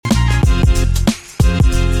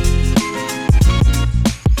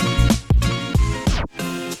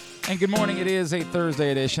Good morning. It is a Thursday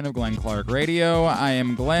edition of Glenn Clark Radio. I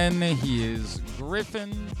am Glenn. He is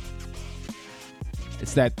Griffin.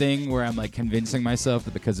 It's that thing where I'm like convincing myself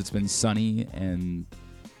that because it's been sunny and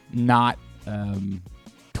not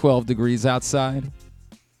 12 degrees outside,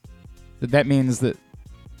 that means that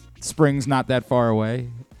spring's not that far away,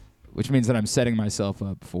 which means that I'm setting myself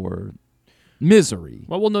up for misery.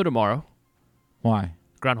 Well, we'll know tomorrow. Why?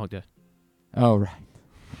 Groundhog Day. Oh, right.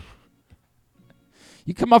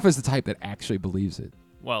 You come off as the type that actually believes it.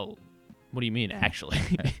 Well, what do you mean, actually?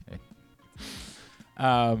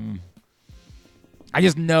 I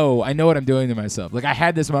know what I'm doing to myself. Like, I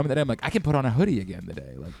had this moment that I'm like, I can put on a hoodie again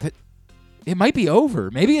today. Like, it might be over.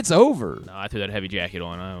 Maybe it's over. No, I threw that heavy jacket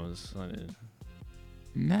on.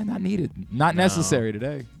 Nah, not needed. Not necessary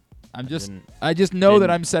today. I just know that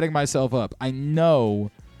I'm setting myself up. I know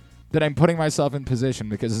that I'm putting myself in position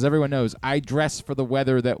because, as everyone knows, I dress for the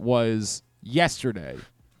weather that was yesterday.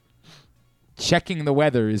 Checking the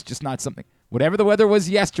weather is just not something. Whatever the weather was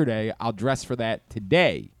yesterday, I'll dress for that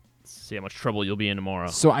today. See how much trouble you'll be in tomorrow.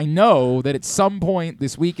 So I know that at some point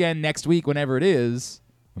this weekend, next week, whenever it is,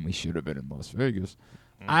 when we should have been in Las Vegas,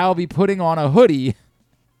 I'll be putting on a hoodie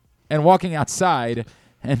and walking outside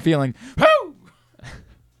and feeling, whoo!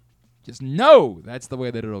 Just know that's the way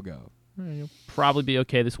that it'll go. You'll probably be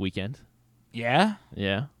okay this weekend. Yeah?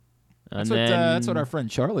 Yeah. That's what our friend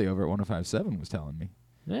Charlie over at 105.7 was telling me.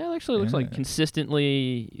 Yeah, it actually looks like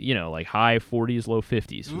consistently, like high 40s, low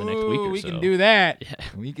 50s for the next week or so. We can do that. Yeah.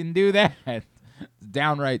 We can do that.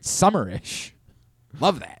 Downright summerish.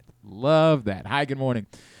 Love that. Love that. Hi, good morning.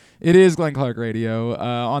 It is Glenn Clark Radio.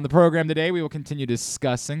 On the program today, we will continue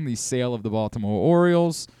discussing the sale of the Baltimore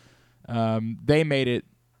Orioles. They made it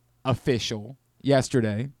official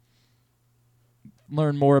yesterday.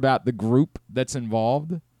 Learn more about the group that's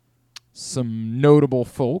involved. Some notable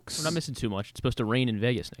folks. We're not missing too much. It's supposed to rain in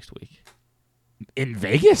Vegas next week. In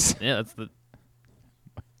Vegas? Yeah, that's the...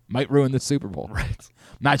 Might ruin the Super Bowl. Right.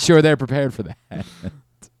 Not sure they're prepared for that.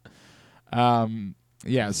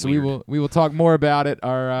 So weird. we will talk more about it.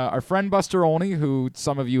 Our friend Buster Olney, who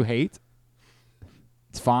some of you hate.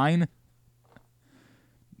 It's fine.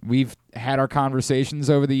 We've had our conversations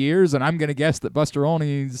over the years, and I'm going to guess that Buster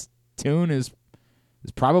Olney's tune is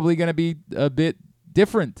probably going to be a bit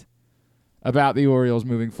different about the Orioles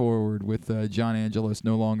moving forward with John Angelos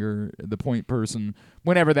no longer the point person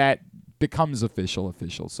whenever that becomes official.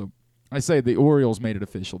 So I say the Orioles made it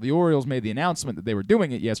official. The Orioles made the announcement that they were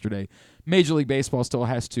doing it yesterday. Major League Baseball still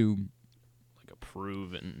has to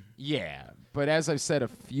approve and... Yeah, but as I've said a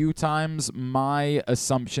few times, my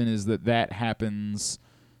assumption is that happens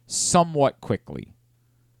somewhat quickly.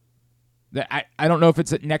 I don't know if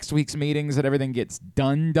it's at next week's meetings that everything gets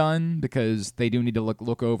done because they do need to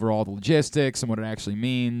look over all the logistics and what it actually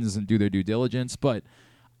means and do their due diligence. But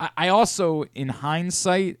I also, in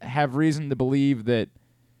hindsight, have reason to believe that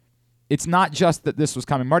it's not just that this was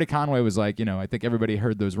coming. Marty Conway was like, I think everybody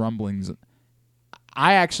heard those rumblings.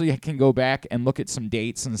 I actually can go back and look at some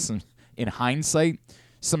dates and in hindsight,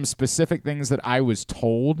 some specific things that I was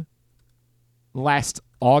told last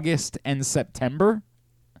August and September.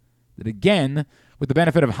 That again, with the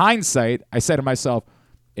benefit of hindsight, I said to myself,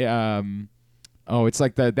 it's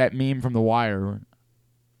like that meme from The Wire.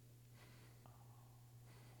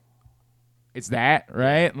 It's that,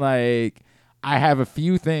 right? Like, I have a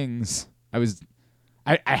few things. I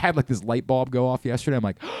had like this light bulb go off yesterday. I'm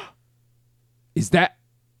like, is that?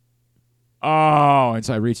 Oh, and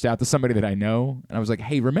so I reached out to somebody that I know, and I was like,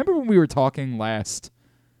 hey, remember when we were talking last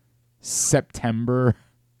September?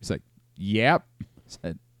 He's like, yep. I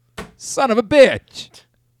said, son of a bitch.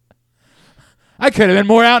 I could have been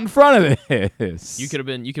more out in front of this. You could have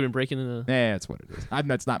been breaking the... Yeah, that's what it is.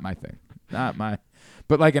 That's not my thing.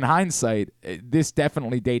 But like in hindsight, this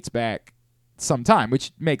definitely dates back some time,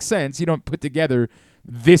 which makes sense. You don't put together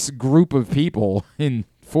this group of people in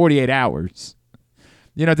 48 hours.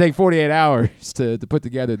 Take 48 hours to put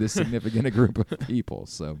together this significant a group of people.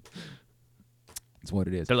 So that's what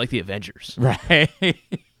it is. They're like the Avengers. Right.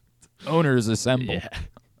 Owners assemble. Yeah.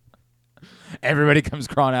 Everybody comes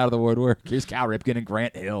crawling out of the woodwork. Here's Cal Ripken and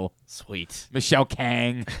Grant Hill. Sweet. Michelle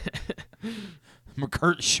Kang.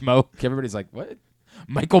 Kurt Schmoke. Everybody's like, what?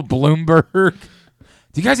 Michael Bloomberg.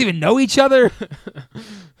 Do you guys even know each other?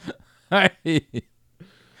 They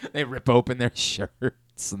rip open their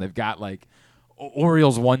shirts, and they've got, like,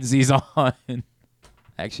 Orioles onesies on.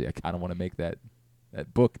 Actually, I kind of want to make that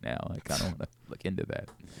book now. I kind of want to look into that.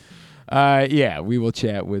 We will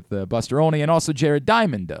chat with Buster Olney, and also Jared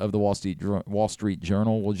Diamond of the Wall Street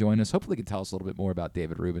Journal will join us. Hopefully he can tell us a little bit more about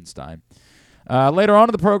David Rubenstein. Later on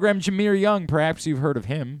in the program, Jahmir Young. Perhaps you've heard of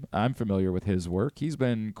him. I'm familiar with his work. He's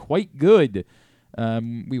been quite good.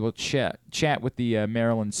 We will chat with the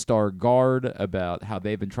Maryland Star Guard about how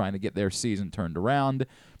they've been trying to get their season turned around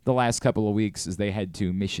the last couple of weeks as they head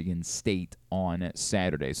to Michigan State on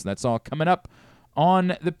Saturday. So that's all coming up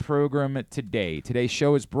on the program today. Today's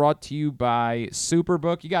show is brought to you by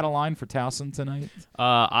Superbook. You got a line for Towson tonight?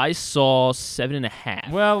 I saw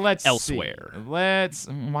 7.5. Well, let's elsewhere.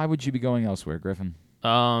 See. Why would you be going elsewhere, Griffin?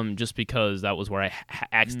 Just because that was where I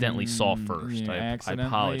accidentally saw first. I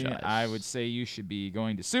apologize. I would say you should be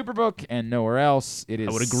going to Superbook and nowhere else. It is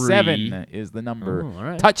I would agree. 7 is the number. All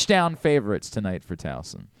right. Touchdown favorites tonight for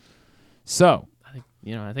Towson. So,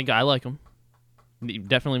 I think I like them.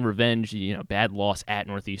 Definitely revenge. Bad loss at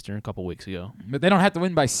Northeastern a couple weeks ago. But they don't have to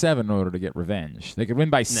win by 7 in order to get revenge. They could win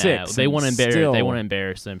by 6. They want to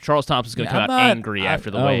embarrass them. Charles Thompson's going to come out angry after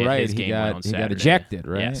the way his game went on Saturday. He got ejected,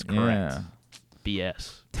 right? Yes, correct. Yeah.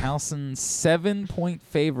 BS. Towson 7-point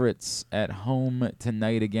favorites at home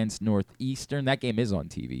tonight against Northeastern. That game is on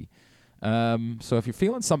TV. So if you're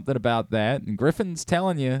feeling something about that, and Griffin's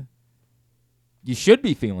telling you, you should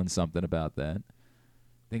be feeling something about that,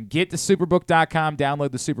 then get to Superbook.com,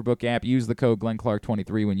 download the Superbook app, use the code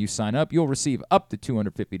GlennClark23 when you sign up. You'll receive up to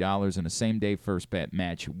 $250 in a same-day first bet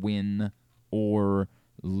match, win or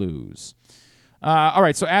lose. All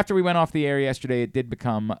right, so after we went off the air yesterday, it did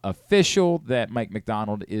become official that Mike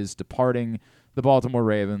Macdonald is departing the Baltimore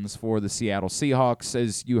Ravens for the Seattle Seahawks.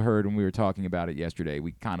 As you heard when we were talking about it yesterday,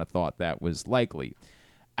 we kind of thought that was likely.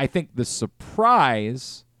 I think the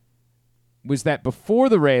surprise was that before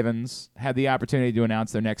the Ravens had the opportunity to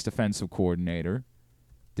announce their next defensive coordinator,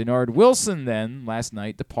 Denard Wilson then, last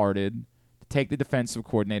night, departed to take the defensive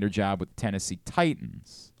coordinator job with the Tennessee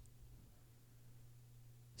Titans.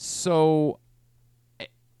 So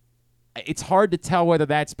it's hard to tell whether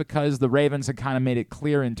that's because the Ravens had kind of made it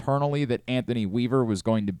clear internally that Anthony Weaver was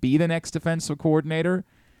going to be the next defensive coordinator.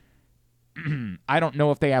 I don't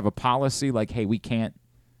know if they have a policy like, hey,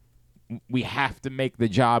 we have to make the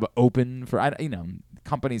job open for,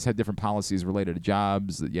 companies have different policies related to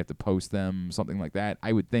jobs that you have to post them, something like that.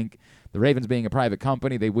 I would think the Ravens being a private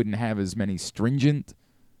company, they wouldn't have as many stringent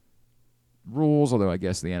rules, although I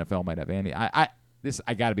guess the NFL might have any. I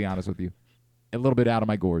got to be honest with you, a little bit out of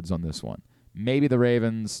my gourds on this one. Maybe the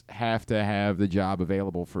Ravens have to have the job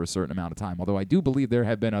available for a certain amount of time, although I do believe there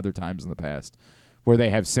have been other times in the past where they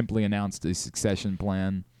have simply announced a succession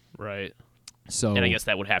plan. Right. So, and I guess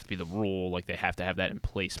that would have to be the rule. Like, they have to have that in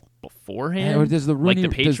place beforehand. Does the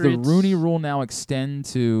Patriots? Does the Rooney rule now extend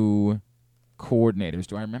to coordinators?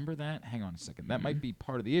 Do I remember that? Hang on a second. That might be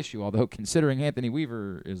part of the issue. Although, considering Anthony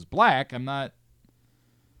Weaver is black, I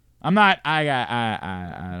don't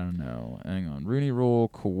know. Hang on. Rooney rule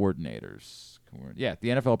coordinators. The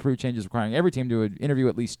NFL approved changes requiring every team to interview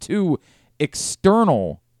at least 2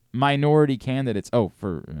 external minority candidates.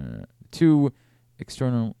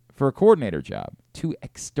 For a coordinator job, 2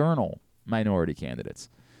 external minority candidates.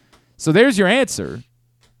 So there's your answer.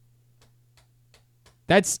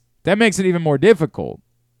 That makes it even more difficult.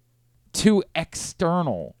 2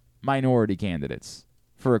 external minority candidates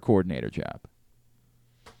for a coordinator job.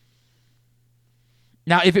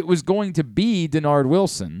 Now, if it was going to be Denard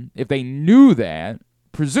Wilson, if they knew that,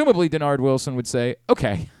 presumably Denard Wilson would say,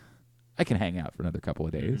 okay, I can hang out for another couple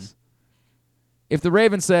of days. Mm-hmm. If the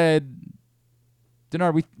Ravens said,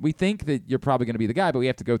 Denard, we think that you're probably going to be the guy, but we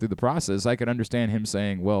have to go through the process, I could understand him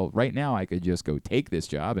saying, well, right now I could just go take this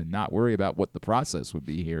job and not worry about what the process would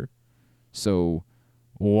be here. So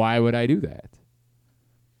why would I do that?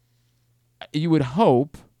 You would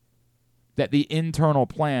hope that the internal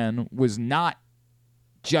plan was not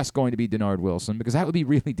just going to be Denard Wilson, because that would be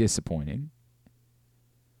really disappointing.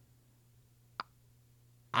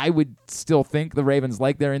 I would still think the Ravens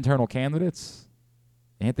like their internal candidates.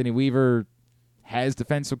 Anthony Weaver has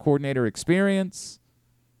defensive coordinator experience,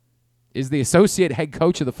 is the associate head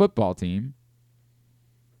coach of the football team.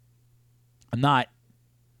 I'm not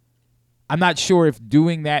sure if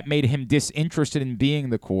doing that made him disinterested in being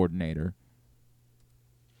the coordinator.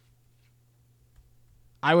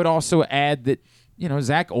 I would also add that,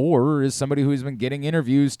 Zach Orr is somebody who's been getting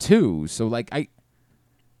interviews too. So, I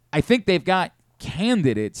think they've got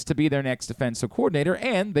candidates to be their next defensive coordinator,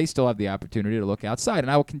 and they still have the opportunity to look outside.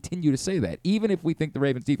 And I will continue to say that. Even if we think the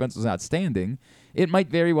Ravens defense is outstanding, it might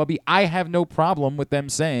very well be. I have no problem with them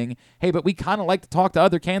saying, hey, but we kind of like to talk to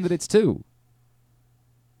other candidates too.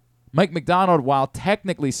 Mike Macdonald, while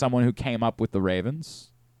technically someone who came up with the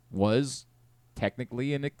Ravens, was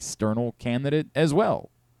technically an external candidate as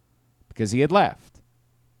well, because he had left.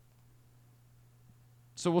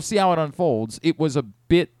 So we'll see how it unfolds. It was a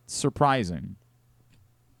bit surprising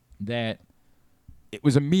that it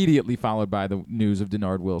was immediately followed by the news of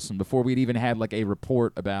Denard Wilson before we'd even had like a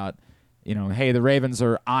report about, hey, the Ravens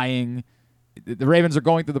are going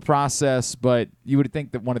through the process, but you would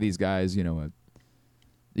think that one of these guys, Ian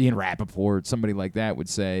Rappaport, somebody like that would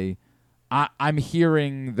say, I'm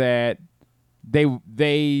hearing that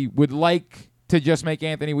they would like to just make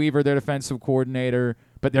Anthony Weaver their defensive coordinator,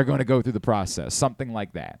 but they're going to go through the process, something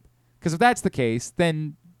like that. Because if that's the case,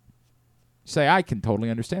 then say I can totally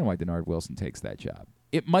understand why Denard Wilson takes that job.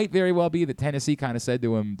 It might very well be that Tennessee kind of said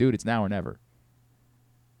to him, dude, it's now or never.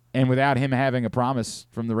 And without him having a promise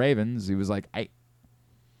from the Ravens, he was like, I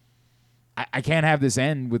can't have this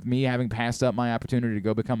end with me having passed up my opportunity to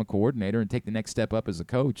go become a coordinator and take the next step up as a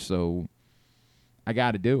coach, so I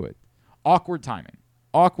got to do it. Awkward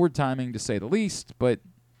timing to say the least, but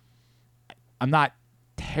I'm not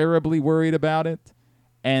terribly worried about it,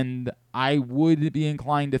 and I would be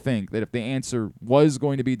inclined to think that if the answer was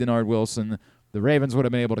going to be Denard Wilson, the Ravens would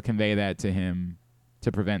have been able to convey that to him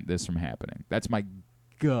to prevent this from happening. That's my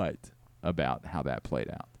gut about how that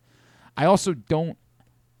played out. I also don't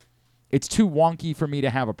 – it's too wonky for me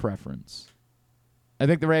to have a preference. I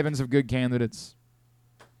think the Ravens have good candidates.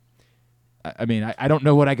 I mean, I don't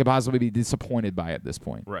know what I could possibly be disappointed by at this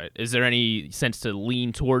point. Right. Is there any sense to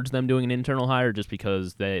lean towards them doing an internal hire just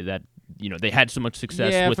because they had so much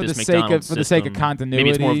success with this McDonald system? For the sake of continuity. Maybe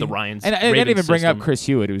it's more of the Ryans. And I didn't even bring system. up Chris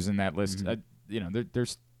Hewitt, who's in that list. Mm-hmm.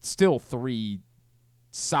 There's still 3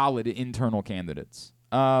 solid internal candidates.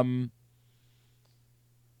 I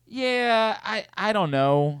don't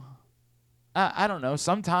know. I don't know.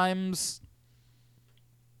 Sometimes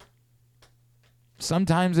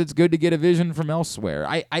it's good to get a vision from elsewhere.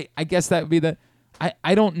 I guess that would be the.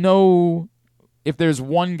 I don't know if there's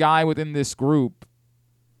one guy within this group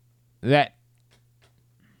that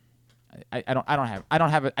I don't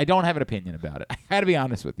have an opinion about it. I got to be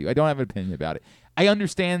honest with you. I don't have an opinion about it. I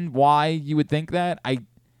understand why you would think that. I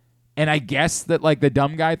guess that like the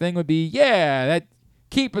dumb guy thing would be that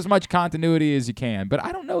keep as much continuity as you can. But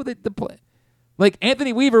I don't know that like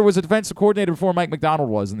Anthony Weaver was a defensive coordinator before Mike Macdonald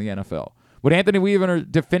was in the NFL. Would Anthony Weaver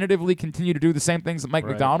definitively continue to do the same things that Mike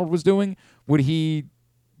Macdonald was doing? Would he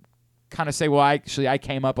kind of say, well, I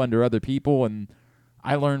came up under other people and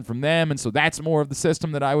I learned from them, and so that's more of the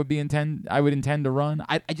system that I would intend to run?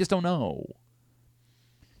 I just don't know.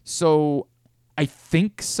 So I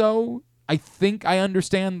think so. I think I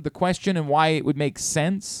understand the question and why it would make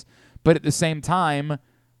sense, but at the same time,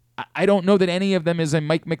 I don't know that any of them is a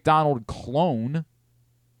Mike Macdonald clone.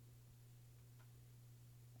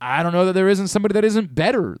 I don't know that there isn't somebody that isn't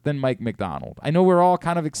better than Mike Macdonald. I know we're all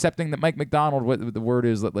kind of accepting that Mike Macdonald, what the word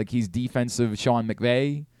is, that like he's defensive Sean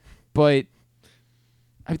McVay, but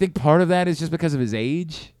I think part of that is just because of his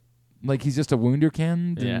age. Like he's just a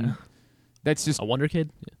wunderkind. Yeah. That's just a wonder kid?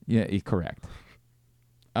 Yeah, correct.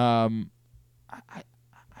 I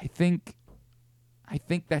think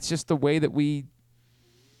that's just the way that we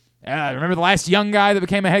remember the last young guy that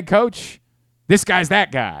became a head coach? This guy's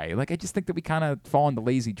that guy. Like, I just think that we kind of fall into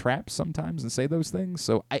lazy traps sometimes and say those things.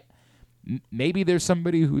 So maybe there's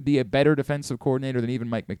somebody who'd be a better defensive coordinator than even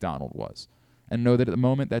Mike Macdonald was. And know that at the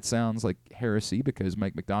moment that sounds like heresy because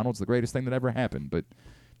Mike Macdonald's the greatest thing that ever happened. But,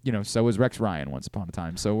 so was Rex Ryan once upon a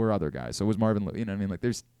time. So were other guys. So was Marvin Lewis. You know what I mean? Like,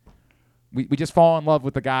 we just fall in love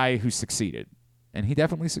with the guy who succeeded. And he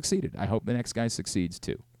definitely succeeded. I hope the next guy succeeds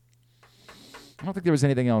too. I don't think there was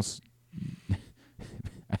anything else.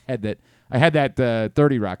 I had that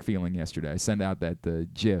 30 Rock feeling yesterday. I sent out that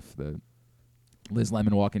GIF, the Liz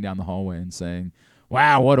Lemon walking down the hallway and saying,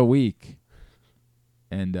 "Wow, what a week!"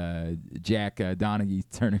 And Jack Donaghy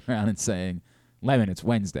turning around and saying, "Lemon, it's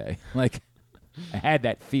Wednesday." Like, I had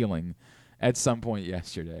that feeling at some point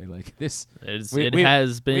yesterday. Like this,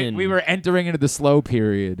 has been. We were entering into the slow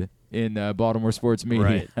period in Baltimore sports media,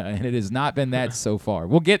 right. And it has not been that so far.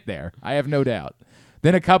 We'll get there, I have no doubt.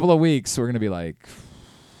 Then a couple of weeks, we're gonna be like.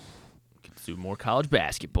 Do more college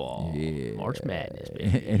basketball. Yeah. March Madness,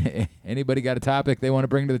 baby. Anybody got a topic they want to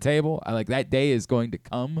bring to the table? I like that day is going to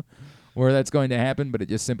come where that's going to happen, but it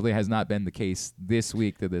just simply has not been the case this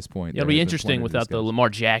week to this point. It'll be interesting without the Lamar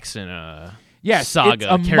Jackson saga. It's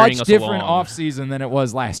a much different offseason than it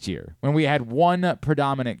was last year when we had one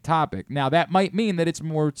predominant topic. Now, that might mean that it's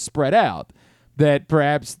more spread out, that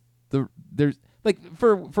perhaps there's like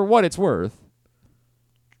for what it's worth,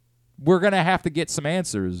 we're going to have to get some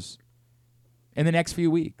answers in the next few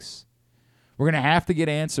weeks. We're going to have to get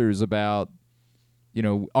answers about,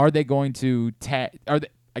 are they going to are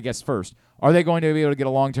they going to be able to get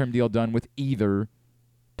a long-term deal done with either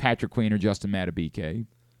Patrick Queen or Justin Madubuike?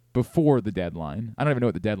 before the deadline. I don't even know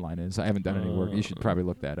what the deadline is. I haven't done any work. You should probably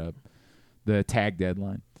look that up. The tag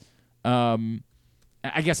deadline.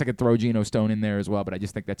 I guess I could throw Geno Stone in there as well, but I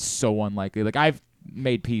just think that's so unlikely. Like, I've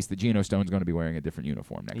made peace that Geno Stone's going to be wearing a different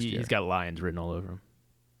uniform next year. He's got Lions written all over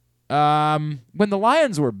him. When the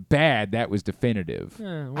Lions were bad, that was definitive.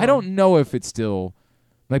 Well. I don't know if it's still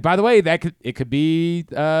like. By the way, it could be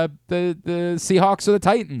the Seahawks or the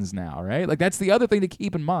Titans now, right? Like, that's the other thing to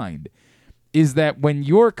keep in mind is that when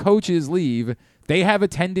your coaches leave, they have a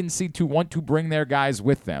tendency to want to bring their guys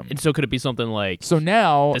with them. And so could it be something like, so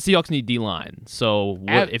now the Seahawks need D-line. So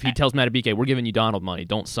if he tells Matabike, we're giving you Donald money,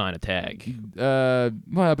 don't sign a tag.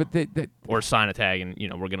 Well, but or sign a tag,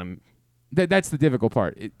 and we're gonna. That's the difficult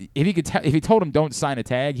part. If he told him don't sign a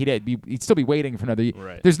tag, he'd still be waiting for another year.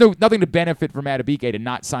 Right. There's nothing to benefit for Matabike to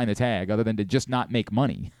not sign the tag other than to just not make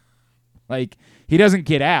money. Like, he doesn't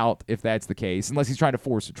get out if that's the case, unless he's trying to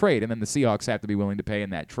force a trade, and then the Seahawks have to be willing to pay in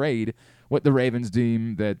that trade what the Ravens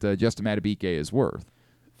deem that Justin Matabike is worth.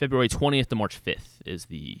 February 20th to March 5th is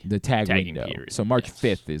the tag tagging window. period. So March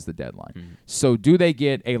Yes. 5th is the deadline. Mm-hmm. So do they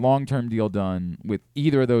get a long-term deal done with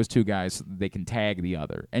either of those two guys so that they can tag the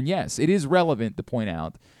other? And yes, it is relevant to point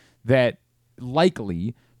out that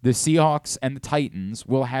likely the Seahawks and the Titans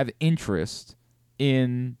will have interest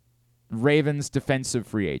in Ravens defensive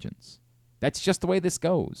free agents. That's just the way this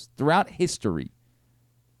goes throughout history.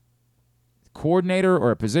 Coordinator or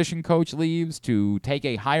a position coach leaves to take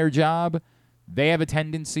a higher job, they have a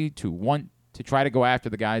tendency to want to try to go after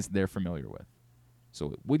the guys they're familiar with.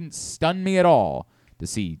 So it wouldn't stun me at all to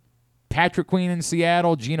see Patrick Queen in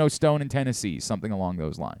Seattle, Geno Stone in Tennessee, something along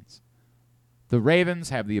those lines. The Ravens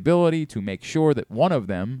have the ability to make sure that one of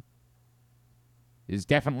them is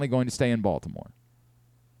definitely going to stay in Baltimore.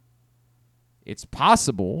 It's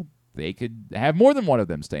possible they could have more than one of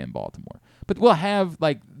them stay in Baltimore. But we'll have,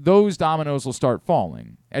 those dominoes will start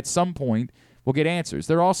falling. At some point, we'll get answers.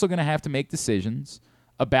 They're also going to have to make decisions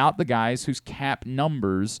about the guys whose cap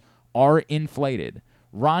numbers are inflated.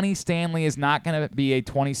 Ronnie Stanley is not going to be a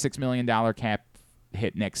 $26 million cap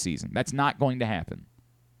hit next season. That's not going to happen.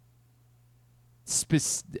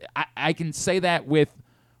 I can say that with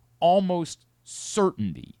almost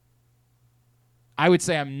certainty. I would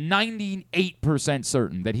say I'm 98%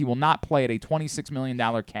 certain that he will not play at a $26 million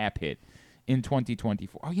cap hit in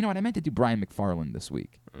 2024. Oh, you know what? I meant to do Brian McFarland this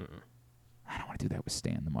week. I don't want to do that with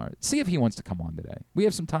Stan tomorrow. See if he wants to come on today. We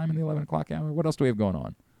have some time in the 11 o'clock hour. What else do we have going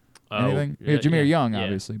on? Anything? We have Jahmir Young,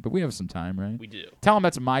 obviously, but we have some time, right? We do. Tell him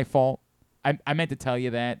that's my fault. I meant to tell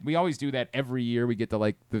you that. We always do that every year. We get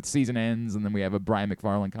to, the season ends, and then we have a Brian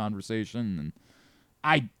McFarland conversation, and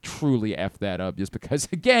I truly F that up just because,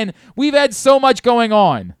 again, we've had so much going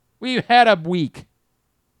on. We've had a week.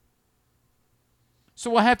 So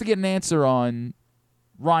we'll have to get an answer on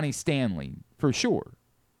Ronnie Stanley for sure.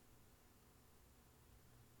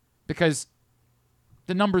 Because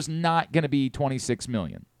the number's not going to be $26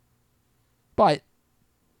 million. But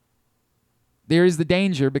there is the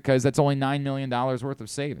danger because that's only $9 million worth of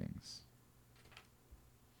savings.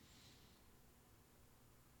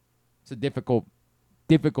 It's a difficult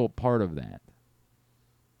part of that.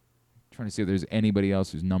 I'm trying to see if there's anybody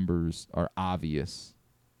else whose numbers are obvious.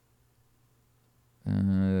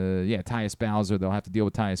 Tyus Bowser. They'll have to deal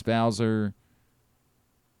with Tyus Bowser.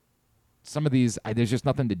 Some of these, there's just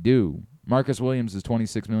nothing to do. Marcus Williams is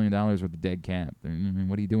 $26 million worth of dead cap.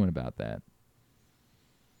 What are you doing about that?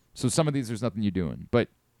 So some of these, there's nothing you're doing. But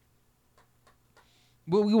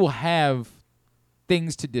we will have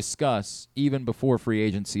things to discuss even before free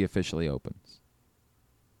agency officially opens.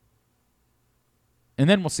 And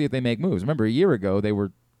then we'll see if they make moves. Remember, a year ago, they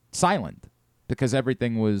were silent because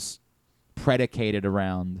everything was predicated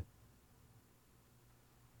around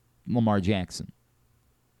Lamar Jackson.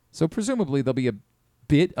 So presumably there'll be a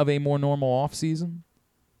bit of a more normal offseason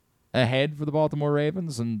ahead for the Baltimore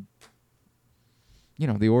Ravens. And,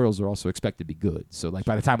 the Orioles are also expected to be good. So,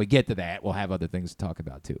 by the time we get to that, we'll have other things to talk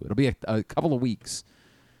about, too. It'll be a couple of weeks.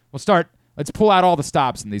 Let's pull out all the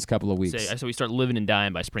stops in these couple of weeks. So we start living and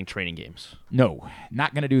dying by spring training games. No,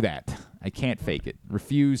 not going to do that. I can't fake it.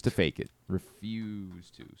 Refuse to fake it. Refuse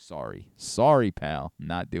to. Sorry, pal.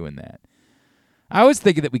 Not doing that. I was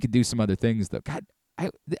thinking that we could do some other things, though. God, I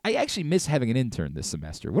actually miss having an intern this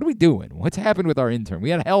semester. What are we doing? What's happened with our intern? We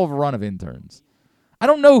had a hell of a run of interns. I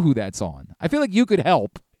don't know who that's on. I feel like you could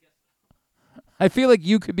help. I feel like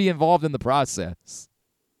you could be involved in the process.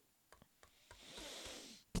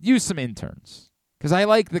 Could use some interns because I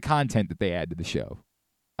like the content that they add to the show.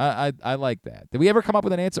 I like that. Did we ever come up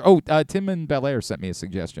with an answer? Oh, Tim in Bel Air sent me a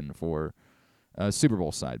suggestion for a Super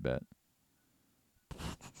Bowl side bet.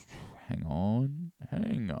 Hang on.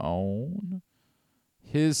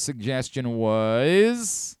 His suggestion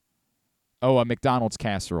was, a McDonald's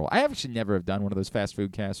casserole. I actually never have done one of those fast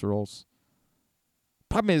food casseroles.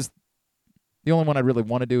 Problem is, the only one I really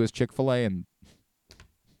want to do is Chick-fil-A, and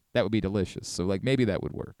that would be delicious. So, maybe that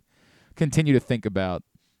would work. Continue to think about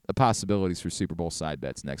the possibilities for Super Bowl side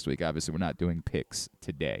bets next week. Obviously, we're not doing picks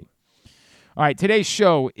today. All right, today's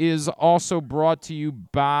show is also brought to you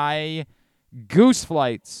by Goose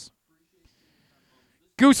Flights.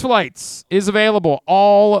 Goose Flights is available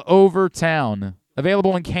all over town.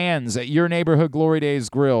 Available in cans at your neighborhood Glory Days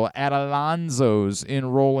Grill, at Alonzo's in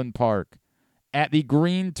Roland Park, at the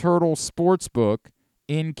Green Turtle Sportsbook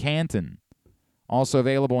in Canton. Also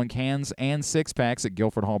available in cans and six-packs at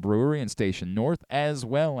Guilford Hall Brewery and Station North, as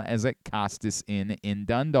well as at Costas Inn in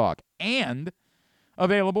Dundalk. And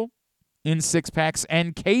available in six-packs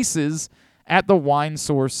and cases at the Wine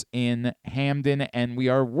Source in Hamden. And we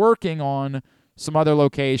are working on some other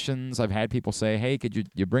locations. I've had people say, hey, could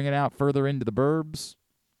you bring it out further into the burbs?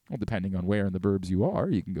 Well, depending on where in the burbs you are,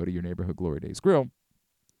 you can go to your neighborhood Glory Days Grill.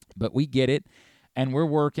 But we get it, and we're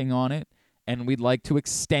working on it, and we'd like to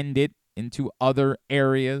extend it into other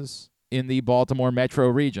areas in the Baltimore metro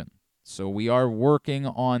region. So we are working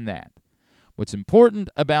on that. What's important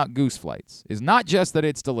about Goose Flights is not just that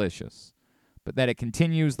it's delicious, but that it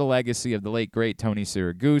continues the legacy of the late, great Tony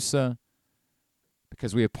Siragusa.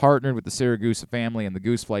 Because we have partnered with the Siragusa family and the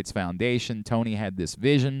Goose Flights Foundation. Tony had this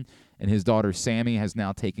vision, and his daughter Sammy has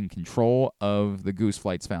now taken control of the Goose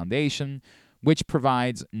Flights Foundation, which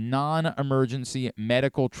provides non-emergency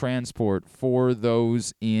medical transport for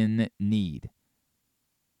those in need.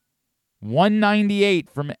 $1.98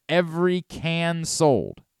 from every can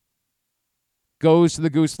sold goes to the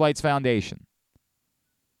Goose Flights Foundation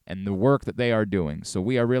and the work that they are doing. So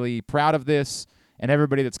we are really proud of this, and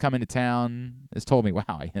everybody that's come into town has told me,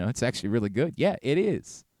 wow, it's actually really good. Yeah, it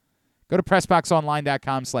is. Go to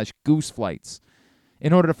PressBoxOnline.com/gooseflights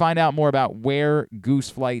in order to find out more about where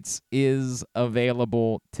Goose Flights is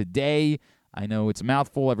available today. I know it's a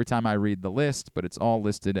mouthful every time I read the list, but it's all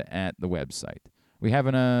listed at the website. We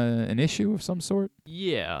having an issue of some sort?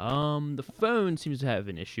 Yeah, the phone seems to have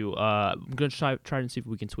an issue. I'm going to try and see if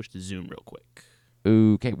we can switch to Zoom real quick.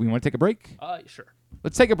 Okay, we want to take a break? Sure.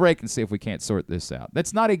 Let's take a break and see if we can't sort this out.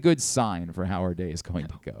 That's not a good sign for how our day is going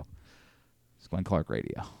to go. It's Glenn Clark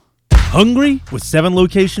Radio. Hungry? With 7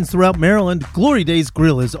 locations throughout Maryland, Glory Days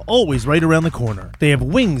Grill is always right around the corner. They have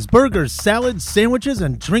wings, burgers, salads, sandwiches,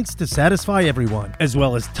 and drinks to satisfy everyone, as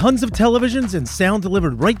well as tons of televisions and sound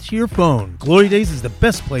delivered right to your phone. Glory Days is the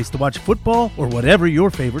best place to watch football or whatever your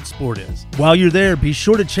favorite sport is. While you're there, be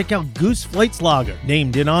sure to check out Goose Flights Lager,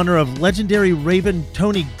 named in honor of legendary Raven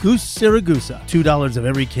Tony Goose Siragusa. $2 of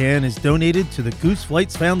every can is donated to the Goose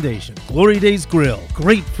Flights Foundation. Glory Days Grill.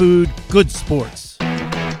 Great food, good sports.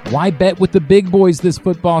 Why bet with the big boys this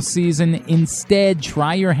football season? Instead,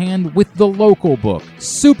 try your hand with the local book,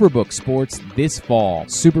 Superbook Sports, this fall.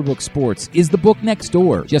 Superbook Sports is the book next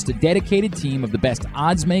door. Just a dedicated team of the best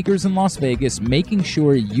odds makers in Las Vegas, making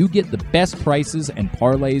sure you get the best prices and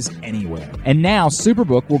parlays anywhere. And now,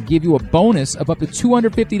 Superbook will give you a bonus of up to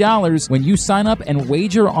 $250 when you sign up and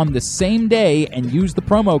wager on the same day and use the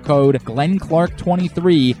promo code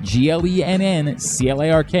GlennClark23,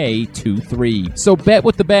 GLENNCLARK23. So bet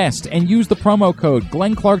with the best and use the promo code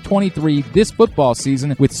GlennClark23 this football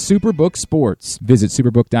season with Superbook Sports. Visit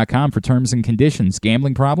superbook.com for terms and conditions.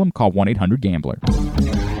 Gambling problem? Call 1-800-GAMBLER.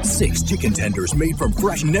 6 chicken tenders made from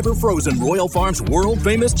fresh, never frozen Royal Farms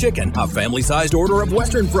world-famous chicken, a family-sized order of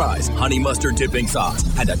Western fries, honey mustard dipping sauce,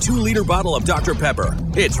 and a 2-liter bottle of Dr. Pepper.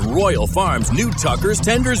 It's Royal Farms' new Tucker's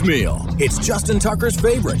Tenders Meal. It's Justin Tucker's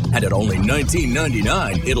favorite, and at only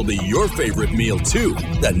 $19.99, it'll be your favorite meal, too.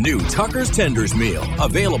 The new Tucker's Tenders Meal,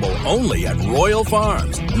 available only at Royal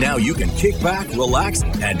Farms. Now you can kick back, relax,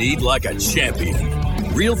 and eat like a champion.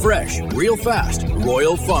 Real fresh, real fast,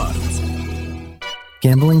 Royal Farms.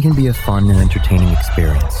 Gambling can be a fun and entertaining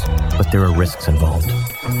experience, but there are risks involved.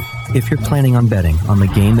 If you're planning on betting on the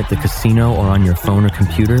game at the casino or on your phone or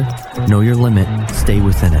computer, know your limit, stay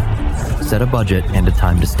within it. Set a budget and a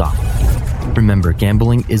time to stop. Remember,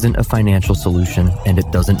 gambling isn't a financial solution, and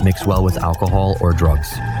it doesn't mix well with alcohol or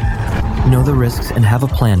drugs. Know the risks and have a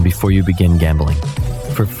plan before you begin gambling.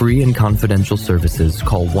 For free and confidential services,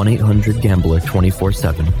 call 1-800-GAMBLER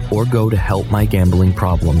 24/7 or go to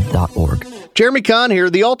helpmygamblingproblem.org. Jeremy Kahn here.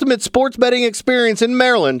 The ultimate sports betting experience in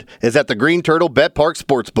Maryland is at the Green Turtle Bet Park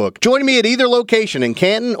Sportsbook. Join me at either location in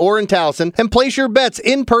Canton or in Towson and place your bets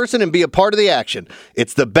in person and be a part of the action.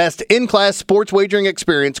 It's the best in-class sports wagering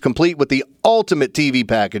experience, complete with the ultimate TV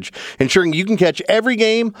package, ensuring you can catch every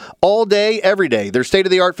game all day, every day. Their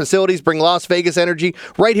state-of-the-art facilities bring Las Vegas energy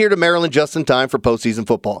right here to Maryland just in time for postseason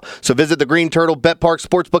football. So visit the Green Turtle Bet Park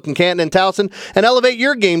Sportsbook in Canton and Towson and elevate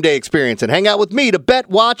your game day experience and hang out with me to bet,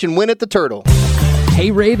 watch, and win at the Turtle. Hey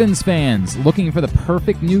Ravens fans, looking for the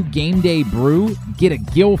perfect new game day brew? Get a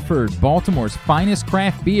Guilford, Baltimore's finest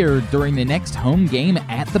craft beer during the next home game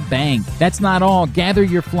at the Bank. That's not all. Gather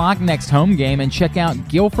your flock next home game and check out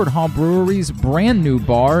Guilford Hall Brewery's brand new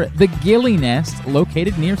bar, the Gilly Nest,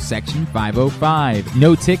 located near Section 505.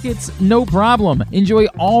 No tickets? No problem. Enjoy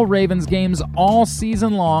all Ravens games all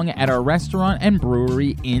season long at our restaurant and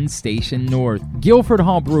brewery in Station North. Guilford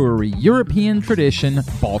Hall Brewery, European tradition,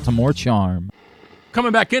 Baltimore charm.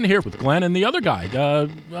 Coming back in here with Glenn and the other guy,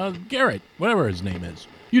 Garrett, whatever his name is.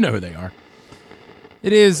 You know who they are.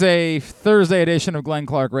 It is a Thursday edition of Glenn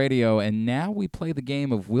Clark Radio, and now we play the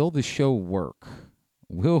game of will the show work?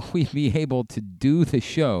 Will we be able to do the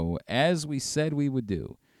show as we said we would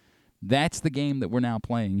do? That's the game that we're now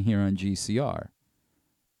playing here on GCR.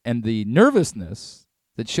 And the nervousness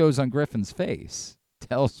that shows on Griffin's face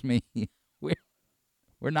tells me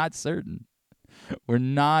we're not certain. We're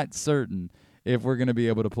not certain if we're going to be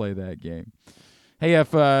able to play that game. Hey,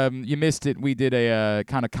 if you missed it, we did a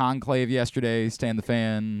kind of conclave yesterday. Stan the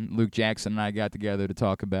Fan, Luke Jackson, and I got together to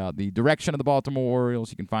talk about the direction of the Baltimore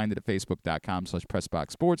Orioles. You can find it at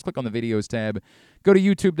facebook.com/PressBoxSports. Click on the videos tab. Go to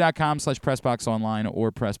youtube.com/PressBoxOnline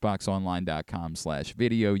or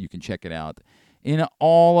PressBoxOnline.com/video. You can check it out in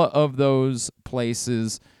all of those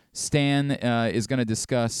places. Stan is going to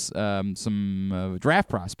discuss some draft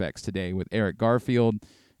prospects today with Eric Garfield.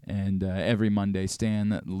 And every Monday,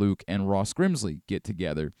 Stan, Luke, and Ross Grimsley get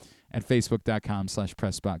together at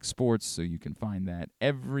facebook.com/PressBoxSports, so you can find that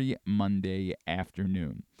every Monday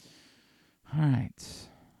afternoon. All right.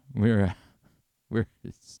 I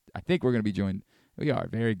think we're going to be joined. We are.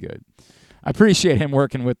 Very good. I appreciate him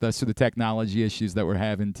working with us through the technology issues that we're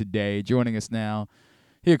having today. Joining us now,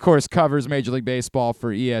 he, of course, covers Major League Baseball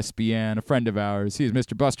for ESPN, a friend of ours. He is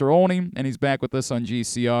Mr. Buster Olney, and he's back with us on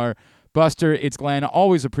GCR. Buster, it's Glenn.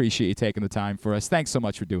 Always appreciate you taking the time for us. Thanks so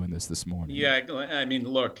much for doing this morning. Yeah, I mean,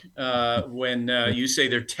 look, when you say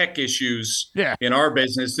there are tech issues in our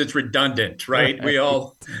business, it's redundant, right? We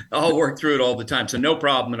all work through it all the time, so no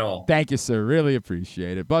problem at all. Thank you, sir. Really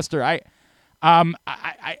appreciate it. Buster,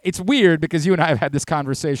 it's weird because you and I have had this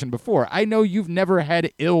conversation before. I know you've never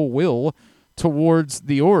had ill will towards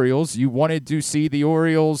the Orioles. You wanted to see the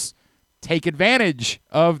Orioles take advantage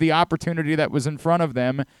of the opportunity that was in front of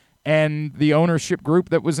them, and the ownership group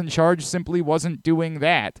that was in charge simply wasn't doing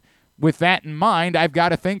that. With that in mind, I've got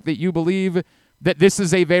to think that you believe that this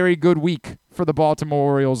is a very good week for the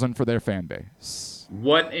Baltimore Orioles and for their fan base.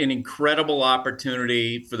 What an incredible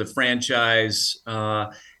opportunity for the franchise.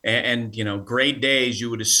 And great days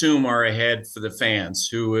you would assume are ahead for the fans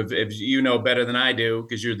who, if you know better than I do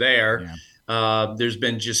because you're there, there's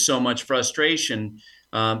been just so much frustration.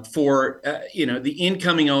 For the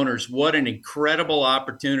incoming owners, what an incredible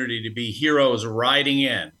opportunity to be heroes riding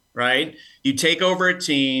in, right? You take over a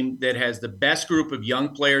team that has the best group of young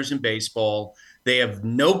players in baseball. They have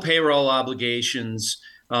no payroll obligations.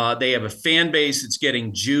 They have a fan base that's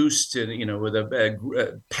getting juiced, with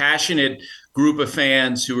a passionate group of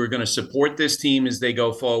fans who are going to support this team as they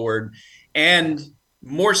go forward. And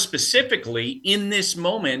more specifically, in this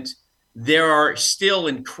moment, there are still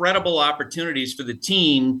incredible opportunities for the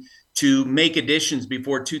team to make additions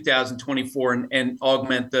before 2024 and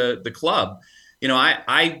augment the club.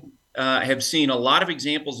 I have seen a lot of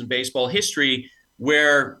examples in baseball history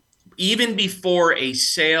where even before a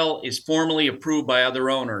sale is formally approved by other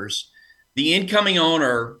owners, the incoming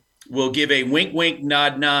owner will give a wink, wink,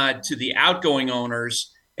 nod, nod to the outgoing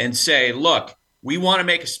owners and say, look, we want to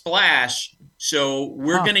make a splash. So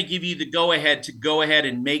we're going to give you the go-ahead to go ahead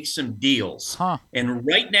and make some deals. And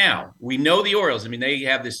right now, we know the Orioles. I mean, they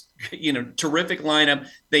have this, terrific lineup.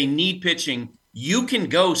 They need pitching. You can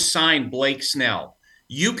go sign Blake Snell.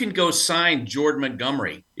 You can go sign Jordan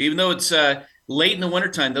Montgomery. Even though it's late in the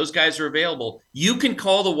wintertime, those guys are available. You can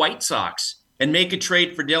call the White Sox and make a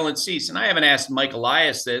trade for Dylan Cease. And I haven't asked Mike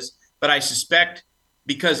Elias this, but I suspect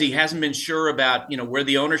because he hasn't been sure about, where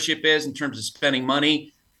the ownership is in terms of spending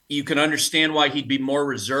money, you can understand why he'd be more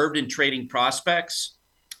reserved in trading prospects,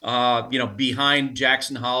 behind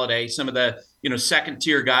Jackson Holiday, some of the,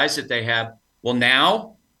 second-tier guys that they have. Well,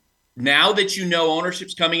 now that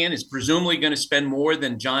ownership's coming in, is presumably going to spend more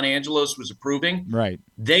than John Angelos was approving. Right.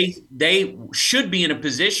 They should be in a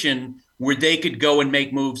position where they could go and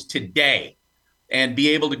make moves today and be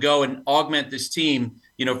able to go and augment this team,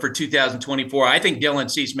 for 2024. I think Dylan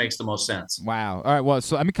Cease makes the most sense. Wow. All right. Well,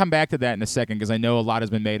 so let me come back to that in a second because I know a lot has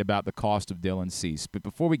been made about the cost of Dylan Cease. But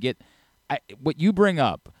before we get what you bring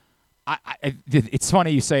up, it's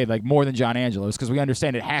funny you say like more than John Angelos because we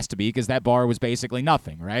understand it has to be because that bar was basically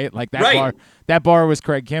nothing, right? Like that bar was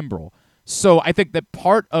Craig Kimbrell. So I think that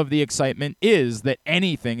part of the excitement is that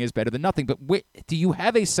anything is better than nothing. But do you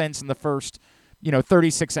have a sense in the first,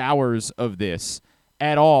 36 hours of this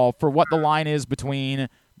at all for what the line is between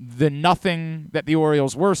the nothing that the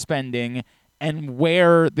Orioles were spending and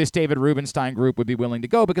where this David Rubenstein group would be willing to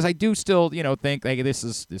go? Because I do still, think like this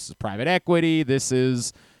is private equity. This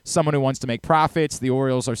is someone who wants to make profits. The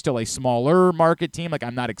Orioles are still a smaller market team. Like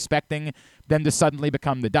I'm not expecting them to suddenly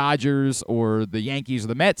become the Dodgers or the Yankees or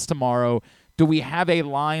the Mets tomorrow. Do we have a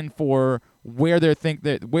line for where we think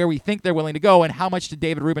they're willing to go, and how much did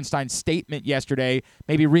David Rubenstein's statement yesterday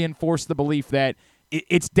maybe reinforce the belief that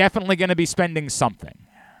it's definitely going to be spending something?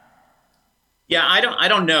 Yeah, I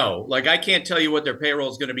don't know. Like I can't tell you what their payroll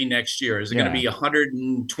is going to be next year. Is it going to be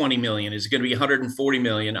 120 million? Is it going to be 140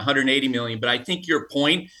 million, 180 million? But I think your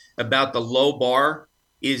point about the low bar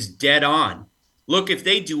is dead on. Look, if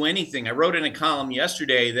they do anything, I wrote in a column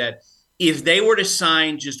yesterday that if they were to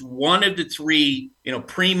sign just one of the three,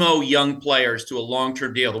 primo young players to a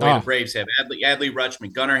long-term deal, the way the Braves have, Adley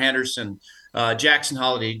Rutschman, Gunnar Henderson, Jackson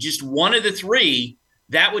Holiday, just one of the three,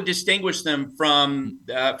 that would distinguish them from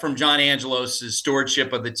John Angelos'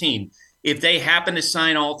 stewardship of the team. If they happen to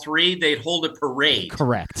sign all three, they'd hold a parade.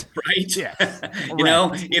 Correct. Right? Yeah.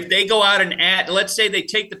 If they go out and add, let's say they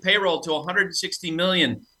take the payroll to 160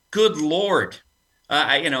 million, good Lord.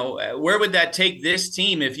 Where would that take this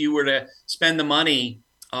team if you were to spend the money,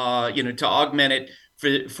 to augment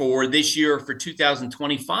it for this year, for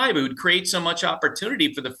 2025? It would create so much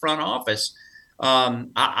opportunity for the front office.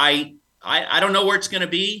 I don't know where it's going to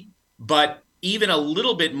be, but even a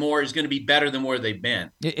little bit more is going to be better than where they've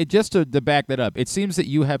been. It just to back that up, it seems that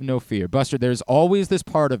you have no fear. Buster, there's always this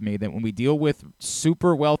part of me that when we deal with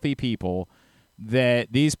super wealthy people,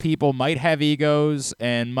 that these people might have egos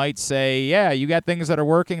and might say, yeah, you got things that are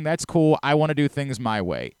working, that's cool, I want to do things my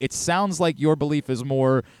way. It sounds like your belief is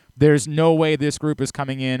more, there's no way this group is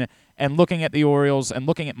coming in and looking at the Orioles and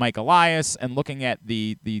looking at Mike Elias and looking at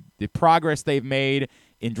the progress they've made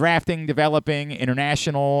in drafting, developing,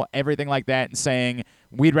 international, everything like that, and saying,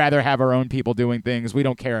 we'd rather have our own people doing things. We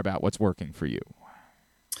don't care about what's working for you.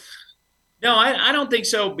 No, I don't think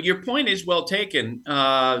so. But your point is well taken,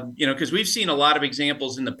 because we've seen a lot of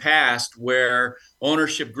examples in the past where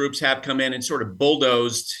ownership groups have come in and sort of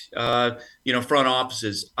bulldozed, front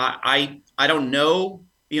offices. I don't know,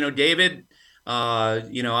 David,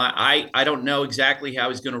 I don't know exactly how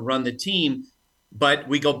he's going to run the team, but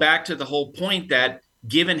we go back to the whole point that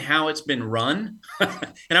given how it's been run, and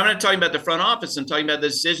I'm not talking about the front office, I'm talking about the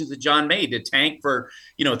decisions that John made to tank for,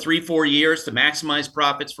 3-4 years to maximize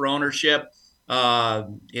profits for ownership. That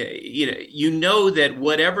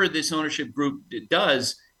whatever this ownership group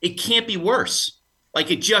does, it can't be worse. Like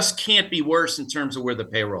it just can't be worse in terms of where the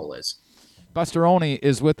payroll is. Buster Olney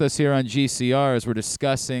is with us here on GCR as we're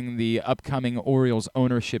discussing the upcoming Orioles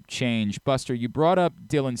ownership change. Buster, you brought up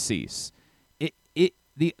Dylan Cease.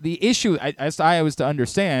 The issue, as I was to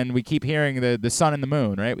understand, we keep hearing the sun and the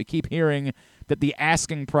moon, right? We keep hearing that the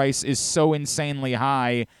asking price is so insanely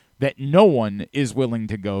high that no one is willing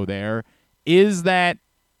to go there.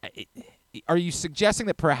 Are you suggesting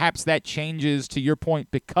that perhaps that changes, to your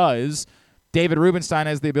point, because David Rubenstein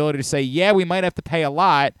has the ability to say, yeah, we might have to pay a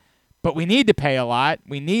lot, but we need to pay a lot.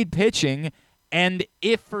 We need pitching. And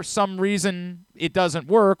if for some reason it doesn't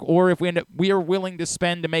work, or if we are willing to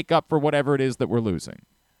spend to make up for whatever it is that we're losing.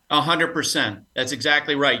 100%. That's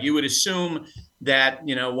exactly right. You would assume that,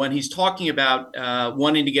 when he's talking about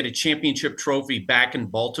wanting to get a championship trophy back in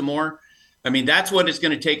Baltimore, I mean, that's what it's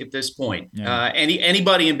going to take at this point. Yeah.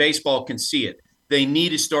 Anybody in baseball can see it. They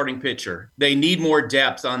need a starting pitcher. They need more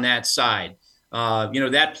depth on that side.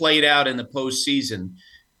 That played out in the postseason.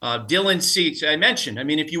 Dylan Cease, I mentioned,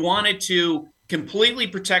 if you wanted to completely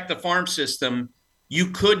protect the farm system, you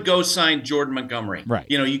could go sign Jordan Montgomery. Right.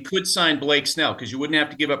 You could sign Blake Snell because you wouldn't have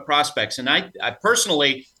to give up prospects. And I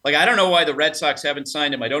personally, I don't know why the Red Sox haven't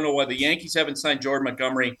signed him. I don't know why the Yankees haven't signed Jordan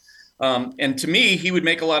Montgomery. And to me, he would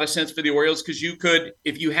make a lot of sense for the Orioles because you could,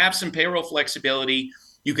 if you have some payroll flexibility,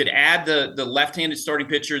 you could add the left-handed starting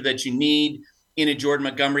pitcher that you need in a Jordan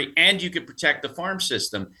Montgomery, and you could protect the farm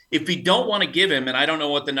system. If we don't want to give him, and I don't know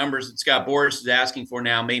what the numbers that Scott Boras is asking for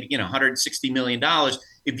now, maybe $160 million.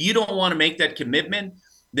 If you don't want to make that commitment,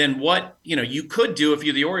 then what you could do if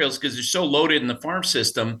you're the Orioles, because they're so loaded in the farm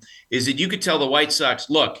system, is that you could tell the White Sox,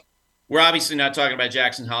 look, We're obviously not talking about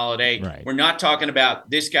Jackson Holiday. Right. We're not talking about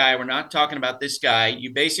this guy. We're not talking about this guy.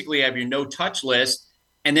 You basically have your no-touch list,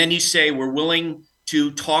 and then you say we're willing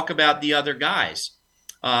to talk about the other guys.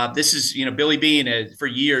 This is, Billy Beane for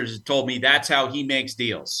years told me that's how he makes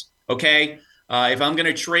deals. Okay, if I'm going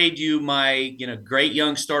to trade you my, great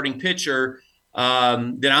young starting pitcher,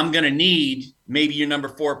 then I'm going to need maybe your number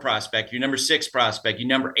 4 prospect, your number 6 prospect, your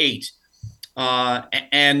number 8,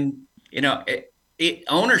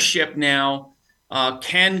 ownership now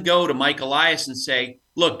can go to Mike Elias and say,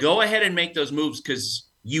 look, go ahead and make those moves because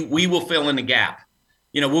we will fill in the gap.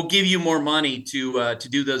 We'll give you more money to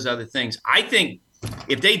do those other things. I think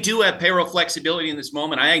if they do have payroll flexibility in this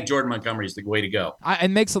moment, I think Jordan Montgomery is the way to go.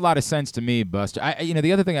 It makes a lot of sense to me, Buster.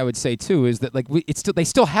 The other thing I would say too is that they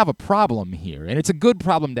still have a problem here, and it's a good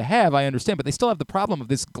problem to have. I understand, but they still have the problem of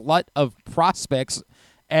this glut of prospects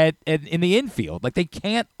in the infield. Like, they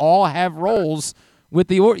can't all have roles with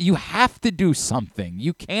you have to do something.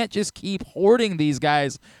 You can't just keep hoarding these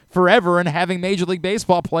guys forever and having Major League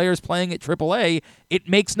Baseball players playing at AAA. It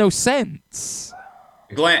makes no sense.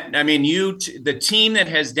 Glenn, the team that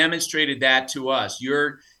has demonstrated that to us,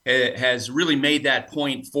 has really made that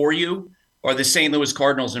point for you, are the St. Louis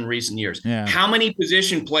Cardinals in recent years. Yeah. How many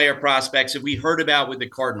position player prospects have we heard about with the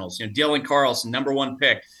Cardinals? Dylan Carlson, number 1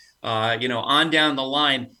 pick, on down the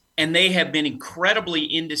line, and they have been incredibly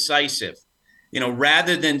indecisive.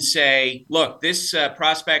 Rather than say, look, this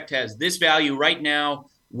prospect has this value right now.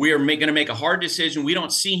 We're going to make a hard decision. We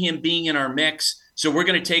don't see him being in our mix, so we're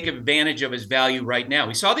going to take advantage of his value right now.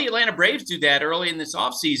 We saw the Atlanta Braves do that early in this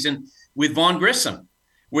offseason with Vaughn Grissom,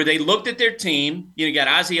 where they looked at their team. You got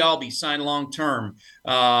Ozzie Albies signed long-term,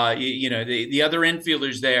 the other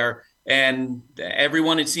infielders there, and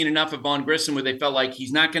everyone had seen enough of Vaughn Grissom where they felt like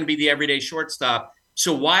he's not going to be the everyday shortstop.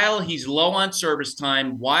 So while he's low on service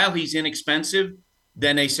time, while he's inexpensive,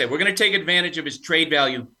 then they said, we're going to take advantage of his trade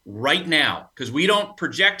value right now because we don't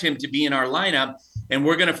project him to be in our lineup, and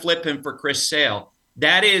we're going to flip him for Chris Sale.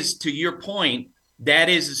 That is, to your point, that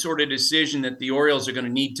is the sort of decision that the Orioles are going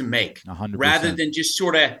to need to make 100%. Rather than just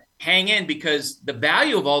sort of hang in, because the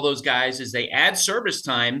value of all those guys is they add service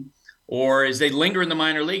time or as they linger in the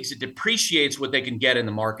minor leagues, it depreciates what they can get in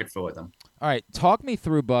the market for them. All right, talk me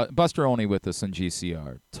through Buster Olney with us in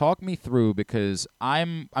GCR. Talk me through, because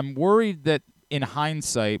I'm worried that in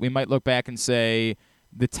hindsight we might look back and say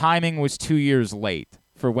the timing was 2 years late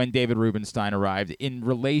for when David Rubenstein arrived in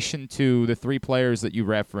relation to the 3 players that you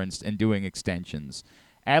referenced and doing extensions.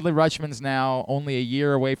 Adley Rutschman's now only a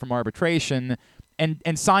year away from arbitration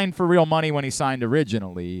and signed for real money when he signed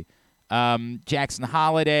originally. Jackson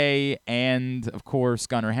Holiday and, of course,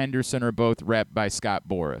 Gunnar Henderson are both repped by Scott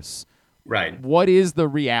Boras. Right. What is the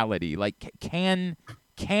reality? Like, can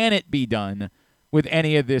it be done with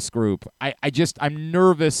any of this group? I'm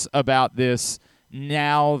nervous about this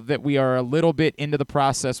now that we are a little bit into the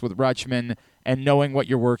process with Rutschman and knowing what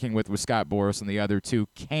you're working with Scott Boras and the other 2.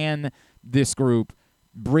 Can this group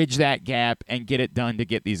bridge that gap and get it done to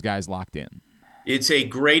get these guys locked in? It's a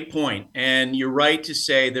great point, and you're right to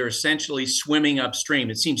say they're essentially swimming upstream.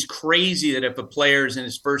 It seems crazy that if a player is in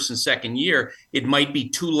his first and second year, it might be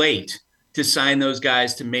too late to sign those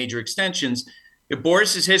guys to major extensions.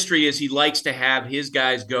 Boris's history is he likes to have his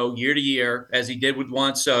guys go year to year, as he did with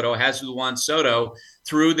Juan Soto,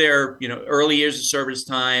 through their early years of service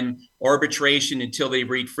time, arbitration until they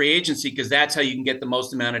reach free agency, because that's how you can get the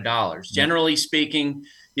most amount of dollars. Generally speaking,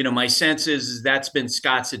 my sense is that's been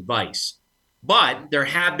Scott's advice. But there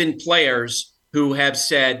have been players who have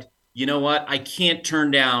said, you know what, I can't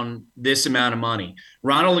turn down this amount of money.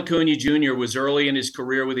 Ronald Acuna Jr. was early in his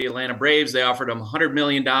career with the Atlanta Braves. They offered him $100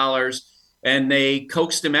 million, and they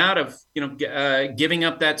coaxed him out of giving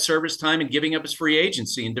up that service time and giving up his free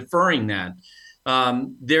agency and deferring that.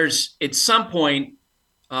 There's at some point,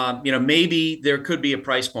 maybe there could be a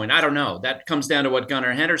price point. I don't know. That comes down to what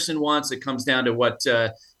Gunnar Henderson wants. It comes down to what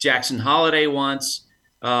Jackson Holiday wants.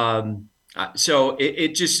 So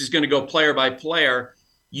it just is going to go player by player.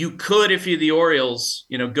 You could, if you're the Orioles,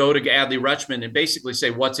 go to Adley Rutschman and basically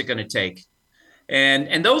say, what's it going to take?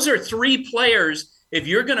 And those are 3 players. If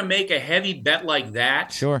you're going to make a heavy bet like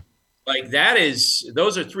that, sure,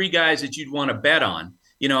 those are 3 guys that you'd want to bet on.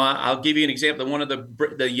 I'll give you an example. One of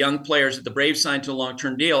the young players that the Braves signed to a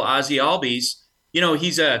long-term deal, Ozzie Albies,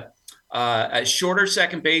 he's a shorter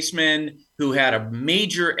second baseman who had a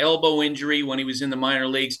major elbow injury when he was in the minor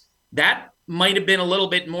leagues. That might have been a little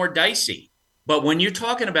bit more dicey. But when you're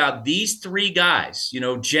talking about these 3 guys,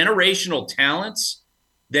 generational talents,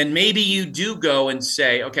 then maybe you do go and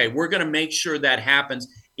say, okay, we're going to make sure that happens,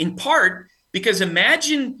 in part because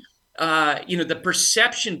imagine, the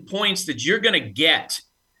perception points that you're going to get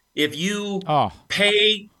if you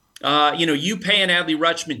pay, you pay an Adley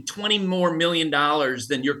Rutschman $20 million more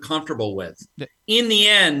than you're comfortable with. In the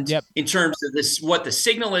end, in terms of this, what the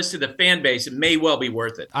signal is to the fan base, it may well be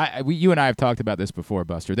worth it. You and I have talked about this before,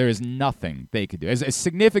 Buster. There is nothing they could do as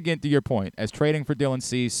significant to your point as trading for Dylan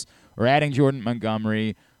Cease or adding Jordan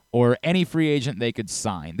Montgomery or any free agent they could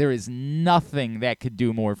sign. There is nothing that could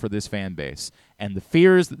do more for this fan base. And the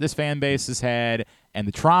fears that this fan base has had and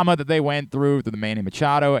the trauma that they went through the Manny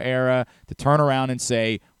Machado era to turn around and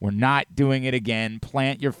say, we're not doing it again,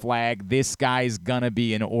 plant your flag, this guy's going to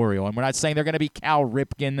be an Oriole. And we're not saying they're going to be Cal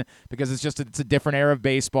Ripken because it's a different era of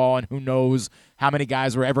baseball, and who knows how many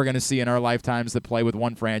guys we're ever going to see in our lifetimes that play with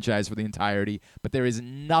one franchise for the entirety. But there is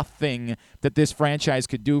nothing that this franchise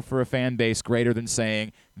could do for a fan base greater than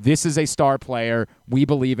saying, this is a star player, we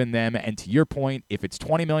believe in them, and to your point, if it's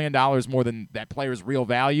 $20 million more than that player's real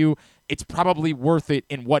value, it's probably worth it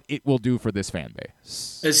in what it will do for this fan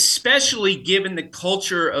base. Especially given the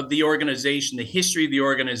culture of the organization, the history of the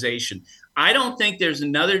organization. I don't think there's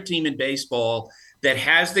another team in baseball that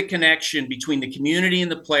has the connection between the community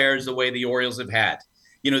and the players the way the Orioles have had.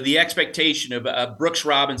 The expectation of Brooks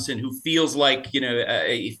Robinson, who feels like,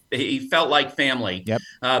 he felt like family. Yep.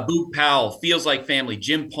 Boog Powell feels like family.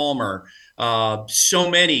 Jim Palmer, so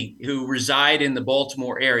many who reside in the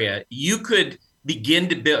Baltimore area. You could begin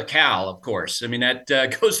to build Cal, of course. I mean, that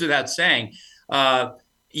goes without saying.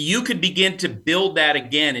 You could begin to build that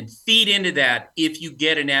again and feed into that if you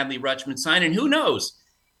get an Adley Rutschman sign. And who knows?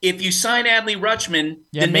 If you sign Adley Rutschman,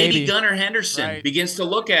 then maybe Gunnar Henderson begins to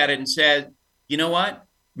look at it and says, you know what?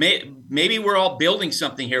 Maybe we're all building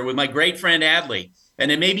something here with my great friend Adley. And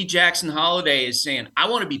then maybe Jackson Holliday is saying, I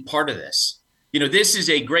want to be part of this. This is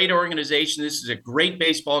a great organization. This is a great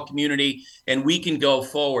baseball community, and we can go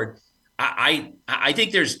forward. I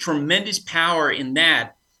think there's tremendous power in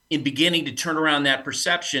that, in beginning to turn around that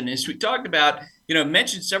perception. As we talked about,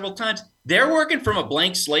 mentioned several times, they're working from a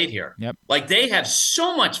blank slate here. Yep. Like they have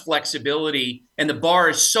so much flexibility, and the bar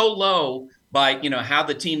is so low by, how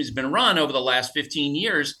the team has been run over the last 15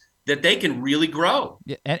 years that they can really grow.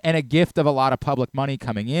 Yeah, and a gift of a lot of public money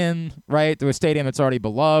coming in, right, to a stadium that's already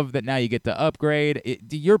beloved that now you get to upgrade.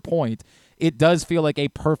 To your point, it does feel like a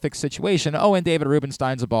perfect situation. Oh, and David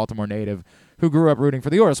Rubenstein's a Baltimore native who grew up rooting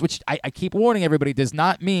for the Orioles, which I keep warning everybody does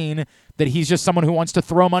not mean that he's just someone who wants to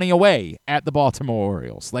throw money away at the Baltimore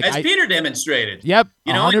Orioles. As Peter demonstrated. Yep,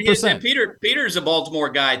 100%. And Peter's a Baltimore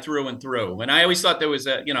guy through and through. And I always thought there was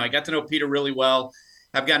I got to know Peter really well.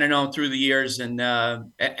 I've gotten to know him through the years, and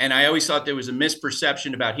I always thought there was a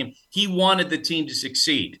misperception about him. He wanted the team to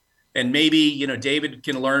succeed. And maybe, David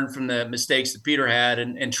can learn from the mistakes that Peter had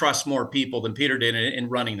and trust more people than Peter did in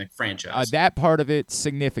running the franchise. That part of it's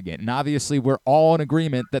significant. And obviously, we're all in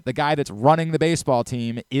agreement that the guy that's running the baseball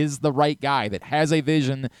team is the right guy that has a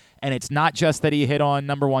vision. And it's not just that he hit on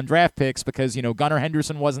number one draft picks because, Gunnar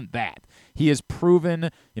Henderson wasn't that. He has proven,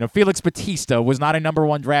 Felix Bautista was not a number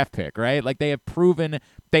one draft pick, right? Like, they have proven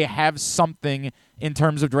they have something in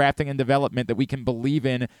terms of drafting and development that we can believe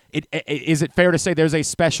in. Is it fair to say there's a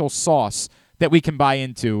special sauce that we can buy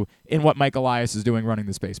into in what Mike Elias is doing running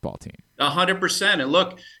this baseball team? 100%. And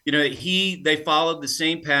look, they followed the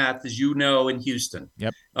same path as in Houston.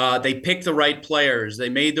 Yep. They picked the right players. They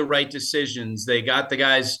made the right decisions. They got the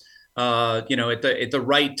guys, at the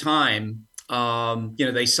right time.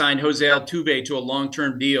 They signed Jose Altuve to a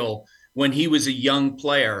long-term deal when he was a young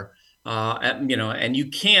player. And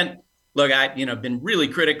you can't look. I've been really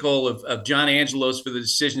critical of John Angelos for the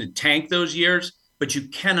decision to tank those years, but you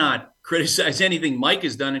cannot criticize anything Mike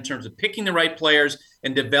has done in terms of picking the right players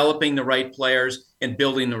and developing the right players and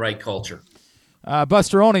building the right culture.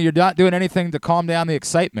 Buster Olney, you're not doing anything to calm down the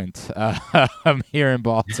excitement here in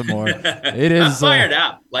Baltimore. It is I'm fired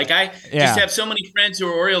up. Like just have so many friends who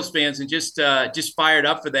are Orioles fans and just fired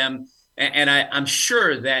up for them. And I'm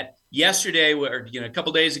sure that yesterday or a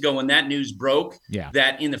couple days ago when that news broke,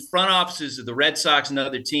 that in the front offices of the Red Sox and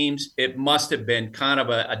other teams, it must have been kind of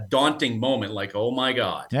a daunting moment. Like, oh my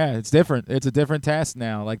God. Yeah, it's different. It's a different task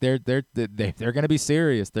now. Like they're going to be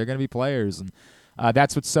serious. They're going to be players, and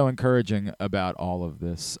that's what's so encouraging about all of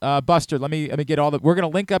this. Buster, let me get all we're going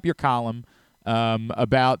to link up your column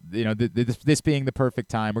about this being the perfect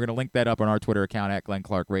time. We're going to link that up on our Twitter account at Glenn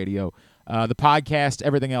Clark Radio. The podcast,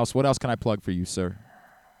 everything else. What else can I plug for you, sir?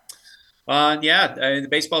 The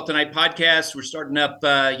Baseball Tonight podcast. We're starting up,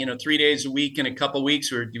 3 days a week in a couple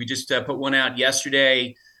weeks. We just put one out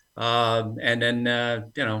yesterday. And then,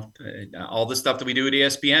 all the stuff that we do at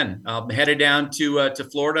ESPN. I'm headed down to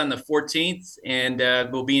Florida on the 14th, and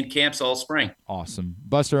we'll be in camps all spring. Awesome.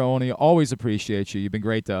 Buster Olney, always appreciate you. You've been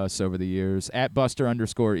great to us over the years. At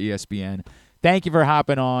Buster_ESPN. Thank you for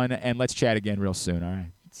hopping on, and let's chat again real soon, all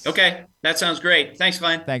right? Okay, that sounds great. Thanks,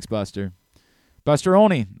 Glenn. Thanks, Buster. Buster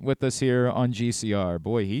Olney with us here on GCR.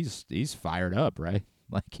 Boy, he's fired up, right?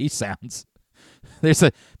 Like he sounds. There's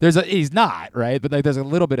a he's not, right? But like there's a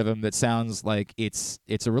little bit of him that sounds like it's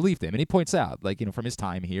a relief to him. And he points out, like, from his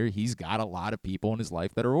time here, he's got a lot of people in his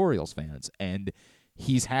life that are Orioles fans, and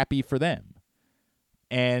he's happy for them.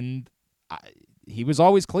 And he was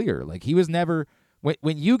always clear. Like he was never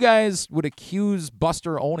when you guys would accuse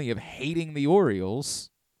Buster Olney of hating the Orioles,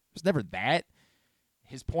 it was never that.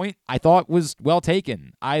 His point, I thought, was well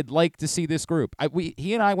taken. I'd like to see this group.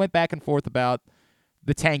 He and I went back and forth about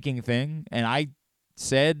the tanking thing, and I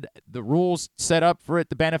said the rules set up for it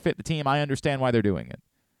to benefit the team. I understand why they're doing it.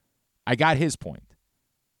 I got his point.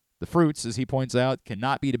 The fruits, as he points out,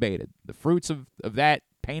 cannot be debated. The fruits of that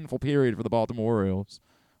painful period for the Baltimore Orioles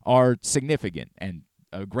are significant, and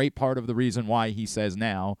a great part of the reason why he says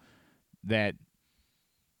now that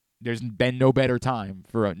there's been no better time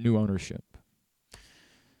for a new ownership.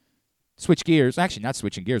 Switch gears. Actually, not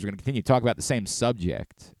switching gears. We're going to continue to talk about the same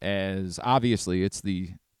subject, as obviously it's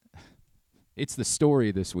the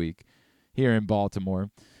story this week here in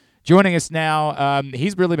Baltimore. Joining us now,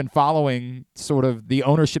 he's really been following sort of the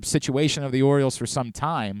ownership situation of the Orioles for some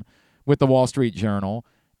time with the Wall Street Journal,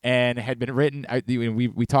 and had been written.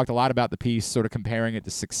 We talked a lot about the piece, sort of comparing it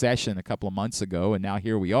to Succession a couple of months ago, and now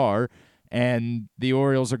here we are, and the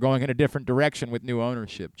Orioles are going in a different direction with new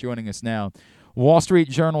ownership. Joining us now, Wall Street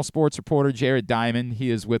Journal sports reporter Jared Diamond. He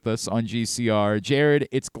is with us on GCR. Jared,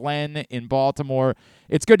 it's Glenn in Baltimore.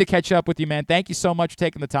 It's good to catch up with you, man. Thank you so much for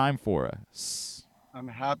taking the time for us. I'm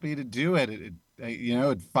happy to do it.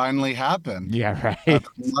 It finally happened. Yeah, right. After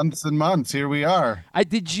months and months, here we are.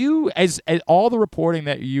 Did you, as all the reporting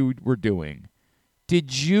that you were doing,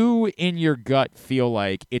 did you in your gut feel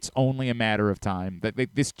like it's only a matter of time? That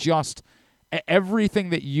this just, everything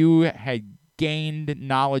that you had gained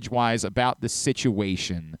knowledge-wise about the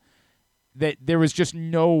situation, that there was just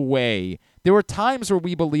no way. There were times where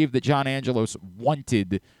we believed that John Angelos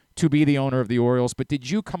wanted to be the owner of the Orioles, but did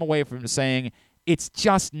you come away from saying it's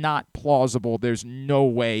just not plausible, there's no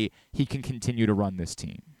way he can continue to run this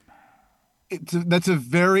team? That's a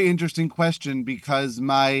very interesting question, because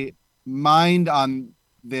my mind on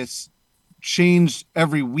this changed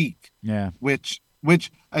every week. Yeah. Which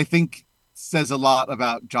I think says a lot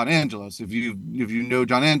about John Angelos. If you know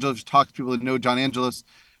John Angelos, talk to people that know John Angelos,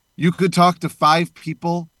 you could talk to 5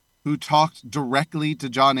 people who talked directly to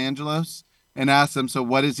John Angelos and ask them, so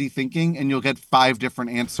what is he thinking? And you'll get 5 different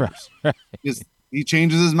answers. He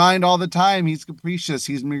changes his mind all the time. He's capricious.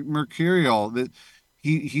 He's mercurial.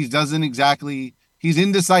 He's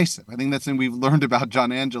indecisive. I think that's something we've learned about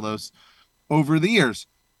John Angelos over the years.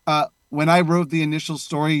 When I wrote the initial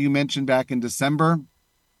story you mentioned back in December,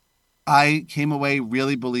 I came away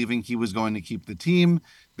really believing he was going to keep the team,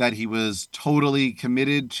 that he was totally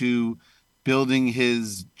committed to building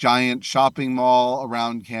his giant shopping mall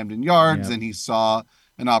around Camden Yards, and he saw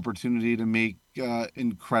an opportunity to make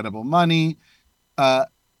incredible money.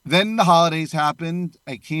 Then the holidays happened.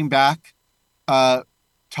 I came back,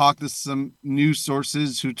 talked to some news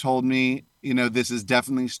sources who told me, this is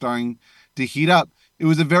definitely starting to heat up. It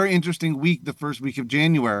was a very interesting week, the first week of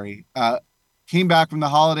January. Came back from the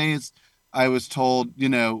holidays. I was told,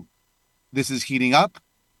 this is heating up.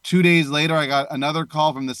 2 days later, I got another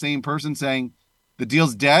call from the same person saying the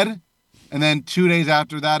deal's dead. And then 2 days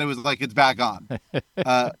after that, it was like, it's back on.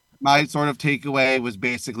 My sort of takeaway was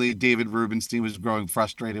basically David Rubenstein was growing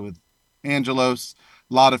frustrated with Angelos.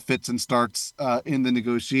 A lot of fits and starts in the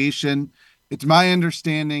negotiation. It's my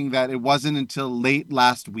understanding that it wasn't until late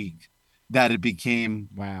last week that it became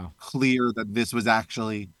clear that this was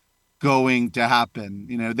actually going to happen.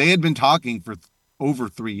 They had been talking for over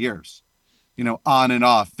 3 years, on and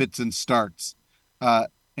off, fits and starts. And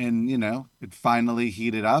it finally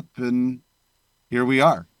heated up, and here we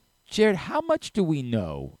are. Jared, how much do we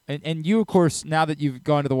know? And you, of course, now that you've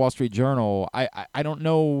gone to the Wall Street Journal, I don't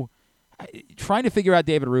know. Trying to figure out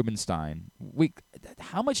David Rubenstein,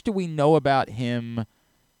 how much do we know about him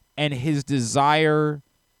and his desire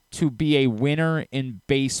to be a winner in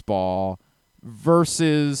baseball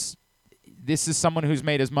versus this is someone who's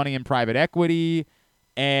made his money in private equity,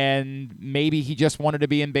 and maybe he just wanted to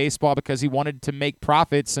be in baseball because he wanted to make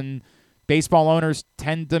profits, and baseball owners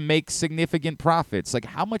tend to make significant profits. Like,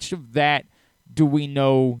 how much of that do we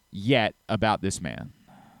know yet about this man?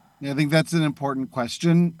 Yeah, I think that's an important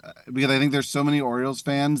question, because I think there's so many Orioles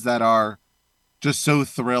fans that are just so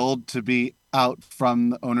thrilled to be out from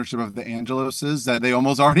the ownership of the Angeloses that they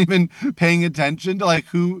almost aren't even paying attention to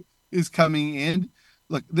who is coming in.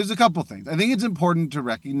 Look, there's a couple things. I think it's important to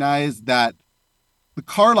recognize that The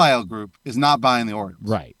Carlyle Group is not buying the Orioles.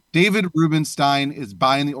 Right. David Rubenstein is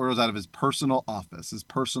buying the Orioles out of his personal office, his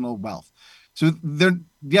personal wealth. So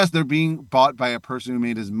they're being bought by a person who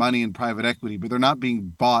made his money in private equity, but they're not being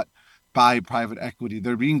bought by private equity.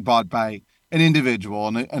 They're being bought by an individual,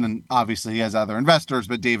 and obviously he has other investors,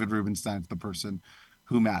 but David Rubenstein's the person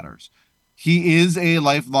who matters. He is a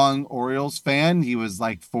lifelong Orioles fan. He was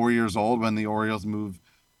like 4 years old when the Orioles moved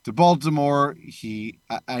to Baltimore.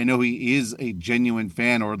 I know he is a genuine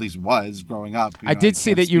fan, or at least was growing up. I did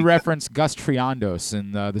see that you referenced Gus Triandos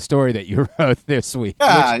in the story that you wrote this week.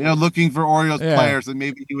 Yeah, looking for Orioles players that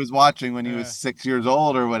maybe he was watching when he was 6 years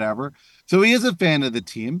old or whatever. So he is a fan of the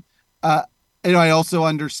team. I also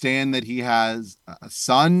understand that he has a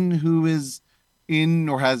son who is in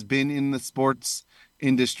or has been in the sports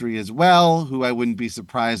industry as well, who I wouldn't be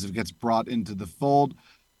surprised if gets brought into the fold.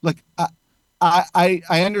 Look, I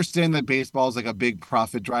understand that baseball is like a big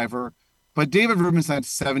profit driver, but David Rubenstein's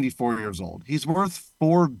 74 years old. He's worth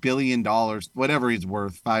 $4 billion, whatever he's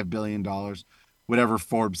worth, $5 billion, whatever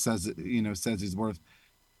Forbes says he's worth.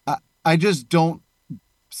 I just don't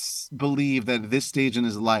believe that at this stage in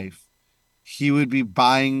his life, he would be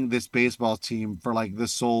buying this baseball team for like the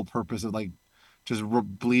sole purpose of like just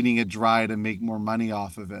bleeding it dry to make more money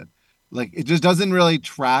off of it. Like, it just doesn't really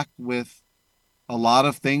track with a lot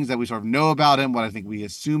of things that we sort of know about him, what I think we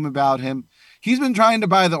assume about him. He's been trying to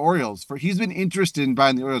buy the Orioles he's been interested in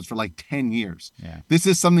buying the Orioles for like 10 years. Yeah. This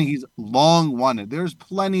is something he's long wanted. There's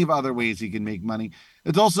plenty of other ways he can make money.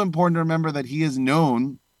 It's also important to remember that he is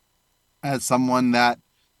known as someone that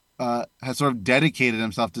has sort of dedicated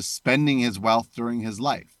himself to spending his wealth during his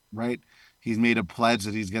life, right? He's made a pledge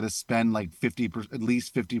that he's going to spend like at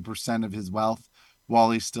least 50% of his wealth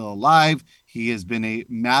while he's still alive. He has been a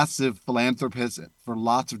massive philanthropist for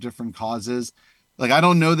lots of different causes. Like, I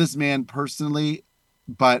don't know this man personally,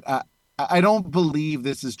 but I don't believe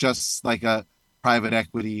this is just like a private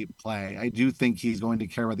equity play. I do think he's going to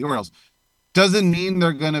care about the Orioles. Doesn't mean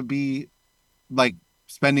they're going to be like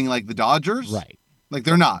spending like the Dodgers. Right. Like,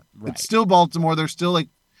 they're not. Right. It's still Baltimore. They're still like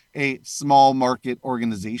a small market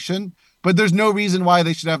organization, but there's no reason why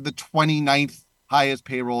they should have the 29th highest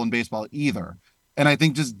payroll in baseball either. And I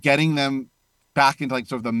think just getting them back into like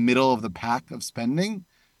sort of the middle of the pack of spending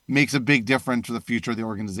makes a big difference for the future of the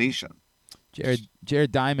organization.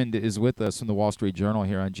 Jared Diamond is with us from the Wall Street Journal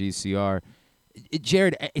here on GCR.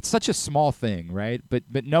 Jared, it's such a small thing, right?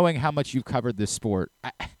 But knowing how much you've covered this sport,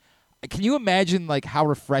 can you imagine like how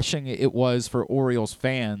refreshing it was for Orioles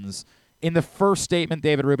fans in the first statement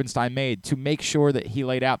David Rubenstein made to make sure that he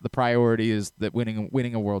laid out the priority is that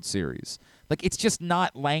winning a World Series? Like, it's just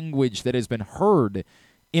not language that has been heard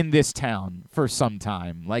in this town for some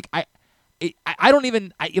time. Like, I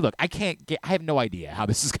have no idea how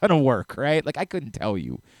this is going to work, right? Like, I couldn't tell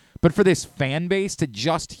you. But for this fan base to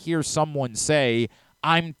just hear someone say,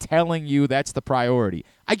 I'm telling you that's the priority.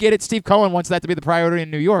 I get it. Steve Cohen wants that to be the priority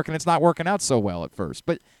in New York, and it's not working out so well at first.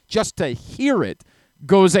 But just to hear it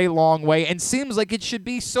goes a long way and seems like it should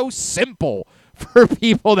be so simple for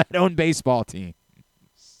people that own baseball teams.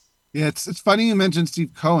 Yeah, it's funny you mentioned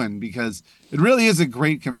Steve Cohen because it really is a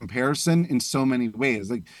great comparison in so many ways.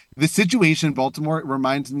 Like, the situation in Baltimore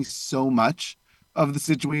reminds me so much of the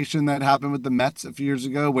situation that happened with the Mets a few years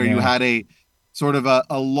ago, where you had a sort of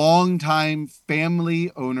a long time family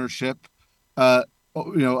ownership, a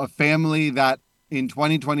family that in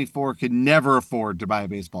 2024 could never afford to buy a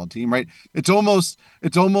baseball team, right? It's almost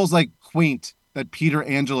like quaint that Peter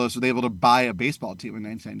Angelos was able to buy a baseball team in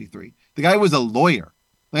 1993. The guy was a lawyer.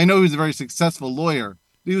 I know he was a very successful lawyer.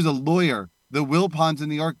 He was a lawyer. The Wilpons in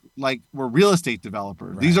New York were real estate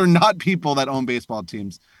developers. Right. These are not people that own baseball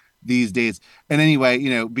teams these days. And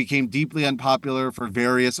anyway, became deeply unpopular for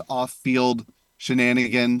various off-field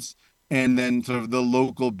shenanigans. And then sort of the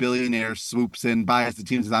local billionaire swoops in, buys the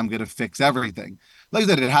team, and says, I'm going to fix everything. Like I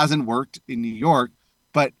said, it hasn't worked in New York,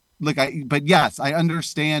 but yes, I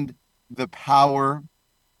understand the power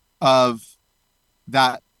of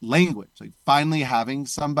that language, like finally having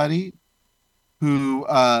somebody who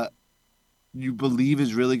you believe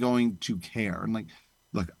is really going to care. And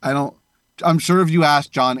I'm sure if you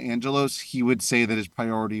asked John Angelos, he would say that his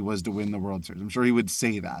priority was to win the World Series. I'm sure he would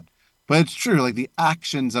say that. But it's true, like the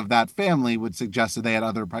actions of that family would suggest that they had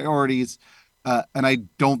other priorities. And I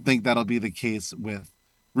don't think that'll be the case with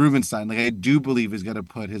Rubenstein. Like, I do believe he's going to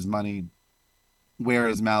put his money where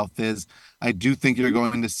his mouth is. I do think you're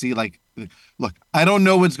going to see, look, I don't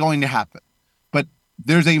know what's going to happen, but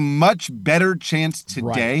there's a much better chance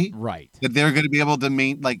today that they're going to be able to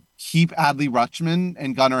keep Adley Rutschman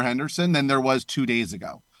and Gunnar Henderson than there was 2 days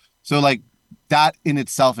ago. So that in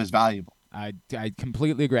itself is valuable. I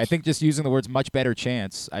completely agree. I think just using the words much better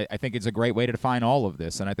chance, I think it's a great way to define all of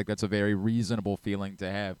this, and I think that's a very reasonable feeling to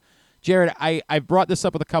have. Jared, I've brought this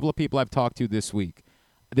up with a couple of people I've talked to this week.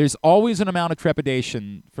 There's always an amount of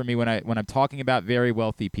trepidation for me when I'm talking about very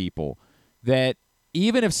wealthy people that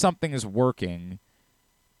even if something is working,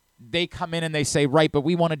 they come in and they say, right, but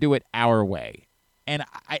we want to do it our way. And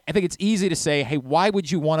I think it's easy to say, hey, why would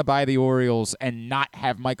you want to buy the Orioles and not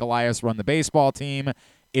have Mike Elias run the baseball team?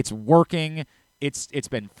 It's working. It's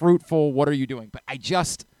been fruitful. What are you doing? But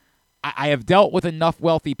I have dealt with enough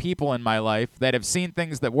wealthy people in my life that have seen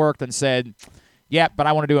things that worked and said, yeah, but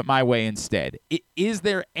I want to do it my way instead. Is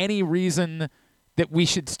there any reason that we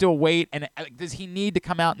should still wait? And does he need to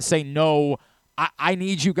come out and say, no, I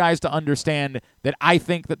need you guys to understand that I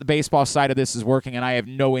think that the baseball side of this is working and I have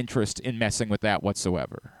no interest in messing with that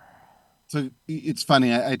whatsoever? So it's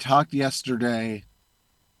funny. I talked yesterday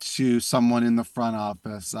to someone in the front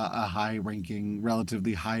office, a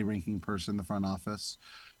relatively high-ranking person in the front office,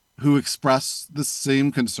 who expressed the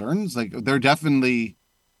same concerns. Like, they're definitely,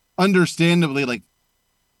 understandably, like,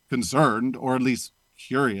 concerned, or at least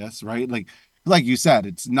curious, right? Like you said,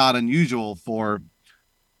 it's not unusual for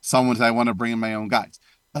someone to say, I want to bring in my own guys.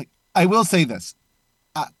 Like, I will say this.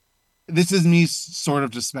 This is me sort of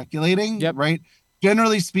just speculating, yep. Right?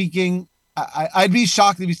 Generally speaking, I'd be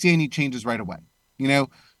shocked if you see any changes right away. You know,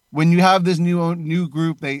 when you have this new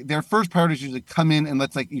group, their first priority is usually come in and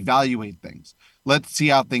let's evaluate things. Let's see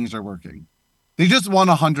how things are working. They just won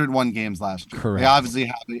 101 games last year. Correct. They obviously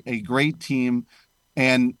have a great team,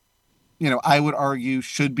 and I would argue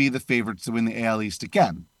should be the favorites to win the AL East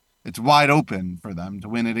again. It's wide open for them to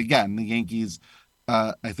win it again. The Yankees,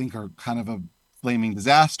 I think, are kind of a flaming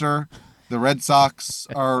disaster. The Red Sox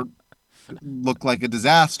look like a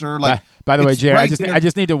disaster. By the way, Jared, I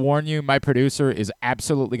just need to warn you, my producer is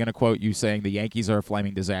absolutely going to quote you saying the Yankees are a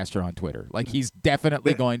flaming disaster on Twitter. Like, he's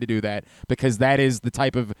definitely going to do that, because that is the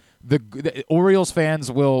type of the Orioles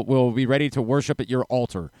fans will be ready to worship at your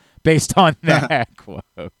altar based on that quote.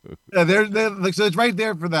 Yeah, so it's right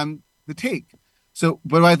there for them to take. So,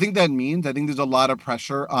 but I think that means, I think there's a lot of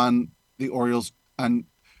pressure on the Orioles, and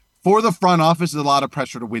for the front office, there's a lot of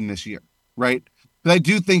pressure to win this year, right? But I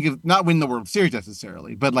do think, if not win the World Series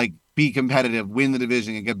necessarily, but be competitive, win the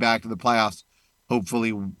division, and get back to the playoffs,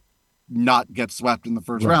 hopefully not get swept in the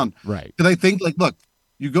first round. Right. Because I think, look,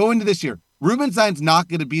 you go into this year, Rubenstein's not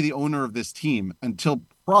going to be the owner of this team until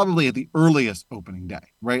probably at the earliest opening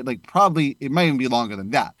day, right? Probably, it might even be longer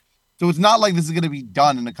than that. So it's not like this is going to be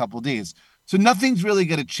done in a couple of days. So nothing's really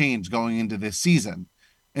going to change going into this season.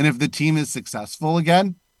 And if the team is successful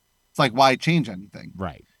again, it's why change anything?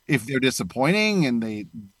 Right. If they're disappointing and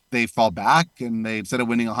they fall back and they, instead of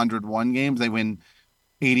winning 101 games, they win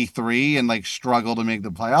 83 and struggle to make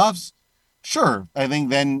the playoffs, sure. I think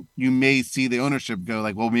then you may see the ownership go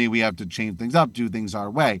well, maybe we have to change things up, do things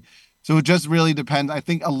our way. So it just really depends. I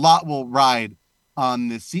think a lot will ride on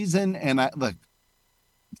this season. And look,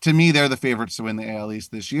 to me, they're the favorites to win the AL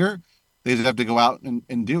East this year. They just have to go out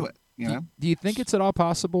and do it. Do you think it's at all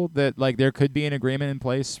possible that there could be an agreement in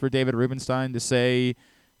place for David Rubenstein to say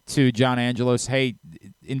to John Angelos, hey,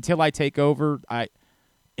 until I take over,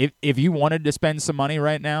 if you wanted to spend some money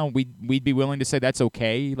right now, we'd be willing to say that's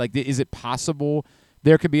okay? Is it possible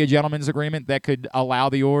there could be a gentleman's agreement that could allow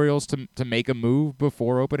the Orioles to make a move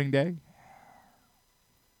before opening day?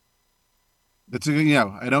 That's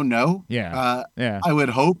I don't know. Yeah. I would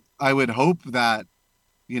hope that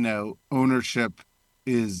ownership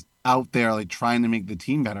is out there trying to make the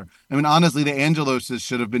team better. I mean, honestly, the Angeloses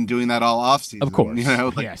should have been doing that all offseason. Of course.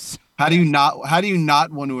 Yes. How do you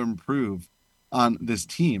not want to improve on this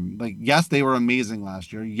team? Yes, they were amazing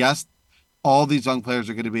last year. Yes, all these young players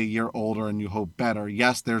are going to be a year older and you hope better.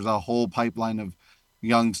 Yes, there's a whole pipeline of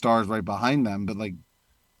young stars right behind them, but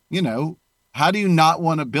how do you not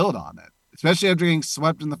want to build on it? Especially after getting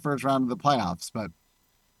swept in the first round of the playoffs. But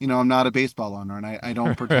I'm not a baseball owner, and I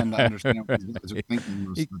don't pretend to understand what these guys are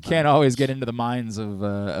thinking. You can't always get into the minds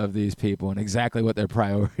of these people and exactly what their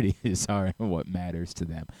priorities are and what matters to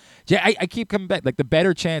them. I keep coming back. The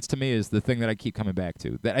better chance to me is the thing that I keep coming back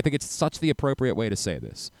to. That I think it's such the appropriate way to say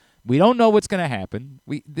this. We don't know what's going to happen.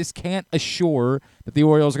 This can't assure that the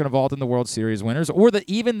Orioles are going to vault in the World Series winners, or that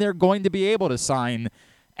even they're going to be able to sign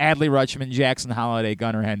Adley Rutschman, Jackson Holliday,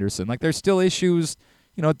 Gunnar Henderson. There's still issues.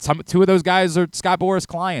 Two of those guys are Scott Boras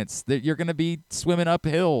clients that you're going to be swimming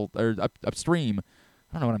uphill or upstream.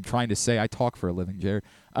 I don't know what I'm trying to say. I talk for a living, Jared.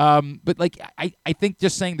 But I think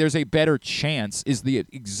just saying there's a better chance is the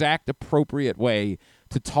exact appropriate way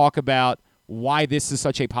to talk about why this is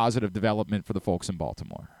such a positive development for the folks in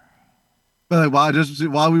Baltimore. But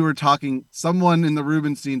while we were talking, someone in the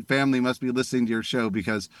Rubenstein family must be listening to your show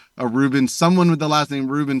because someone with the last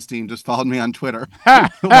name Rubenstein just followed me on Twitter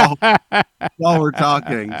while we're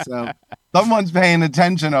talking. So someone's paying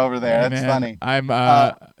attention over there. Hey, That's man,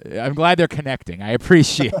 funny. I'm glad they're connecting. I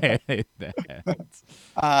appreciate that.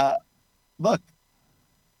 Look,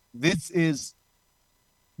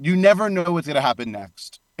 you never know what's going to happen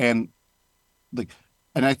next. And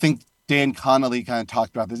I think Dan Connolly kind of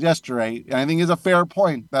talked about this yesterday, and I think it's a fair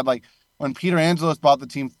point that when Peter Angelos bought the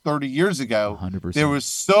team 30 years ago, 100%. there was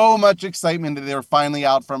so much excitement that they were finally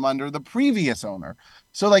out from under the previous owner.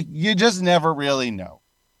 So you just never really know.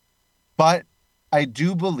 But I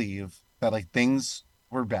do believe that things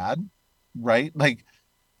were bad, right?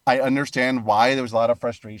 I understand why there was a lot of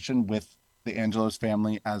frustration with the Angelos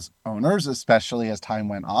family as owners, especially as time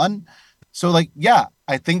went on. So yeah,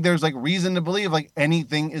 I think there's reason to believe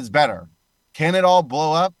anything is better. Can it all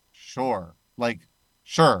blow up? Sure.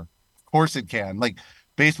 Sure. Of course it can.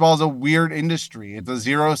 Baseball is a weird industry. It's a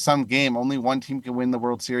zero-sum game. Only one team can win the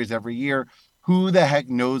World Series every year. Who the heck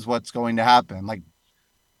knows what's going to happen?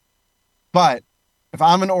 But if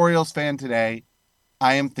I'm an Orioles fan today,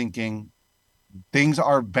 I am thinking things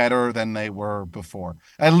are better than they were before.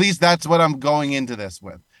 At least that's what I'm going into this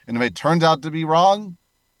with. And if it turns out to be wrong,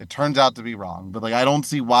 it turns out to be wrong. But I don't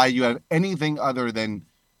see why you have anything other than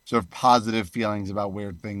sort of positive feelings about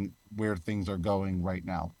where things are going right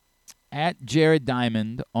now. At Jared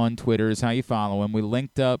Diamond on Twitter is how you follow him. We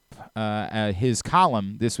linked up his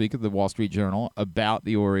column this week of the Wall Street Journal about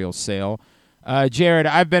the Orioles sale. Jared,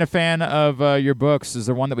 I've been a fan of your books. Is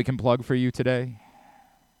there one that we can plug for you today?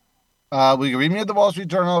 We can read me at the Wall Street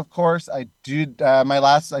Journal, of course. I did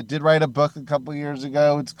write a book a couple years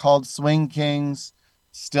ago. It's called Swing Kings.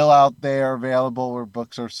 Still out there, available where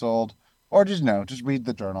books are sold. Or just read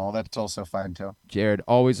the journal. That's also fine, too. Jared,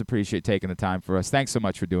 always appreciate taking the time for us. Thanks so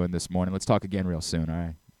much for doing this morning. Let's talk again real soon, all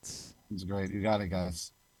right? It's great. You got it,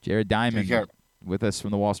 guys. Jared Diamond with us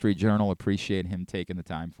from the Wall Street Journal. Appreciate him taking the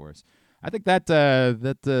time for us. I think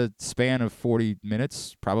that span of 40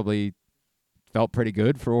 minutes probably felt pretty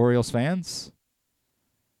good for Orioles fans.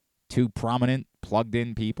 Two prominent,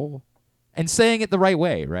 plugged-in people. And saying it the right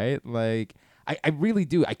way, right? I really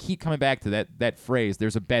do. I keep coming back to that phrase,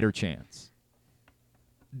 there's a better chance.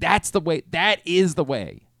 That's the way. That is the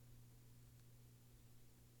way.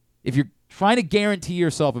 If you're trying to guarantee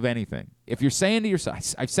yourself of anything, if you're saying to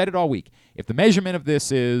yourself, I've said it all week, if the measurement of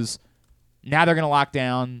this is now they're going to lock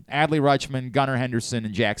down Adley Rutschman, Gunnar Henderson,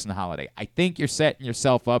 and Jackson Holliday, I think you're setting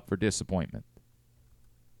yourself up for disappointment.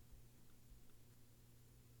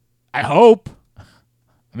 I hope.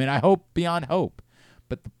 I hope beyond hope.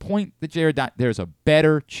 But the point that there's a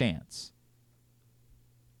better chance.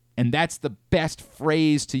 And that's the best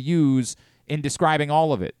phrase to use in describing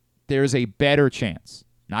all of it. There's a better chance.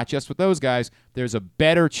 Not just with those guys. There's a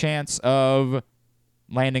better chance of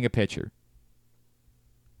landing a pitcher.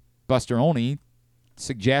 Buster Olney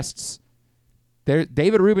suggests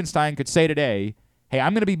David Rubenstein could say today, hey,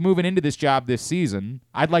 I'm going to be moving into this job this season.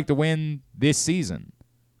 I'd like to win this season.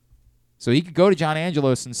 So he could go to John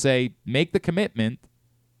Angelos and say, make the commitment.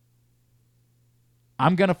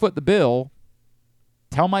 I'm going to foot the bill.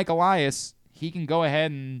 Tell Mike Elias he can go ahead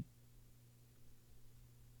and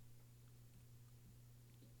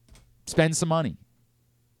spend some money.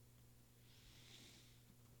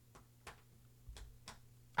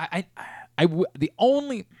 I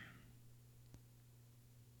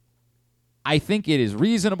think it is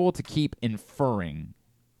reasonable to keep inferring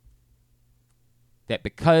that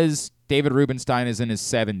because David Rubenstein is in his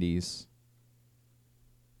 70s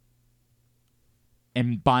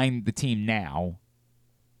and buying the team now,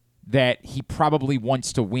 that he probably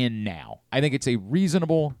wants to win now. I think it's a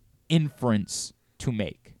reasonable inference to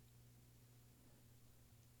make.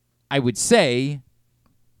 I would say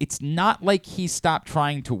it's not like he stopped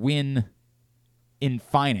trying to win in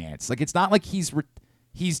finance. It's not like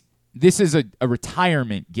this is a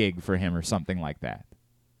retirement gig for him or something like that.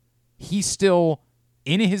 He's still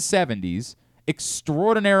in his 70s,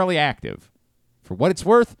 extraordinarily active. For what it's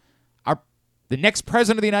worth, the next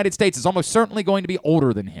president of the United States is almost certainly going to be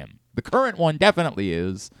older than him. The current one definitely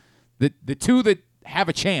is. The two that have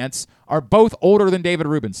a chance are both older than David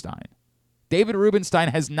Rubenstein. David Rubenstein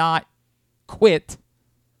has not quit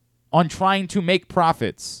on trying to make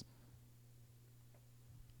profits.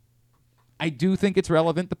 I do think it's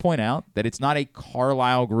relevant to point out that it's not a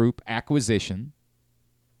Carlyle Group acquisition.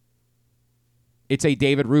 It's a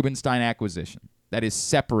David Rubenstein acquisition that is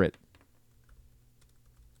separate.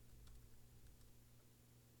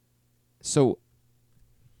 So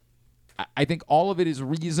I think all of it is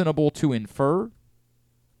reasonable to infer,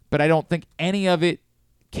 But I don't think any of it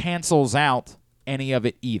cancels out any of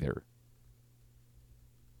it either.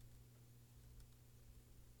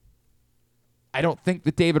 I don't think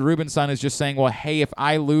that David Rubenstein is just saying, well, hey, if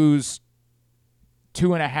I lose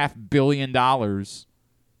 $2.5 billion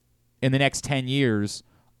in the next 10 years,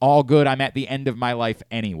 all good, I'm at the end of my life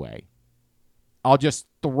anyway. I'll just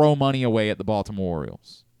throw money away at the Baltimore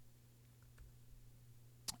Orioles.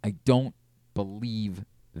 I don't believe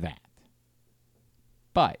that.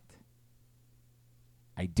 But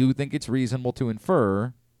I do think it's reasonable to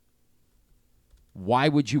infer, why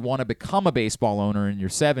would you want to become a baseball owner in your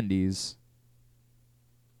 70s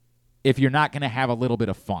if you're not going to have a little bit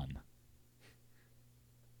of fun?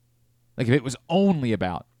 Like, if it was only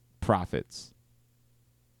about profits,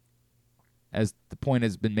 as the point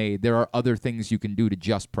has been made, there are other things you can do to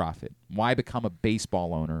just profit. Why become a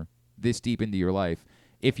baseball owner this deep into your life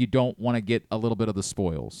if you don't want to get a little bit of the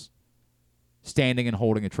spoils? Standing and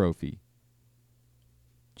holding a trophy.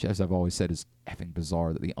 Which, as I've always said, is effing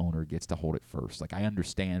bizarre that the owner gets to hold it first. Like, I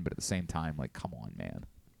understand, but at the same time, like, come on, man.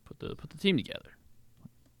 Put the team together.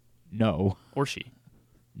 No. Or she.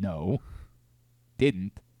 No.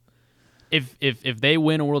 Didn't. If they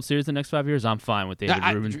win a World Series the next 5 years, I'm fine with David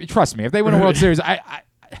Rubenstein. Trust me, if they win a World Series, I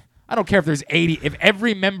don't care if there's 80. If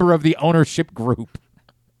every member of the ownership group,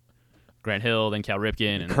 Grant Hill, then Cal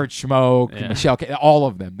Ripken, and Kurt Schmoke, and Michelle, all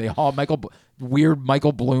of them, they all weird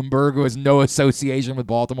Michael Bloomberg, who has no association with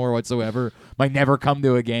Baltimore whatsoever, might never come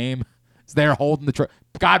to a game. Is there holding the trophy.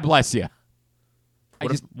 God bless you.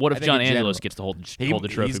 What if John Angelos gets to hold the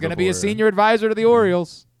trophy? He's going to be a senior advisor to the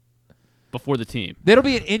Orioles. Before the team. That'll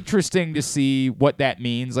be interesting to see what that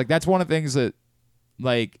means. Like, that's one of the things that,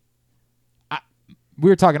 like, we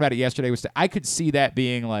were talking about it yesterday. I could see that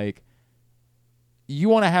being, like, you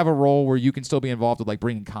want to have a role where you can still be involved with, like,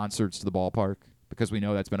 bringing concerts to the ballpark, because we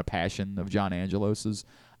know that's been a passion of John Angelos's.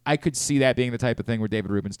 I could see that being the type of thing where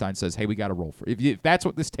David Rubenstein says, hey, we got to roll for it. If that's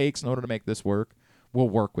what this takes in order to make this work, we'll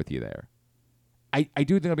work with you there. I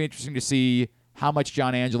do think it'll be interesting to see how much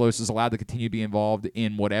John Angelos is allowed to continue to be involved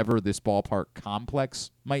in whatever this ballpark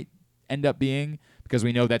complex might end up being, because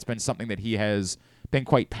we know that's been something that he has been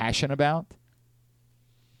quite passionate about.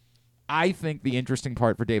 I think the interesting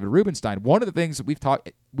part for David Rubenstein, one of the things that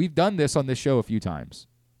we've done this on this show a few times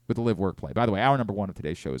with the Live Work Play. By the way, hour number 1 of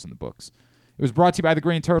today's show is in the books. It was brought to you by the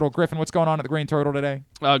Green Turtle. Griffin, what's going on at the Green Turtle today?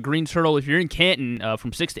 Green Turtle, if you're in Canton,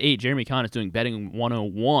 from 6 to 8, Jeremy Kahn is doing Betting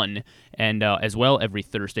 101, and as well every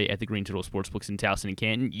Thursday at the Green Turtle Sportsbooks in Towson and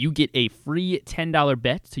Canton. You get a free $10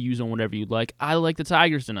 bet to use on whatever you'd like. I like the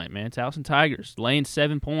Tigers tonight, man. Towson Tigers, laying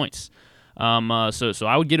 7 points. So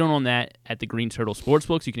I would get on that at the Green Turtle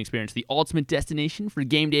Sportsbooks. You can experience the ultimate destination for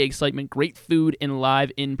game day excitement, great food, and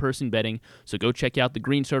live in-person betting. So go check out the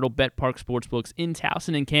Green Turtle Bet Park Sportsbooks in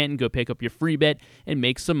Towson and Canton. Go pick up your free bet and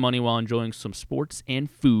make some money while enjoying some sports and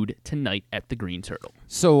food tonight at the Green Turtle.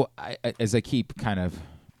 So as I keep kind of,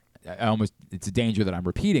 it's a danger that I'm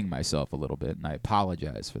repeating myself a little bit, and I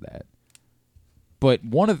apologize for that. But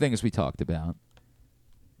one of the things we talked about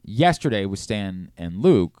yesterday with Stan and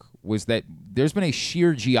Luke was that there's been a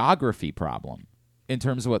sheer geography problem in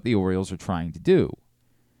terms of what the Orioles are trying to do.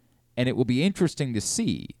 And it will be interesting to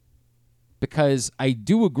see, because I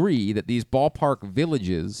do agree that these ballpark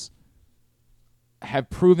villages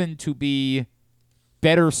have proven to be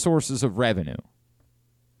better sources of revenue.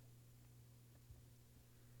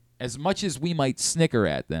 As much as we might snicker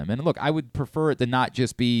at them, and look, I would prefer it to not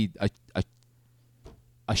just be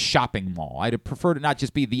a shopping mall. I'd prefer to not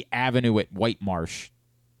just be the Avenue at White Marsh.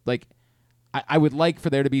 Like, I would like for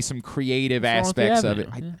there to be some creative aspects of it.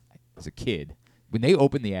 As a kid, when they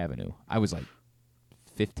opened the Avenue, I was like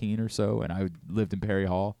 15 or so, and I lived in Perry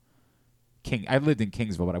Hall. I lived in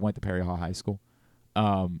Kingsville, but I went to Perry Hall High School.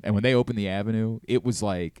 And when they opened the Avenue, it was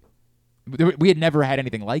like we had never had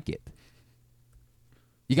anything like it.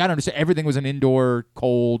 You got to understand, everything was an indoor,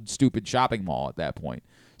 cold, stupid shopping mall at that point.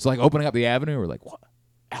 So, like, opening up the Avenue, we're like, what?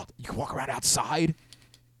 You can walk around outside?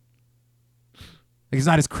 Like, it's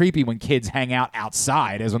not as creepy when kids hang out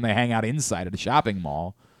outside as when they hang out inside at a shopping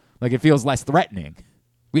mall. Like, it feels less threatening.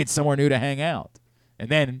 We had somewhere new to hang out. And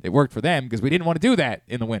then it worked for them because we didn't want to do that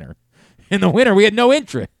in the winter. In the winter, we had no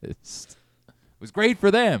interest. It was great for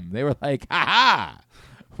them. They were like, ha-ha,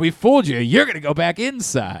 we fooled you. You're going to go back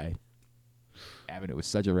inside. Avenue was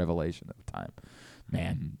such a revelation at the time.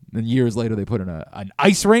 Man, then years later they put in an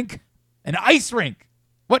ice rink. An ice rink.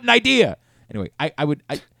 What an idea. Anyway, I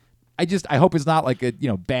hope it's not like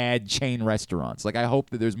bad chain restaurants. Like, I hope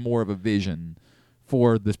that there's more of a vision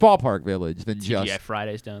for this ballpark village than just TGI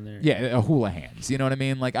Fridays down there. Yeah, a hula hands. You know what I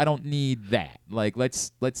mean? Like, I don't need that. Like,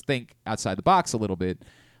 let's think outside the box a little bit.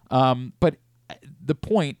 But the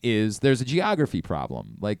point is there's a geography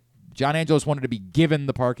problem. Like, John Angelos wanted to be given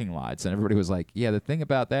the parking lots, and everybody was like, yeah, the thing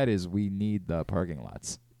about that is we need the parking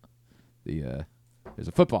lots. There's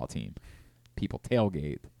a football team. People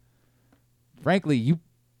tailgate. Frankly,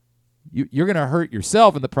 you're going to hurt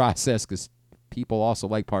yourself in the process because people also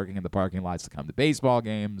like parking in the parking lots to come to baseball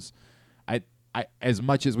games. As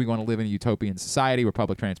much as we want to live in a utopian society where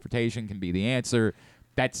public transportation can be the answer,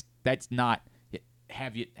 that's not.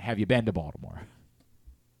 Have you been to Baltimore?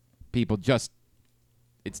 People just,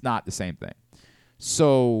 it's not the same thing.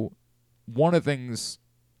 So one of the things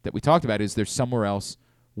that we talked about is there's somewhere else.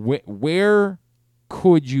 Where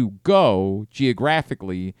could you go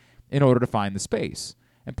geographically in order to find the space?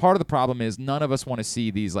 And part of the problem is none of us want to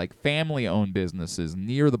see these like family-owned businesses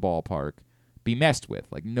near the ballpark be messed with.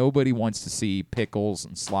 Like, nobody wants to see Pickles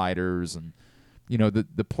and Sliders and, you know,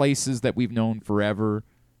 the places that we've known forever.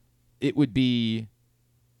 It would be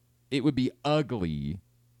ugly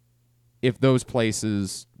if those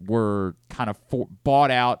places were kind of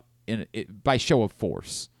bought out by show of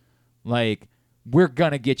force. Like, we're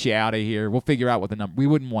going to get you out of here. We'll figure out what the number. We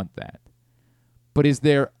wouldn't want that. But is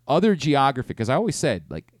there other geography? Because I always said,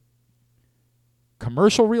 like,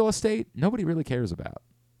 commercial real estate, nobody really cares about.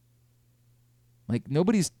 Like,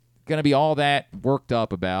 nobody's going to be all that worked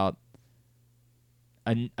up about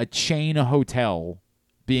a chain of hotel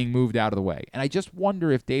being moved out of the way. And I just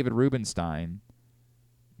wonder if David Rubenstein,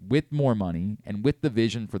 with more money and with the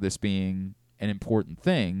vision for this being an important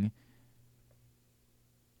thing,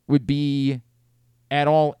 would be at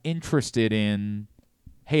all interested in,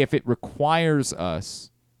 hey, if it requires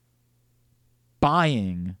us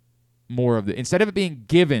buying more of the, instead of it being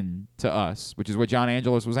given to us, which is what John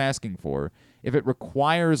Angelos was asking for, if it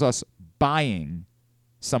requires us buying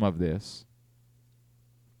some of this,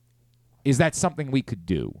 is that something we could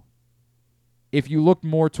do? If you look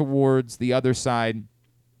more towards the other side,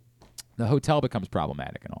 the hotel becomes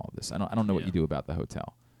problematic in all of this. I don't know what you do about the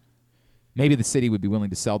hotel. Maybe the city would be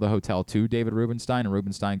willing to sell the hotel to David Rubenstein, and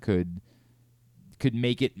Rubenstein could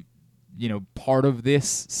make it, you know, part of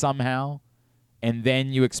this somehow, and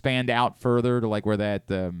then you expand out further to like where that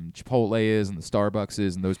Chipotle is and the Starbucks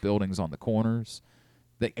is and those buildings on the corners.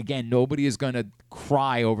 That, again, nobody is going to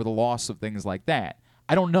cry over the loss of things like that.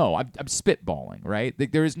 I don't know. I'm spitballing, right?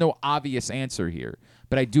 There is no obvious answer here.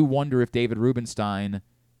 But I do wonder if David Rubenstein,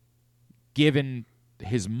 given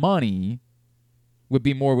his money, would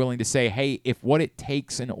be more willing to say, hey, if what it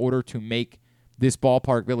takes in order to make this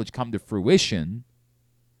ballpark village come to fruition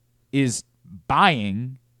is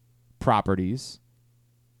buying properties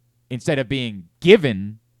instead of being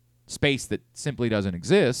given space that simply doesn't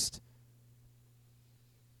exist,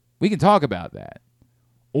 we can talk about that.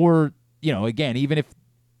 Or, you know, again, even if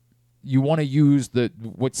you want to use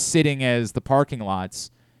what's sitting as the parking lots,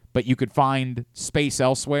 but you could find space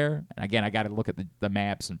elsewhere, and again, I got to look at the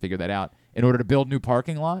maps and figure that out, in order to build new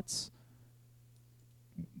parking lots,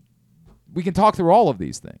 we can talk through all of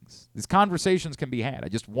these things. These conversations can be had. I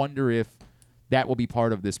just wonder if that will be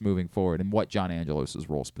part of this moving forward and what John Angelos'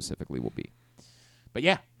 role specifically will be. But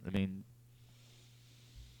yeah, I mean,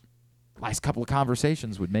 last couple of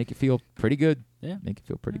conversations would make it feel pretty good. Yeah. Make it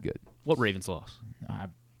feel pretty good. What Ravens loss?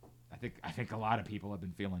 I think a lot of people have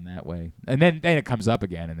been feeling that way. And then it comes up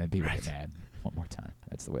again, and then people get mad one more time.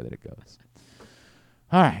 That's the way that it goes.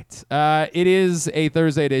 All right. It is a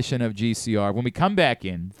Thursday edition of GCR. When we come back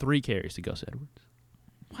in, 3 carries to Gus Edwards.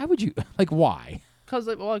 Why would you? Like, why? Because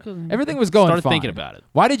everything was going started fine. Thinking about it.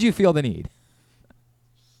 Why did you feel the need?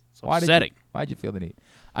 Why'd you feel the need?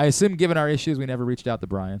 I assume, given our issues, we never reached out to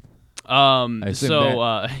Brian.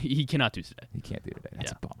 He cannot do today. He can't do today.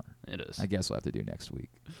 That's a bummer. It is. I guess we'll have to do next week.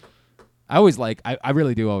 I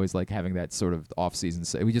really do always like having that sort of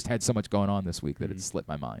off-season. We just had so much going on this week that it slipped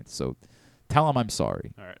my mind. So tell him I'm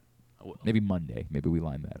sorry. All right. I will. Maybe Monday. Maybe we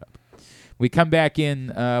line that up. We come back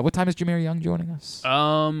in. What time is Jahmir Young joining us?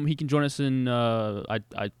 He can join us in,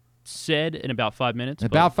 I said, in about 5 minutes.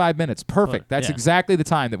 About 5 minutes. Perfect. That's exactly the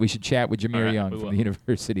time that we should chat with Jahmir Young from the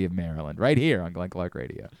University of Maryland, right here on Glenn Clark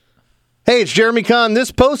Radio. Hey, it's Jeremy Kahn.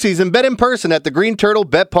 This postseason, bet in person at the Green Turtle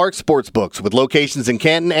Bet Park Sportsbooks with locations in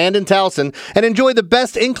Canton and in Towson, and enjoy the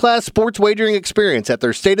best in-class sports wagering experience at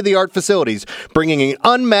their state-of-the-art facilities, bringing an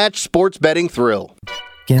unmatched sports betting thrill.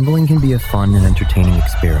 Gambling can be a fun and entertaining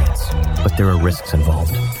experience, but there are risks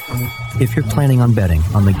involved. If you're planning on betting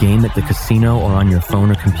on the game at the casino or on your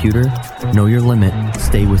phone or computer, know your limit,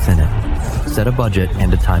 stay within it. Set a budget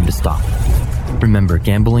and a time to stop. Remember,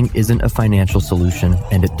 gambling isn't a financial solution,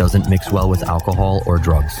 and it doesn't mix well with alcohol or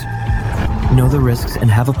drugs. Know the risks and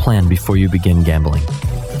have a plan before you begin gambling.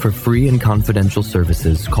 For free and confidential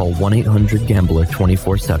services, call 1-800-GAMBLER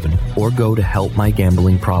 24/7 or go to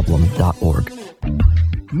helpmygamblingproblem.org.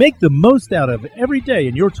 Make the most out of every day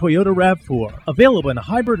in your Toyota RAV4. Available in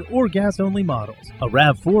hybrid or gas-only models. A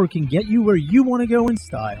RAV4 can get you where you want to go in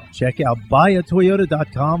style. Check out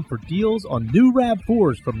buyatoyota.com for deals on new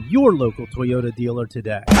RAV4s from your local Toyota dealer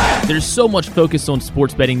today. There's so much focus on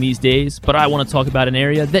sports betting these days, but I want to talk about an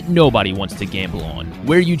area that nobody wants to gamble on,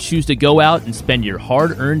 where you choose to go out and spend your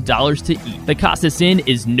hard-earned dollars to eat. The Costas Inn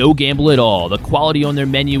is no gamble at all. The quality on their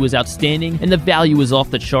menu is outstanding, and the value is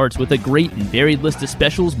off the charts with a great and varied list of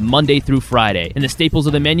specials Monday through Friday. And the staples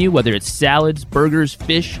of the menu, whether it's salads, burgers,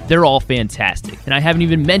 fish, they're all fantastic. And I haven't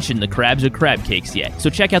even mentioned the crabs or crab cakes yet.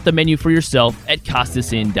 So check out the menu for yourself at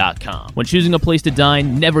CostasInn.com. When choosing a place to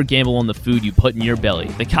dine, never gamble on the food you put in your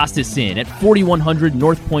belly. The Costas Inn at 4100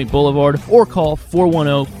 North Point Boulevard, or call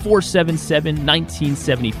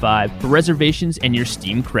 410-477-1975 for reservations and your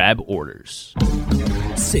steamed crab orders.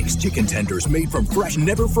 6 chicken tenders made from fresh,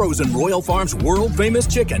 never frozen Royal Farms world-famous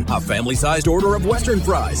chicken, a family-sized order of Western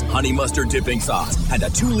fries, honey mustard dipping sauce, and a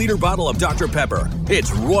 2-liter bottle of Dr. Pepper.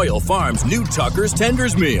 It's Royal Farms' new Tucker's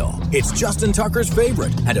Tenders Meal. It's Justin Tucker's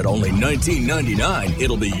favorite, and at only $19.99,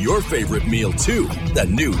 it'll be your favorite meal too. The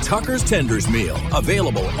new Tucker's Tenders Meal,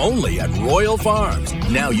 available only at Royal Farms.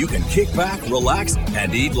 Now you can kick back, relax,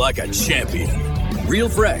 and eat like a champion. Real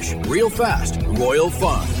fresh, real fast, Royal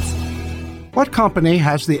Farms. What company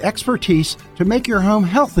has the expertise to make your home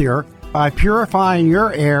healthier by purifying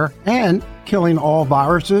your air and killing all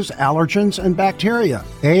viruses, allergens, and bacteria?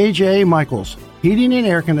 A.J. Michaels, Heating and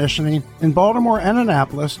Air Conditioning in Baltimore and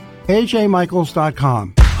Annapolis,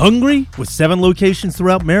 ajmichaels.com. Hungry? With 7 locations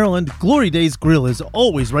throughout Maryland, Glory Days Grill is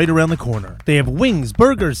always right around the corner. They have wings,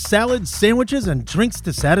 burgers, salads, sandwiches, and drinks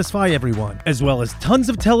to satisfy everyone, as well as tons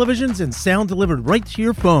of televisions and sound delivered right to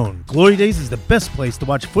your phone. Glory Days is the best place to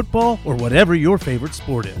watch football or whatever your favorite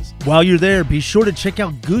sport is. While you're there, be sure to check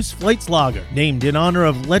out Goose Flights Lager, named in honor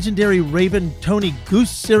of legendary Raven Tony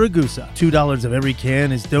Goose Siragusa. $2 of every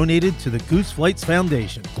can is donated to the Goose Flights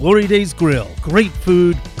Foundation. Glory Days Grill. Great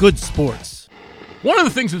food, good sports. One of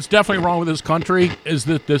the things that's definitely wrong with this country is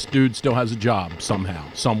that this dude still has a job somehow,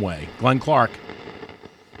 some way. Glenn Clark.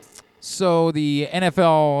 So the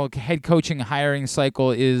NFL head coaching hiring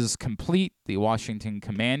cycle is complete. The Washington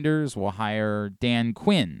Commanders will hire Dan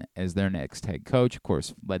Quinn as their next head coach. Of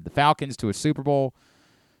course, led the Falcons to a Super Bowl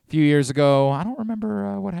a few years ago. I don't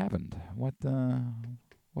remember what happened.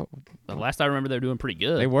 The last I remember, they were doing pretty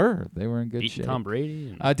good. They were in good Beating shape. Tom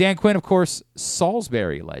Brady. Dan Quinn, of course,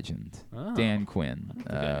 Salisbury legend. Oh, Dan Quinn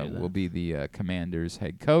will be the Commanders'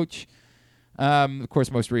 head coach. Of course,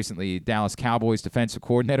 most recently, Dallas Cowboys defensive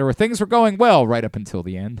coordinator, where things were going well right up until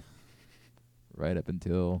the end. Right up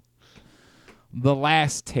until the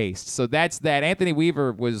last taste. So that's that. Anthony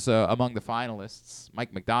Weaver was among the finalists.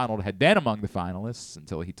 Mike Macdonald had been among the finalists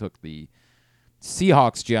until he took the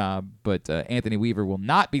Seahawks job, but Anthony Weaver will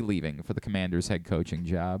not be leaving for the Commanders' head coaching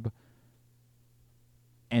job.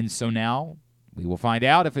 And so now we will find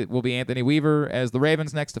out if it will be Anthony Weaver as the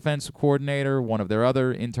Ravens' next defensive coordinator, one of their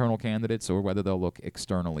other internal candidates, or whether they'll look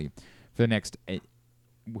externally for the next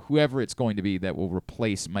whoever it's going to be that will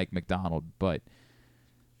replace Mike Macdonald. But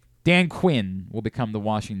Dan Quinn will become the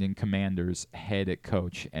Washington Commanders' head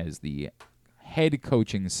coach as the head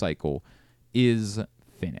coaching cycle is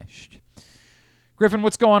finished. Griffin,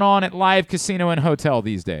 what's going on at Live Casino and Hotel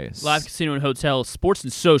these days? Live Casino and Hotel, Sports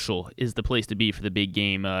and Social is the place to be for the big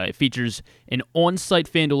game. It features an on-site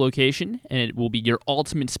FanDuel location, and it will be your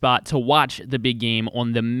ultimate spot to watch the big game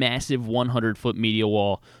on the massive 100-foot media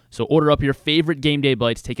wall. So order up your favorite game day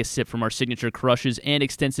bites, take a sip from our signature crushes, and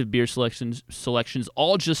extensive beer selections,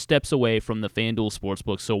 all just steps away from the FanDuel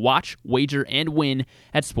Sportsbook. So watch, wager, and win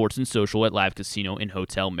at Sports and Social at Live Casino and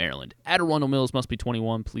Hotel Maryland. At Arundel Mills, must be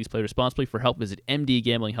 21. Please play responsibly. For help, visit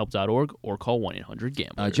mdgamblinghelp.org or call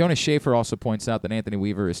 1-800-GAMBLER. Jonas Schaefer also points out that Anthony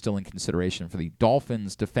Weaver is still in consideration for the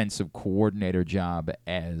Dolphins' defensive coordinator job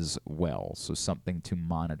as well. So something to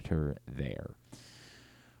monitor there.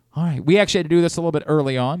 All right, we actually had to do this a little bit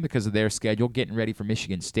early on because of their schedule, getting ready for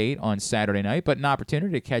Michigan State on Saturday night, but an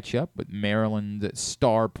opportunity to catch up with Maryland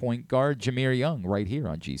star point guard Jahmir Young right here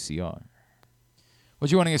on GCR. Well,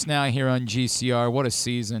 joining us now here on GCR, what a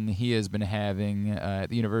season he has been having at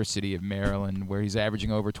the University of Maryland, where he's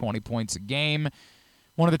averaging over 20 points a game,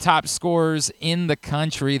 one of the top scorers in the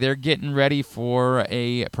country. They're getting ready for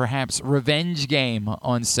a perhaps revenge game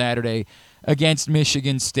on Saturday against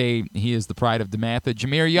Michigan State. He is the pride of DeMatha.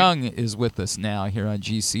 Jahmir Young is with us now here on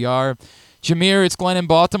GCR. Jahmir, it's Glenn in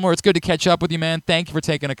Baltimore. It's good to catch up with you, man. Thank you for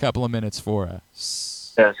taking a couple of minutes for us.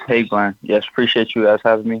 Yes. Hey, Glenn. Yes, appreciate you guys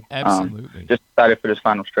having me. Absolutely. Just excited for this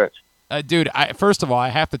final stretch. Dude, first of all, I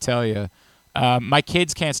have to tell you, my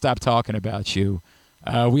kids can't stop talking about you.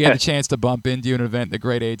 We had a chance to bump into an event the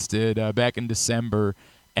Grade 8s did back in December,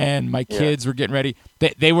 and my kids were getting ready.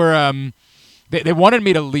 They were they wanted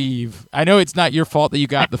me to leave. I know it's not your fault that you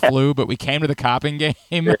got the flu, but we came to the Copping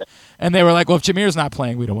game, and they were like, well, if Jahmir's not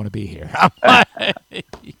playing, we don't want to be here. I'm like,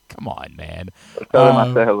 come on, man. Tell him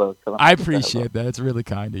I said hello. I appreciate that. It's really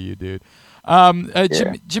kind of you, dude.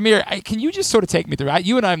 Jahmir, can you just sort of take me through?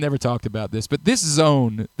 You and I have never talked about this, but this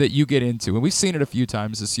zone that you get into, and we've seen it a few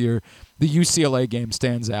times this year, the UCLA game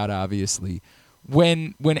stands out, obviously.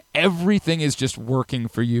 When everything is just working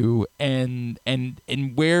for you, and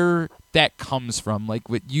where that comes from, like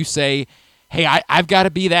what you say, hey, I've got to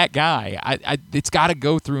be that guy. It's got to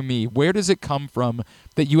go through me. Where does it come from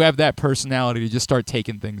that you have that personality to just start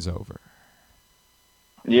taking things over?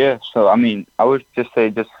 Yeah, so I mean, I would just say,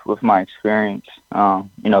 just with my experience,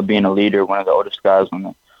 being a leader, one of the oldest guys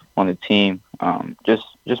on the team,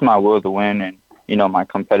 just my will to win, and my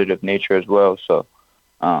competitive nature as well. So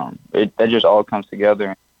that just all comes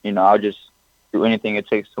together. I'll just do anything it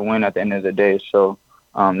takes to win at the end of the day. So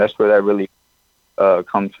that's where that really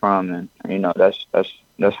comes from, and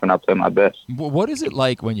that's when I play my best. What is it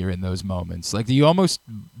like when you're in those moments? Like, do you almost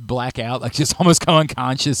black out, like just almost go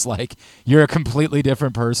unconscious, like you're a completely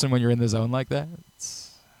different person when you're in the zone like that?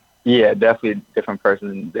 Yeah, definitely a different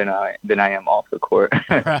person than I am off the court.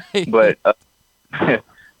 Right. But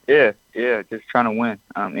yeah, just trying to win.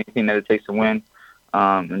 Anything that it takes to win,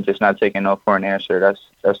 and just not taking no for an answer.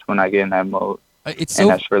 That's when I get in that mode.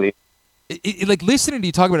 That's really like listening to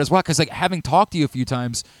you talk about it as well, because like having talked to you a few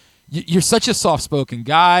times, you're such a soft-spoken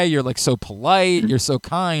guy. You're like so polite. You're so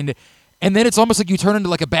kind, and then it's almost like you turn into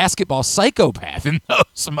like a basketball psychopath in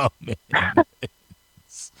those moments.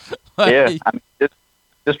 Yeah, I mean,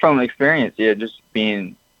 just from experience. Yeah, just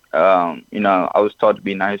being, I was taught to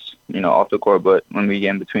be nice, off the court, but when we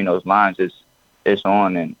get in between those lines, it's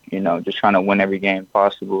on, and just trying to win every game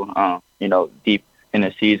possible. Deep in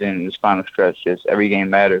the season, this final stretch, just every game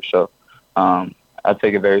matters. So I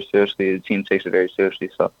take it very seriously. The team takes it very seriously.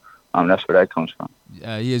 So that's where that comes from.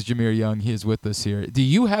 He is Jahmir Young. He is with us here. Do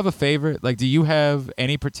you have a favorite? Like, do you have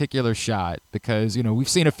any particular shot? Because, we've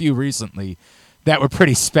seen a few recently that were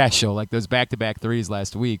pretty special, like those back-to-back threes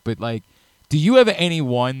last week. But, like, do you have any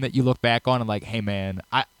one that you look back on and like, hey, man,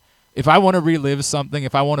 if I want to relive something,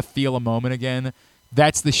 if I want to feel a moment again,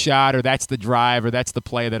 that's the shot or that's the drive or that's the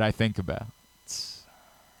play that I think about?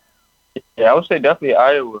 Yeah, I would say definitely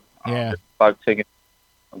Iowa. Yeah. About taking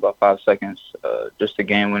about 5 seconds, just a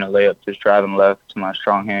game-winner layup, just driving left to my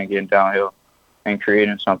strong hand, getting downhill, and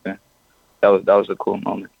creating something. That was a cool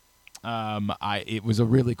moment. It was a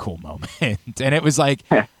really cool moment, and it was like,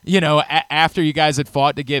 after you guys had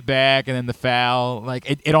fought to get back, and then the foul, like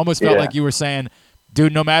it almost felt like you were saying,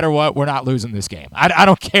 dude, no matter what, we're not losing this game. I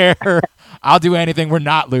don't care. I'll do anything. We're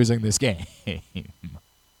not losing this game.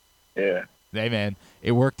 Yeah. Hey, man,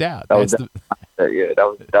 it worked out. That was the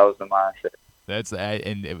mindset.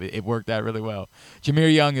 And it worked out really well.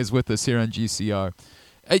 Jahmir Young is with us here on GCR.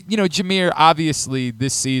 Jahmir, obviously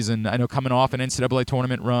this season, I know coming off an NCAA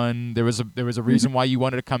tournament run, there was a reason why you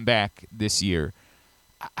wanted to come back this year.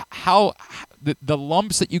 How the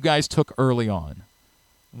lumps that you guys took early on,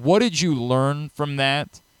 what did you learn from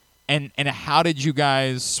that, and how did you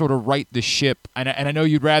guys sort of right the ship? And I know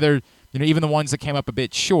you'd rather, even the ones that came up a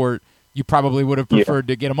bit short, you probably would have preferred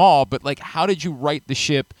to get them all. But like, how did you right the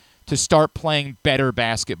ship to start playing better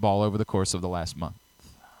basketball over the course of the last month?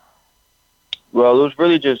 Well, it was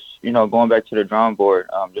really just, going back to the drawing board,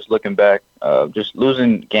 just looking back, just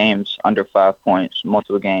losing games under 5 points,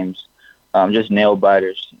 multiple games, just nail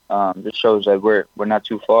biters. Just shows that we're not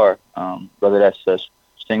too far, whether that's a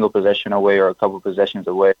single possession away or a couple possessions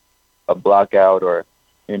away, a block out or,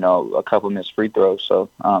 a couple missed free throws. So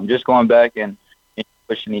just going back and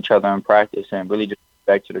pushing each other in practice and really just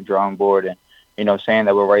back to the drawing board and, saying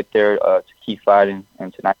that we're right there to keep fighting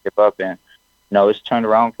and to not give up. And, it's turned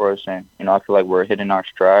around for us, and I feel like we're hitting our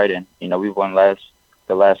stride, and we've won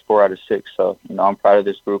the last 4 out of 6. So I'm proud of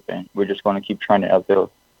this group, and we're just going to keep trying to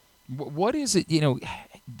uphill. What is it?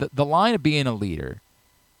 The line of being a leader.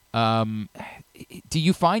 Do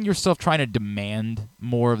you find yourself trying to demand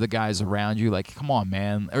more of the guys around you? Like, come on,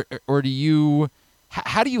 man, or do you?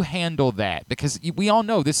 How do you handle that? Because we all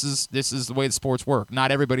know this is the way the sports work. Not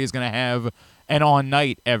everybody is going to have an on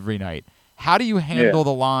night every night. How do you handle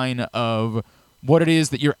the line of what it is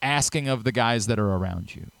that you're asking of the guys that are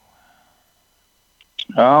around you?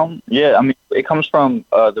 I mean, it comes from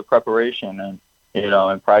the preparation and,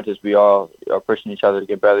 In practice, we all are pushing each other to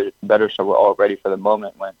get better, so we're all ready for the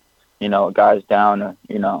moment when, a guy's down or,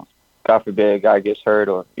 God forbid a guy gets hurt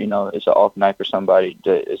or, it's an off night for somebody.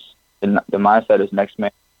 The mindset is next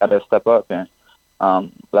man got to step up. And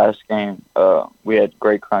last game, we had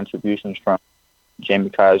great contributions from Jamie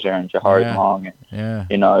Kaiser and Jahmir Young. And,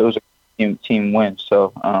 it was a team win.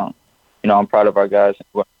 So, I'm proud of our guys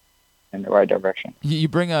in the right direction. You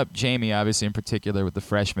bring up Jamie, obviously, in particular with the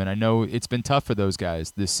freshmen. I know it's been tough for those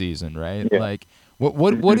guys this season, right? Yeah. Like,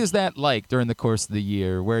 what is that like during the course of the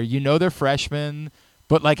year where they're freshmen,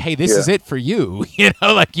 but like, hey, this is it for you?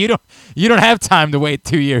 Like you don't have time to wait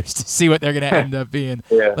 2 years to see what they're going to end up being.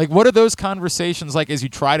 Yeah. Like, what are those conversations like as you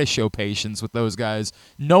try to show patience with those guys,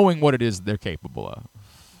 knowing what it is they're capable of?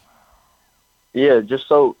 Yeah, just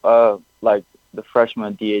so like the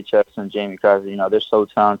freshmen DHS and Jamie Kaiser, they're so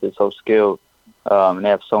talented, so skilled, and they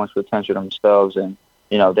have so much potential themselves, and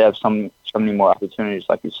they have so many more opportunities,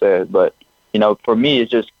 like you said. But for me,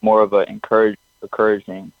 it's just more of an encouragement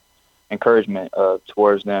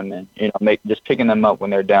towards them, and just picking them up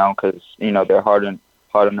when they're down, because they're hard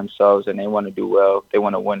on themselves and they want to do well, they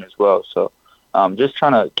want to win as well. So just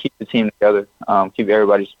trying to keep the team together, keep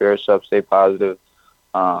everybody's spirits up, stay positive.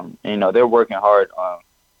 They're working hard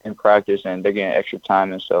in practice, and they're getting extra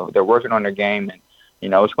time, and so they're working on their game, and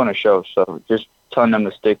it's going to show. So just telling them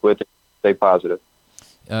to stick with it, stay positive.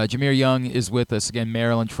 Jahmir Young is with us again.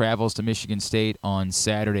 Maryland travels to Michigan State on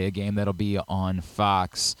Saturday, a game that'll be on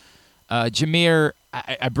Fox. Jahmir,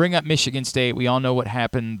 I bring up Michigan State. We all know what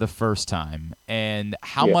happened the first time, and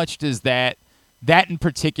how much does that in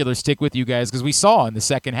particular stick with you guys? Because we saw in the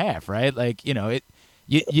second half, right? Like,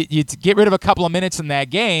 You get rid of a couple of minutes in that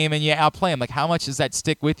game and you outplay them. Like, how much does that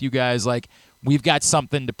stick with you guys? Like, we've got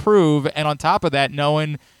something to prove, and on top of that,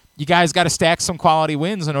 knowing you guys got to stack some quality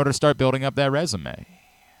wins in order to start building up that resume.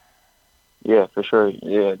 Yeah, for sure.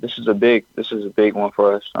 Yeah, this is a big one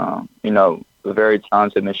for us. A very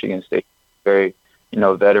talented Michigan State, very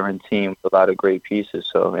veteran team with a lot of great pieces.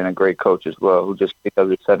 So, and a great coach as well, who just picked up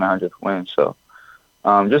the 700th win. So,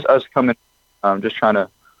 just us coming, just trying to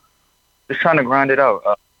grind it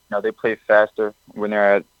out. They play faster when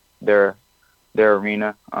they're at their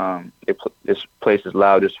arena. This place is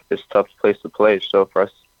loud. It's a tough place to play. So for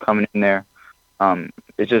us coming in there,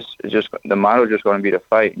 it's just the motto is just going to be to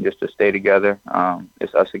fight and just to stay together.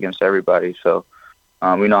 It's us against everybody. So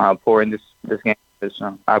we know how important this game is.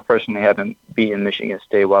 I personally haven't beaten Michigan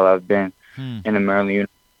State while I've been in the Maryland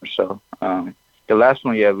uniform. So the last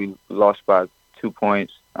one, we lost by 2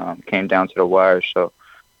 points. Came down to the wire. So.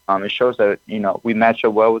 It shows that, we match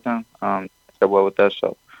up well with them, they're well with us,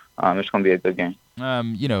 so it's going to be a good game.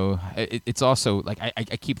 It's also, like, I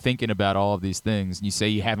keep thinking about all of these things, and you say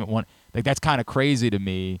you haven't won. Like, that's kind of crazy to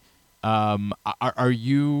me. Are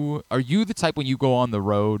you the type when you go on the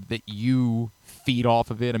road that you feed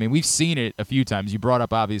off of it? I mean, we've seen it a few times. You brought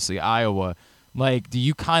up, obviously, Iowa. Like, do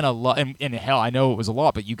you kind of and hell, I know it was a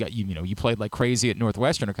lot, but you played like crazy at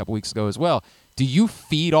Northwestern a couple weeks ago as well. Do you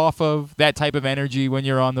feed off of that type of energy when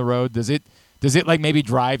you're on the road? Does it like maybe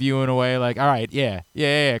drive you in a way like, all right,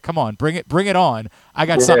 yeah, come on, bring it on. I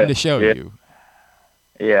got something to show you.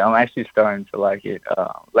 Yeah, I'm actually starting to like it.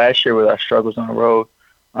 Last year with our struggles on the road,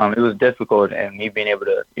 it was difficult, and me being able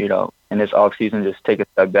to, in this off season, just take a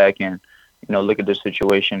step back and, look at the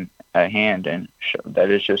situation at hand and show that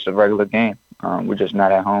it's just a regular game. We're just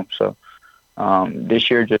not at home. So this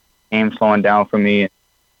year, just game slowing down for me.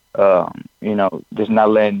 Just not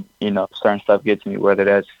letting, certain stuff get to me, whether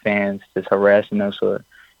that's fans just harassing us or,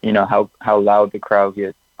 how loud the crowd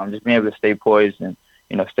gets. Just being able to stay poised and,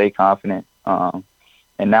 stay confident. And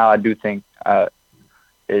now I do think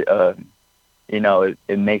it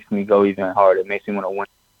makes me go even harder. It makes me want to win.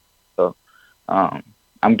 So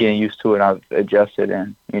I'm getting used to it. I've adjusted,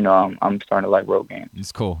 and I'm starting to like road games.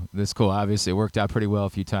 It's cool. Obviously, it worked out pretty well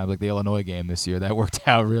a few times, like the Illinois game this year. That worked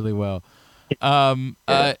out really well.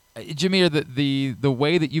 Jahmir, the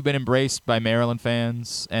way that you've been embraced by Maryland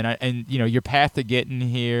fans, and your path to getting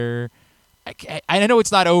here. I know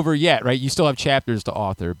it's not over yet, right? You still have chapters to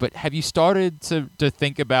author, but have you started to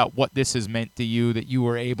think about what this has meant to you, that you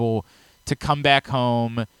were able to come back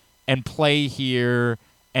home and play here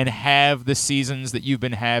and have the seasons that you've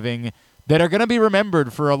been having that are going to be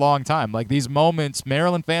remembered for a long time? Like, these moments,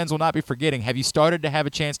 Maryland fans will not be forgetting. Have you started to have a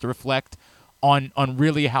chance to reflect on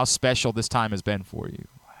really how special this time has been for you?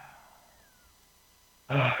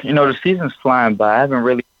 The season's flying by. I haven't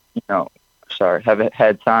really, haven't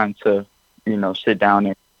had time to, sit down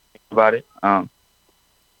and think about it.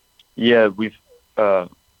 We've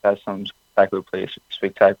had some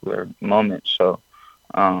spectacular moments. So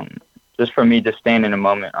just for me, just staying in the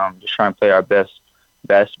moment, just trying to play our best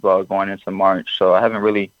basketball going into March, so I haven't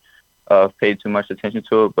really paid too much attention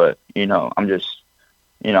to it. But I'm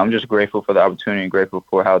just grateful for the opportunity, grateful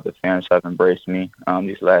for how the fans have embraced me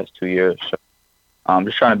these last 2 years. So I'm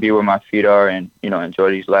just trying to be where my feet are and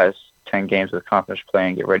enjoy these last 10 games of conference play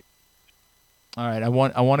and get ready. All right, I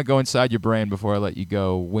want to go inside your brain before I let you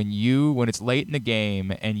go. When it's late in the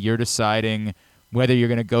game and you're deciding whether you're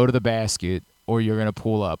going to go to the basket or you're going to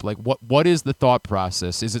pull up, like what is the thought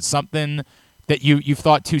process? Is it something that you've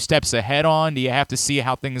thought 2 steps ahead on? Do you have to see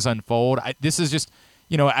how things unfold? This is just,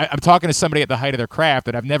 I'm talking to somebody at the height of their craft,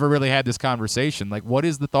 but I've never really had this conversation. Like, what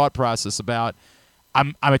is the thought process about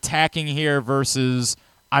I'm attacking here versus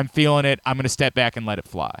I'm feeling it, I'm going to step back and let it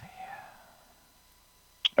fly?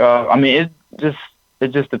 It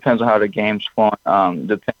just depends on how the game's flowing.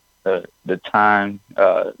 Depends the time,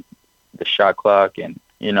 the shot clock, and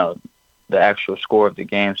the actual score of the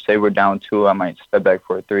game. Say we're down 2, I might step back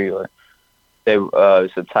for a 3, or say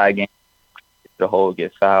it's a tie game, the hole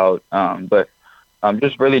get fouled. But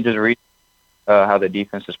just read how the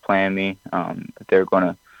defense is playing me. If they're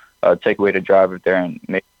going to take away the drive, if they're in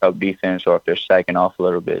make up defense, or if they're sacking off a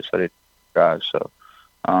little bit so they drive. So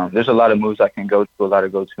there's a lot of moves I can go to, a lot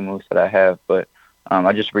of go-to moves that I have, but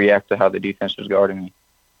I just react to how the defense is guarding me.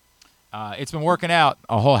 It's been working out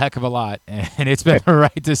a whole heck of a lot, and it's been the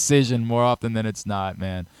right decision more often than it's not,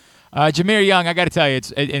 man. Jahmir Young, I got to tell you,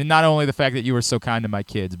 and not only the fact that you were so kind to my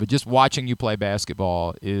kids, but just watching you play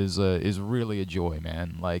basketball is really a joy,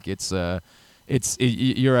 man. Like you're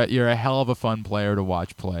a hell of a fun player to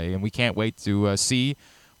watch play, and we can't wait to see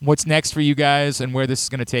what's next for you guys and where this is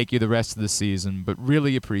going to take you the rest of the season. But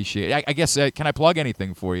really appreciate it. I guess, can I plug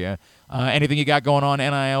anything for you? Anything you got going on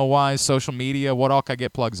NIL-wise, social media? What all can I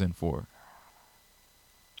get plugs in for?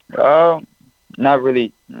 Not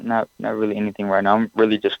really anything right now. I'm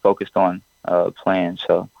really just focused on playing.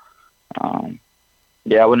 So, I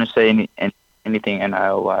wouldn't say anything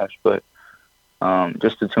NIL-wise, but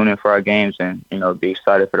just to tune in for our games and, be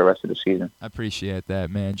excited for the rest of the season. I appreciate that,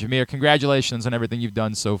 man. Jahmir, congratulations on everything you've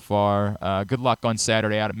done so far. Good luck on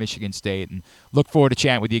Saturday out at Michigan State, and look forward to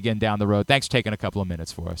chatting with you again down the road. Thanks for taking a couple of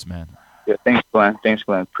minutes for us, man. Yeah, thanks, Glenn.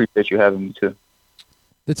 Appreciate you having me, too.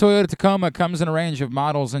 The Toyota Tacoma comes in a range of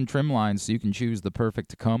models and trim lines, so you can choose the perfect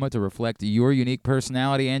Tacoma to reflect your unique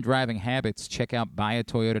personality and driving habits. Check out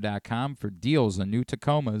buyatoyota.com for deals on new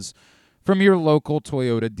Tacomas from your local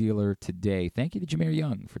Toyota dealer today. Thank you to Jahmir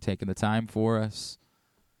Young for taking the time for us.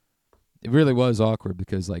 It really was awkward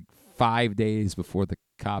because 5 days before the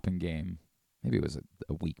Coppin game, maybe it was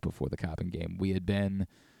a week before the Coppin game, we had been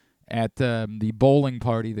at the bowling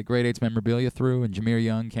party that Grade 8's memorabilia threw, and Jahmir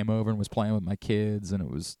Young came over and was playing with my kids, and it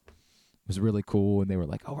was really cool. And they were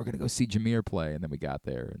like, "Oh, we're gonna go see Jahmir play," and then we got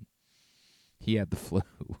there, and he had the flu.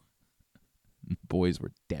 The boys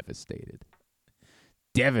were devastated.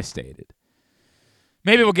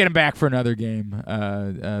 Maybe we'll get him back for another game.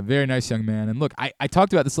 Very nice young man. And look, I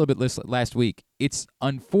talked about this a little bit last week. It's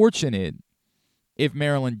unfortunate if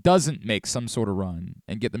Maryland doesn't make some sort of run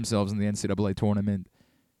and get themselves in the NCAA tournament,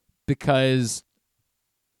 because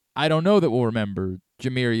I don't know that we'll remember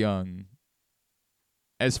Jahmir Young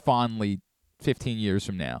as fondly 15 years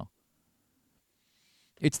from now.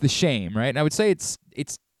 It's the shame, right? And I would say it's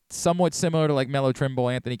somewhat similar to Melo Trimble,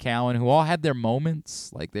 Anthony Cowan, who all had their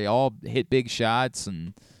moments. They all hit big shots,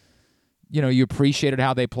 and you appreciated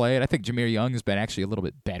how they played. I think Jahmir Young has been actually a little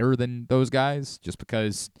bit better than those guys, just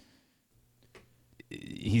because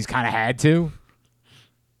he's kind of had to.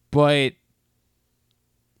 But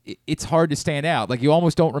it's hard to stand out. You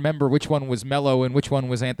almost don't remember which one was Melo and which one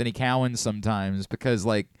was Anthony Cowan sometimes, because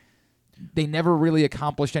they never really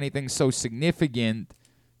accomplished anything so significant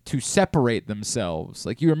to separate themselves.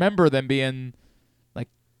 You remember them being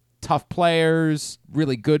tough players,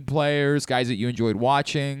 really good players, guys that you enjoyed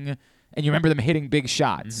watching, and you remember them hitting big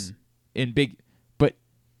shots but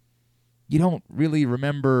you don't really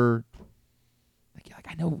remember.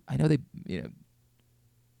 I know they,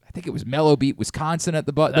 I think it was Melo beat Wisconsin at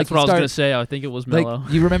the butt. That's what I was going to say. I think it was Melo.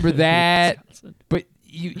 You remember that, but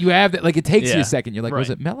you have that. It takes you a second. You're like, right. Was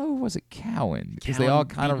it Melo or was it Cowan? Because they all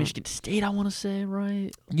kind of Michigan State, I want to say,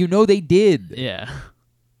 right? They did. Yeah.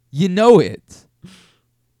 It.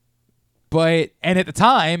 But, and at the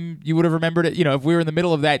time, you would have remembered it. If we were in the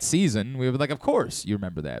middle of that season, we would be like, of course you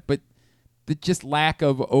remember that. But the just lack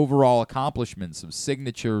of overall accomplishments, of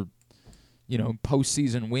signature,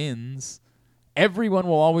 postseason wins. Everyone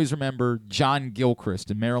will always remember John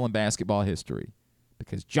Gilchrist in Maryland basketball history,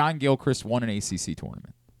 because John Gilchrist won an ACC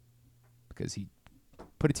tournament because he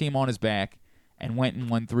put a team on his back and went and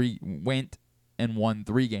won 3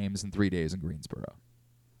 games in 3 days in Greensboro.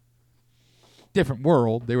 different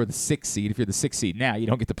world. They were the 6th seed. If you're the 6th seed now, you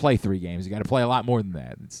don't get to play 3 games. You got to play a lot more than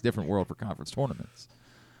that. It's a different world for conference tournaments.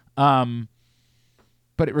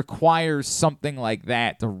 But it requires something like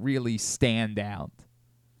that to really stand out.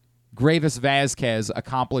 Gravis Vazquez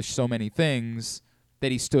accomplished so many things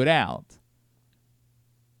that he stood out.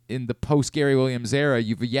 In the post-Gary Williams era,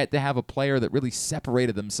 you've yet to have a player that really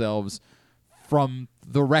separated themselves from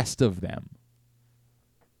the rest of them.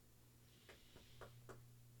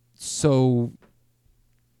 So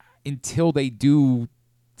until they do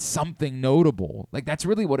something notable, like that's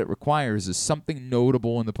really what it requires, is something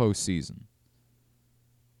notable in the postseason.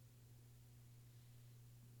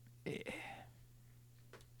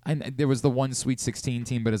 There was the one Sweet 16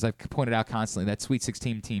 team, but as I've pointed out constantly, that Sweet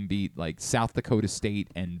 16 team beat like South Dakota State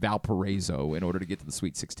and Valparaiso in order to get to the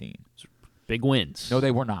Sweet 16. Big wins. No,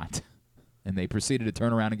 they were not. And they proceeded to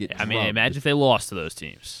turn around and get drubbed. Imagine if they lost to those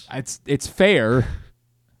teams. It's fair.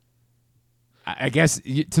 I guess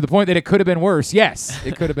to the point that it could have been worse. Yes,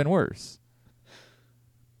 it could have been worse.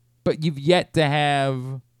 But you've yet to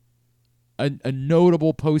have a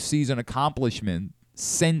notable postseason accomplishment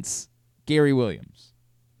since Gary Williams.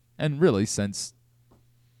 And really since,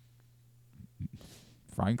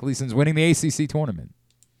 frankly, since winning the ACC tournament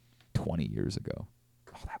 20 years ago.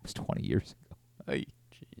 Oh, that was 20 years ago. Ay.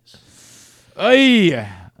 Jeez. Ay.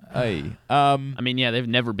 Ay. They've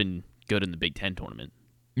never been good in the Big Ten tournament.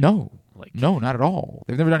 No. No, not at all.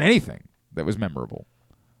 They've never done anything that was memorable.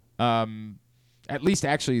 At least,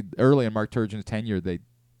 actually, early in Mark Turgeon's tenure, they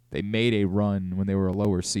made a run when they were a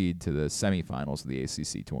lower seed to the semifinals of the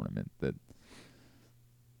ACC tournament that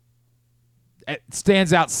it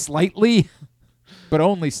stands out slightly, but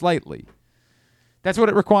only slightly. That's what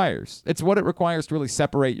it requires. It's what it requires to really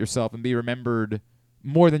separate yourself and be remembered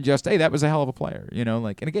more than just, hey, that was a hell of a player.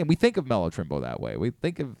 And again, we think of Melo Trimble that way. We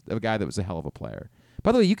think of a guy that was a hell of a player.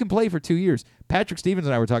 By the way, you can play for 2 years. Patrick Stevens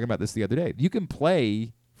and I were talking about this the other day. You can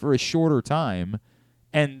play for a shorter time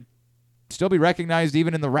and still be recognized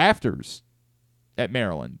even in the rafters at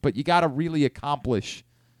Maryland. But you got to really accomplish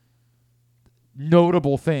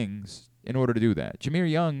notable things in order to do that. Jahmir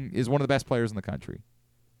Young is one of the best players in the country,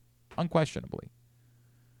 unquestionably.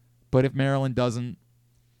 But if Maryland doesn't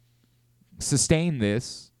sustain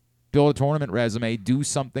this, build a tournament resume, do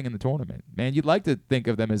something in the tournament, man, you'd like to think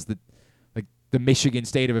of them as the Michigan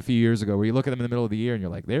State of a few years ago, where you look at them in the middle of the year and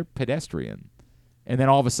you're like, they're pedestrian. And then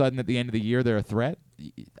all of a sudden at the end of the year, they're a threat.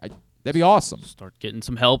 That'd be awesome. Start getting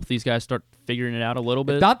some help. These guys start figuring it out a little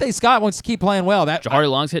bit. If Dante Scott wants to keep playing well. Jahari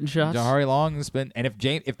Long's hitting shots. Jahari Long's been, and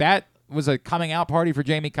if that was a coming out party for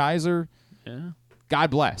Jamie Kaiser, God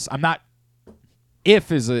bless. I'm not.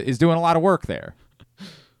 If is doing a lot of work there.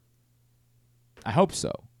 I hope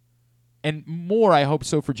so, and more. I hope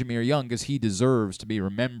so for Jahmir Young, because he deserves to be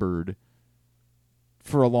remembered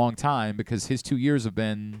for a long time, because his 2 years have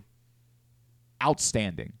been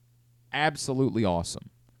outstanding, absolutely awesome.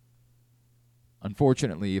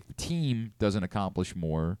 Unfortunately, if the team doesn't accomplish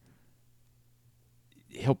more,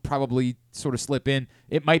 he'll probably sort of slip in.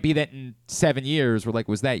 It might be that in 7 years we're like,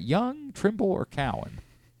 was that Young, Trimble, or Cowan?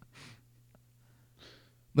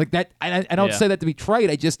 Like that. I don't say that to be trite.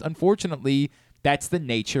 I just, unfortunately, that's the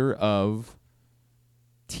nature of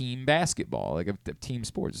team basketball, like of team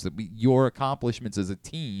sports. That your accomplishments as a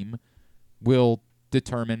team will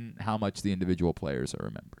determine how much the individual players are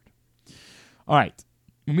remembered. All right.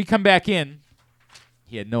 When we come back in,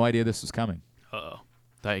 he had no idea this was coming. Uh-oh.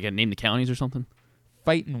 Thought you got to name the counties or something?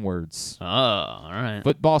 Fighting words. Oh, all right.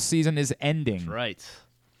 Football season is ending. That's right.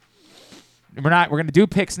 We're going to do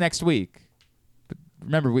picks next week. But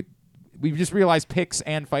remember, we just realized picks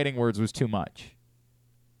and fighting words was too much.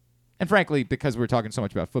 And frankly, because we're talking so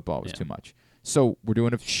much about football, it was too much. So we're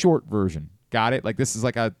doing a short version. Got it? Like this is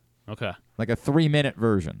like a 3-minute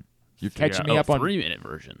version. You're catching me up on 3-minute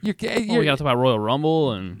version. We got to talk about Royal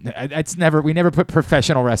Rumble and we never put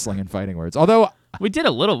professional wrestling in fighting words. Although we did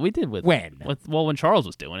a little. We did with when Charles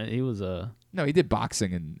was doing it. He was No, he did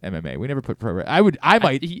boxing and MMA. We never put pro. I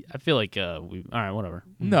feel like we. All right, whatever.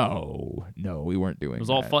 No, we weren't doing. It was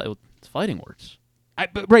that. all fighting words.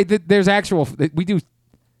 But right, there's actual. We do.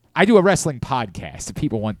 I do a wrestling podcast. If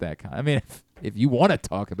people want that kind. I mean, if you want to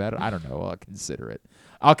talk about it, I don't know. I'll consider it.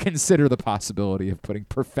 I'll consider the possibility of putting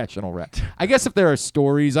professional rep. I guess if there are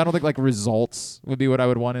stories, I don't think like results would be what I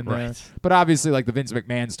would want in there. But obviously, like the Vince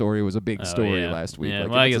McMahon story was a big story last week. Yeah,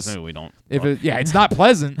 like, well, I guess maybe we don't. It's not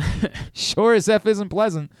pleasant. Sure as F isn't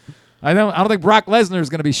pleasant. I don't think Brock Lesnar is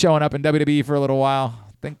going to be showing up in WWE for a little while.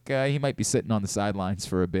 I think he might be sitting on the sidelines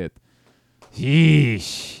for a bit.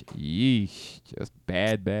 Yeesh. Just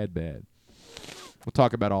bad. We'll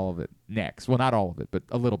talk about all of it next. Well, not all of it, but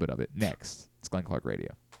a little bit of it next. It's Glenn Clark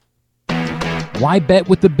Radio. Why bet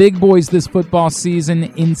with the big boys this football season?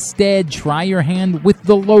 Instead, try your hand with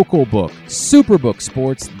the local book, Superbook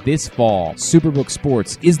Sports, this fall. Superbook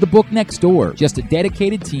Sports is the book next door. Just a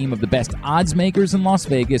dedicated team of the best odds makers in Las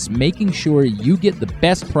Vegas, making sure you get the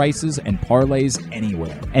best prices and parlays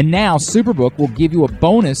anywhere. And now, Superbook will give you a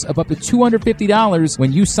bonus of up to $250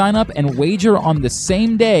 when you sign up and wager on the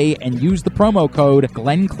same day and use the promo code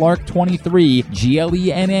GlennClark23,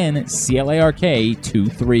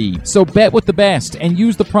 GLENNCLARK23. So bet with the best and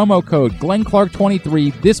use the promo code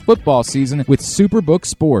GlennClark23 this football season with Superbook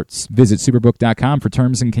Sports. Visit superbook.com for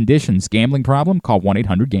terms and conditions. Gambling problem? Call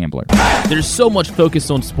 1-800-GAMBLER. There's so much focus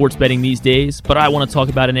on sports betting these days, but I want to talk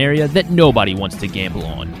about an area that nobody wants to gamble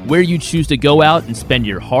on, where you choose to go out and spend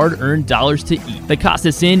your hard-earned dollars to eat. The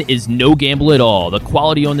Costas Inn is no gamble at all. The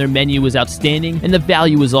quality on their menu is outstanding, and the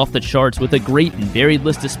value is off the charts with a great and varied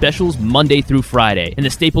list of specials Monday through Friday. And the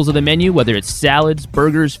staples of the menu, whether it's salads,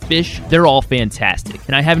 burgers, fish, they're all fantastic.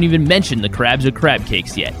 And I haven't even mentioned the crabs or crab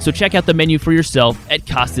cakes yet. So check out the menu for yourself at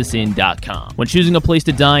CostasInn.com. When choosing a place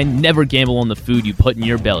to dine, never gamble on the food you put in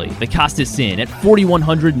your belly. The Costas Inn at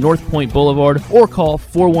 4100 North Point Boulevard, or call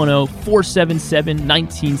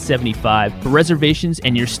 410-477-1975 for reservations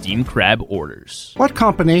and your steamed crab orders. What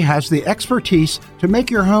company has the expertise to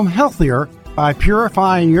make your home healthier by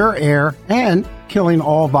purifying your air and killing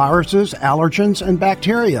all viruses, allergens, and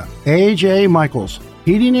bacteria? A.J. Michaels,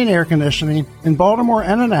 Heating and Air Conditioning in Baltimore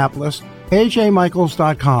and Annapolis,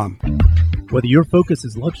 ajmichaels.com. Whether your focus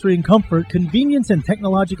is luxury and comfort, convenience and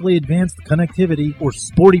technologically advanced connectivity, or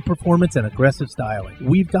sporty performance and aggressive styling,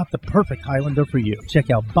 we've got the perfect Highlander for you. Check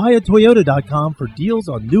out buyatoyota.com for deals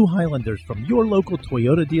on new Highlanders from your local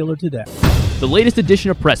Toyota dealer today. The latest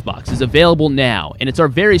edition of Pressbox is available now, and it's our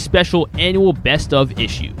very special annual Best Of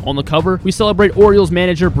issue. On the cover, we celebrate Orioles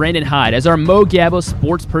manager Brandon Hyde as our Mo Gabba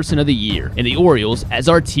Sports Person of the Year, and the Orioles as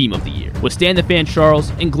our Team of the Year, with Stan the Fan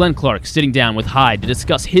Charles and Glenn Clark sitting down with Hyde to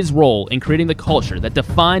discuss his role in creating the culture that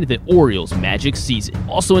defined the Orioles' magic season.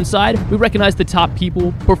 Also inside, we recognize the top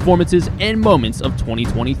people, performances, and moments of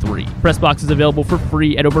 2023. Pressbox is available for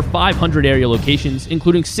free at over 500 area locations,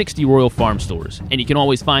 including 60 Royal Farm stores, and you can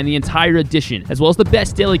always find the entire edition, as well as the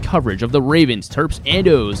best daily coverage of the Ravens, Terps, and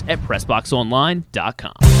O's at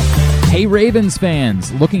PressBoxOnline.com. Hey Ravens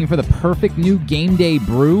fans, looking for the perfect new game day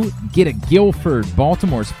brew? Get a Guilford,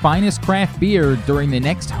 Baltimore's finest craft beer during the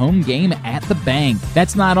next home game at the Bank.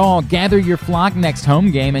 That's not all. Gather your flock next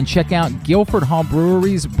home game and check out Guilford Hall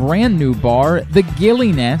Brewery's brand new bar, the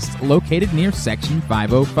Gilly Nest, located near Section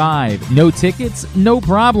 505. No tickets? No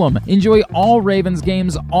problem. Enjoy all Ravens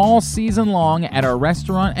games all season long at our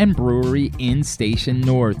restaurant and brewery in Station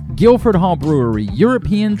North. Guilford Hall Brewery,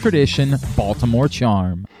 European tradition, Baltimore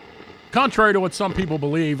charm. Contrary to what some people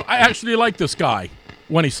believe, I actually like this guy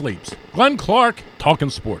when he sleeps. Glenn Clark, talking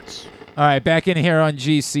sports. All right, back in here on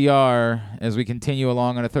GCR as we continue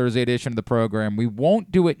along on a Thursday edition of the program. We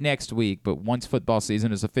won't do it next week, but once football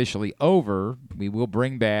season is officially over, we will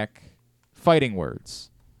bring back fighting words.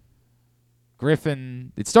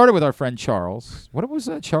 Griffin, it started with our friend Charles. What was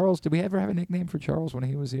Charles? Did we ever have a nickname for Charles when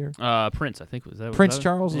he was here? Prince, I think. Was that Prince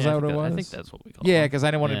Charles? Is that what it was? I think that's what we call him. Yeah, because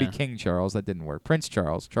I didn't want to be King Charles. That didn't work. Prince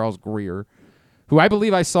Charles Greer, who I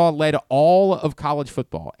believe I saw led all of college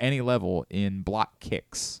football, any level, in block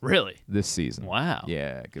kicks. Really? This season. Wow.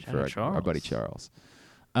 Yeah, good for our buddy Charles.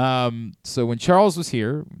 So when Charles was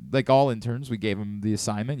here, like all interns, we gave him the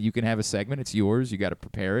assignment. You can have a segment. It's yours. You got to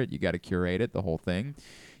prepare it. You got to curate it, the whole thing.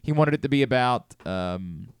 He wanted it to be about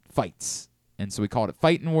fights, and so we called it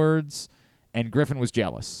Fighting Words, and Griffin was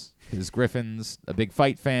jealous because Griffin's a big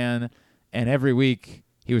fight fan, and every week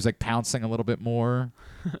he was like pouncing a little bit more.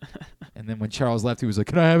 And then when Charles left, he was like,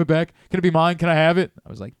 "Can I have it back? Can it be mine? Can I have it?" I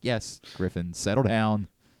was like, "Yes, Griffin, settle down.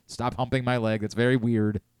 Stop humping my leg. That's very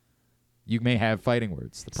weird. You may have fighting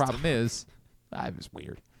words." The problem is, it was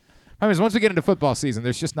weird. The problem is, once we get into football season,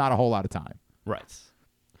 there's just not a whole lot of time. Right.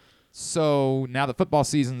 So now that football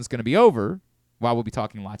season is going to be over, while we'll be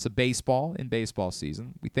talking lots of baseball in baseball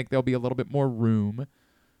season, we think there'll be a little bit more room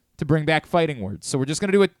to bring back fighting words. So we're just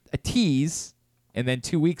going to do a tease, and then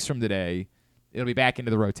 2 weeks from today, it'll be back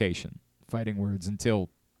into the rotation, fighting words, until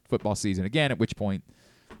football season again, at which point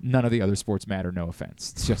none of the other sports matter, no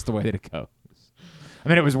offense. It's just the way that it goes. I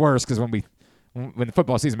mean, it was worse because when the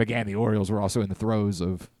football season began, the Orioles were also in the throes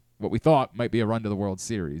of what we thought might be a run to the World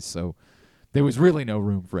Series, so there was really no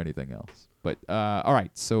room for anything else. But, all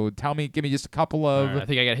right, so give me just a couple of... I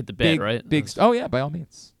think I got to hit the bed, right? Oh, yeah, by all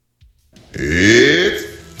means. It's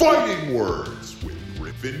Fighting Words with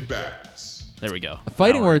Griffin Bass. There we go.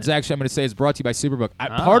 Fighting Words, actually, I'm going to say, is brought to you by Superbook.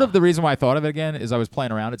 Part of the reason why I thought of it again is I was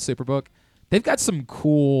playing around at Superbook. They've got some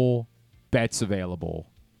cool bets available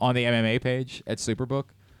on the MMA page at Superbook.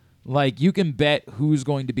 Like, you can bet who's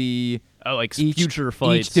going to be future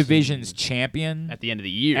fights, each division's champion at the end of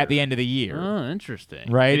the year. Oh,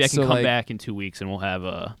 interesting. Right? Maybe I can come back in 2 weeks and we'll have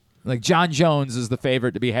a... Like, John Jones is the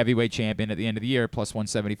favorite to be heavyweight champion at the end of the year, plus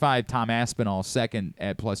 175. Tom Aspinall second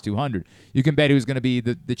at plus 200. You can bet who's going to be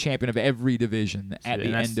the champion of every division at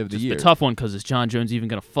the end of the year. It's a tough one because is John Jones even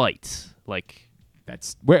going to fight? Like...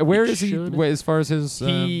 That's where is he as far as his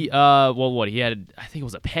he he had, I think it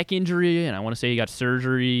was a pec injury, and I want to say he got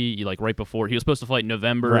surgery like right before he was supposed to fight in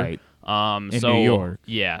November, right? In New York.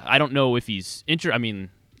 Yeah, I don't know if he's I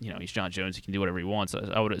mean, he's John Jones, he can do whatever he wants.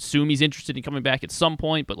 I would assume he's interested in coming back at some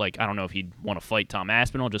point, but like I don't know if he'd want to fight Tom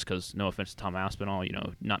Aspinall just because, no offense to Tom Aspinall,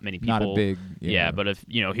 not many people, not a big, but if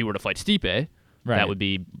he were to fight Stipe. Right. That would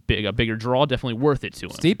be a bigger draw, definitely worth it to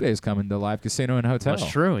him. Stipe is coming to Live Casino and Hotel.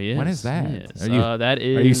 That's true, yes. When is that? Yes. Are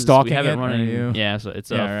you stalking we have it? Running, yeah, so it's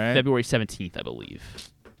right. February 17th, I believe.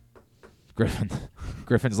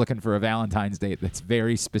 Griffin's looking for a Valentine's date that's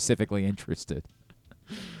very specifically interested.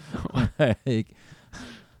 Like,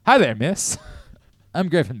 hi there, miss. I'm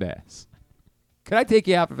Griffin Bass. Could I take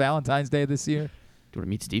you out for Valentine's Day this year? Do you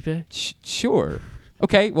want to meet Stipe? Sure.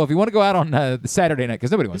 Okay, well, if you want to go out on the Saturday night, because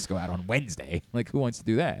nobody wants to go out on Wednesday. Like, who wants to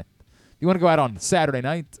do that? If you want to go out on Saturday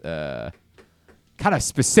night, kind of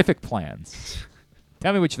specific plans.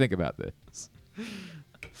 Tell me what you think about this.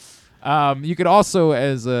 You could also,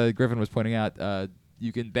 as Griffin was pointing out,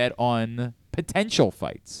 you can bet on potential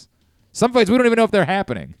fights. Some fights, we don't even know if they're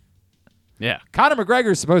happening. Yeah. Conor McGregor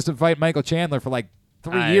is supposed to fight Michael Chandler for like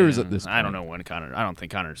 3 years at this point. I don't know when Conor. I don't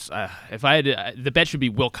think Conor's. If I had the bet should be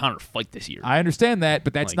will Conor fight this year. I understand that,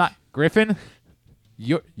 but that's not Griffin.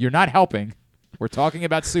 You're not helping. We're talking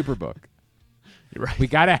about Superbook. You're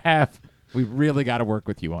right. We really got to work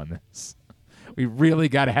with you on this. We really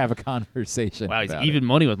got to have a conversation. Wow, he's about even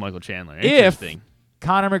money with Michael Chandler. Interesting. If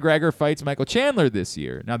Conor McGregor fights Michael Chandler this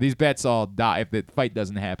year, now these bets all die. If the fight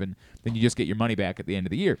doesn't happen, then you just get your money back at the end of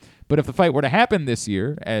the year. But if the fight were to happen this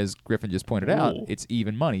year, as Griffin just pointed out, it's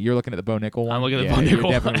even money. You're looking at the Bo Nickel one. I'm looking at the Bo Nickel.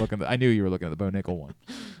 You're definitely looking. I knew you were looking at the Bo Nickel one.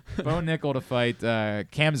 Bo Nickel to fight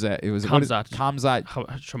Khamzat. It was Khamzat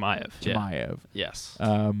Chimaev. Chimaev. Yeah. Yes.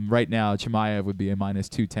 Right now, Chimaev would be a minus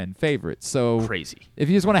 210 favorite. So crazy. If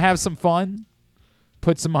you just want to have some fun,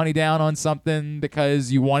 put some money down on something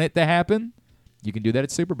because you want it to happen, you can do that at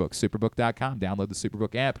Superbook. Superbook.com. Download the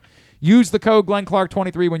Superbook app. Use the code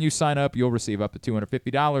GlennClark23 when you sign up. You'll receive up to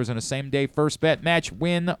 $250 in a same-day first bet match,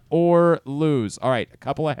 win or lose. All right, a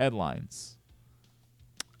couple of headlines.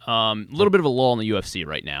 A little bit of a lull in the UFC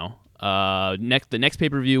right now. The next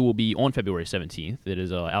pay-per-view will be on February 17th. It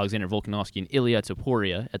is Alexander Volkanovski and Ilia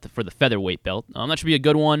Topuria for the featherweight belt. That should be a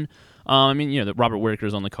good one. The Robert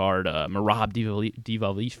Whittaker's on the card. Merab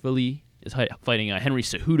Dvalishvili is fighting Henry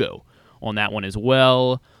Cejudo on that one as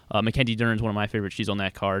well. Mackenzie Dern's one of my favorites. She's on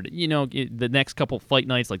that card. The next couple fight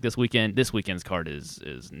nights, like this weekend, this weekend's card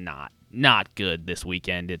is not good this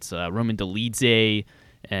weekend. It's Roman Dolidze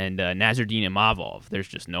and Nazardine Imavov. There's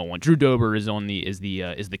just no one. Drew Dober is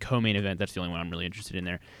the co-main event. That's the only one I'm really interested in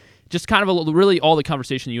there. Just kind of really all the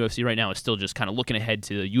conversation in the UFC right now is still just kind of looking ahead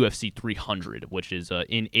to the UFC 300, which is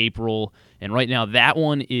in April. And right now that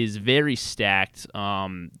one is very stacked.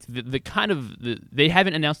 They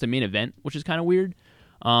haven't announced a main event, which is kind of weird.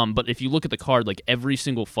 But if you look at the card, like every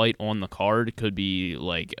single fight on the card could be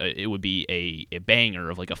like it would be a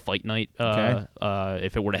banger of like a fight night.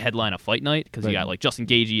 If it were to headline a fight night, because you got like Justin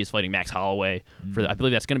Gaethje is fighting Max Holloway I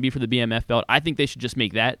believe that's going to be for the BMF belt. I think they should just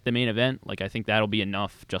make that the main event. Like I think that'll be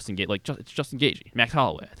enough. It's Justin Gaethje, Max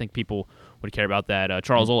Holloway. I think people would care about that.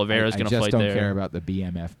 Charles Oliveira is going to fight there. I just don't care about the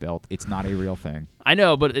BMF belt. It's not a real thing. I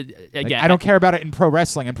know, but again, I don't care about it in pro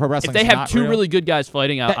wrestling. And pro wrestling, if they have two really good guys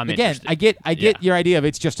fighting, I'm interested. I get your idea of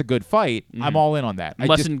it's just a good fight. I'm all in on that.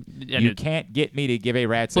 You can't get me to give a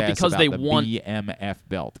rat's ass about the BMF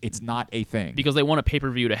belt. It's not a thing. Because they want a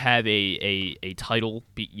pay-per-view to have a title,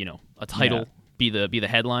 be the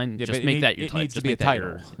headline. Just make that your title. It needs to be a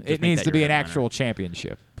title. It needs to be an actual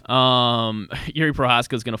championship. Yuri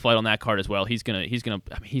Prohaska is going to fight on that card as well. He's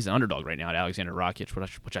an underdog right now at Alexander Rakic,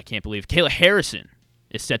 which I can't believe. Kayla Harrison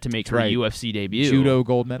is set to make her UFC debut. Judo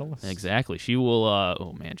gold medalist. Exactly. She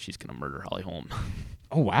will. She's going to murder Holly Holm.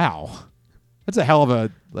 Oh wow, that's a hell of a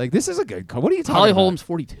This is a good card. What are you talking Holly about? Holm's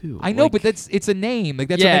 42. I know, but it's a name. Like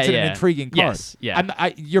that's what makes it an intriguing card. Yes. Yeah.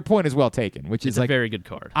 Your point is well taken. Which is a very good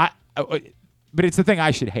card. But it's the thing I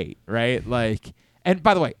should hate, right? Like. And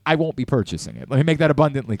by the way, I won't be purchasing it. Let me make that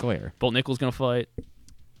abundantly clear. Bo Nickel's going to fight.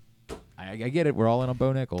 I get it. We're all in on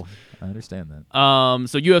Bo Nickel. I understand that.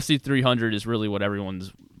 So UFC 300 is really what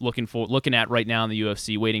everyone's looking at right now in the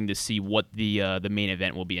UFC, waiting to see what the main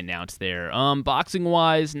event will be announced there. Boxing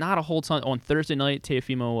wise, not a whole ton on Thursday night.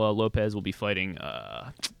 Teofimo Lopez will be fighting.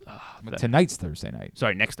 Tonight's Thursday night.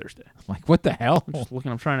 Sorry, next Thursday. Like, what the hell? I'm just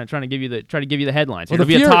looking. I'm trying to give you the headlines. Well, It'll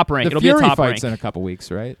be a top rank. It'll be a top rank. Fight's in a couple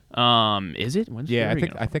weeks, right? Is it? When's yeah,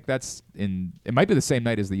 Fury I think that's in. It might be the same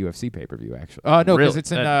night as the UFC pay-per-view. Actually, no, because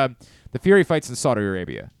it's in the Fury fight's in Saudi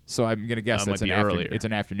Arabia. So I'm gonna guess that's it's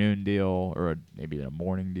an afternoon deal or maybe a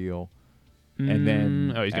morning deal. And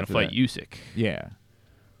then he's gonna fight Usyk. Yeah.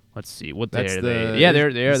 Let's see. What day are they? Yeah,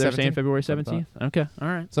 they're saying February 17th. Okay, all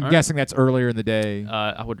right. So I'm guessing that's earlier in the day.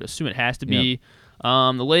 I would assume it has to be.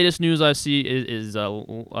 The latest news I see is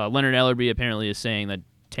Leonard Ellerby apparently is saying that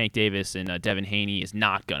Tank Davis and Devin Haney is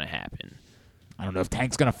not going to happen. I don't know if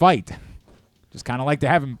Tank's going to fight. Just kind of like to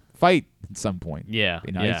have him fight at some point. Yeah,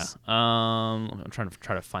 be nice. Yeah. I'm trying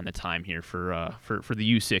to find the time here for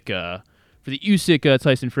the Usyk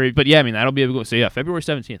Tyson Fury, but yeah, I mean that'll be February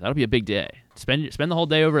 17th. That'll be a big day. Spend the whole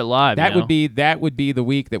day over at Live. That would be the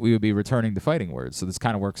week that we would be returning to Fighting Words. So this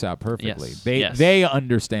kind of works out perfectly. Yes. They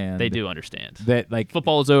understand. They do understand that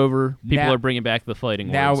football is over. People are bringing back the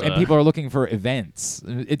Fighting Words and people are looking for events.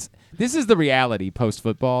 This is the reality post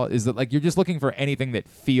football is that you're just looking for anything that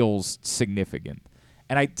feels significant.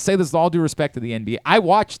 And I say this with all due respect to the NBA. I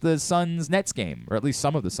watched the Suns Nets game, or at least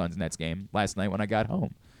some of the Suns Nets game last night when I got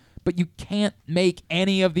home. But you can't make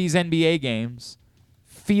any of these NBA games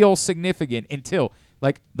feel significant until,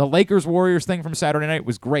 the Lakers-Warriors thing from Saturday night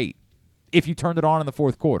was great if you turned it on in the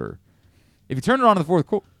fourth quarter. If you turned it on in the fourth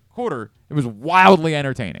quarter, it was wildly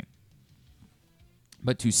entertaining.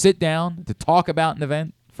 But to sit down, to talk about an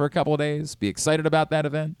event for a couple of days, be excited about that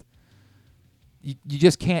event, you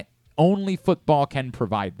just can't. Only football can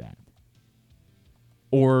provide that.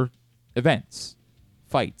 Or events,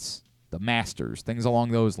 fights, the Masters, things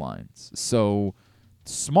along those lines. So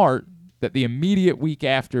smart that the immediate week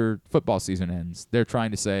after football season ends, they're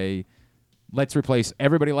trying to say, let's replace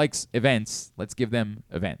everybody likes events. Let's give them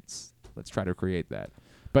events. Let's try to create that.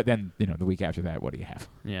 But then, the week after that, what do you have?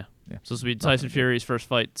 Yeah. So this will be Tyson Fury's first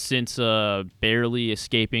fight since barely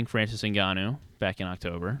escaping Francis Ngannou back in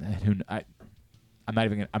October. I'm not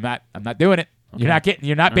doing it. Okay.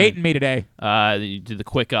 You're not baiting me today. You did the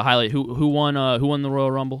quick highlight. Who won the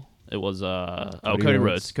Royal Rumble? It was Cody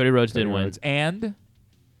Rhodes. Cody Rhodes did win. And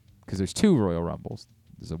because there's two Royal Rumbles.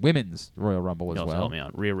 There's a women's Royal Rumble as well. Help me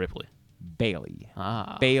out. Rhea Ripley. Bailey.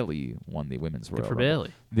 Bailey won the women's Royal Rumble.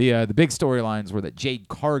 Good for Bailey. The big storylines were that Jade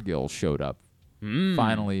Cargill showed up.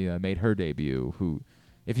 Finally made her debut. Who,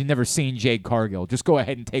 if you've never seen Jade Cargill, just go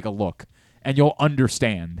ahead and take a look, and you'll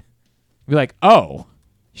understand. Be like, oh,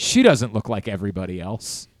 she doesn't look like everybody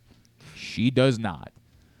else. She does not.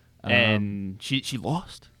 And she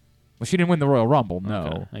lost? Well, she didn't win the Royal Rumble, no.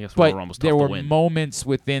 Okay. I guess Royal Rumble's tough there to were win. moments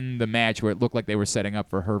within the match where it looked like they were setting up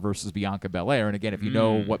for her versus Bianca Belair. And again, if you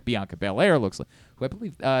know what Bianca Belair looks like, who I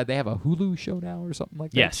believe they have a Hulu show now or something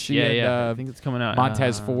like that. Yes, I think it's coming out.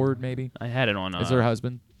 Montez Ford, maybe. I had it on. Is her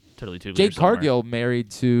husband? Totally too. Jade Cargill married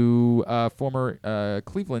to former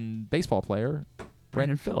Cleveland baseball player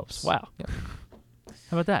Brandon Phillips. Wow. Yeah.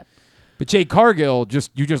 How about that? But Jade Cargill,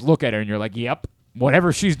 you just look at her and you're like, yep,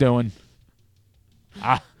 whatever she's doing.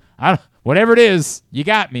 Whatever it is, you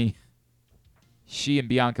got me. She and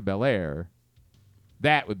Bianca Belair,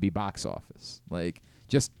 that would be box office.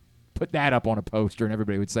 Just put that up on a poster and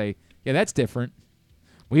everybody would say, yeah, that's different.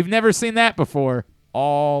 We've never seen that before.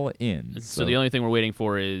 All in. So the only thing we're waiting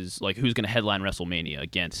for is who's going to headline WrestleMania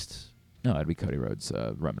against. No, it'd be Cody Rhodes,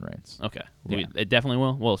 Roman Reigns. Okay, yeah. It definitely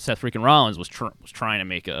will. Well, Seth freaking Rollins was trying to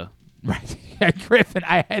make a. Right. Yeah, Griffin,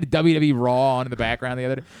 I had WWE Raw on in the background the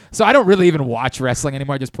other day. So I don't really even watch wrestling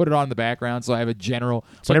anymore. I just put it on in the background so I have a general,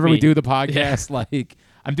 whenever we do the podcast,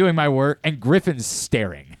 I'm doing my work, and Griffin's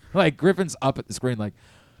staring. Griffin's up at the screen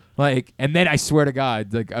and then I swear to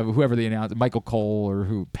God, whoever the announcer, Michael Cole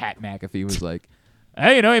or Pat McAfee was like,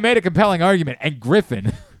 hey, he made a compelling argument. And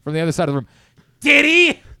Griffin, from the other side of the room, did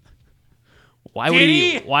he? Why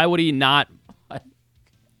would he not?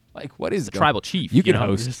 What is the tribal chief? You can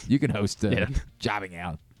host. You can host jobbing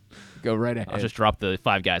out. Go right ahead. I'll just drop the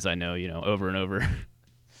 5 guys I know, over and over.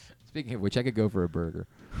 Speaking of which, I could go for a burger.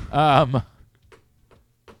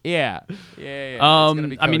 Yeah. I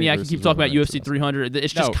can keep talking about UFC 300.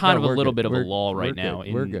 It's just kind of a little bit of a lull right now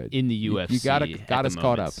in the UFC. You got us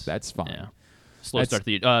caught up. That's fine. Yeah. Slow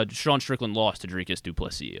start. Sean Strickland lost to Dricus Du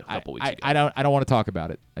Plessis a couple weeks ago. I don't want to talk about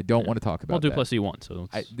it. I don't want to talk about it. Well, Du Plessis won, so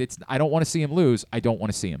I don't want to see him lose. I don't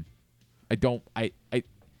want to see him.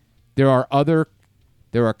 There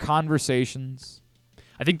are conversations.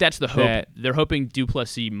 I think that's the hope. They're hoping Du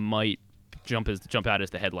Plessis might jump out as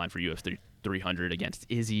the headline for UFC 300 against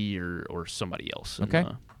Izzy or somebody else. And, Okay.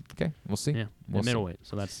 Okay. We'll see. Yeah. We'll see. Middleweight.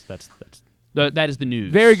 So that is the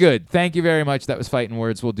news. Very good. Thank you very much. That was Fighting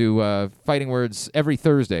Words. We'll do Fighting Words every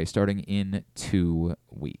Thursday starting in 2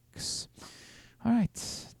 weeks. All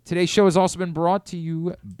right. Today's show has also been brought to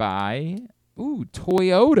you by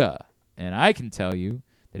Toyota. And I can tell you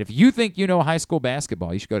that if you think you know high school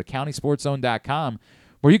basketball, you should go to countysportszone.com,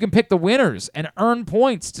 where you can pick the winners and earn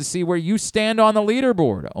points to see where you stand on the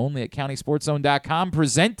leaderboard. Only at countysportszone.com,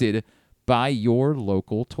 presented by your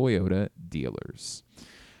local Toyota dealers.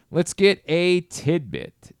 Let's get a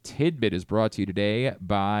tidbit. Tidbit is brought to you today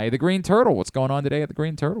by the Green Turtle. What's going on today at the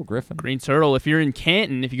Green Turtle, Griffin? Green Turtle, if you're in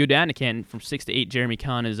Canton, if you go down to Canton from 6 to 8, Jeremy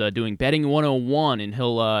Kahn is doing Betting 101, and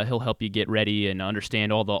he'll help you get ready and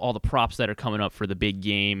understand all the props that are coming up for the big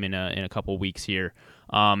game in a couple weeks here.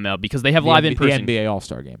 Because they have live in person. The NBA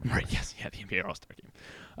All-Star game. Right, yes, yeah, the NBA All-Star game.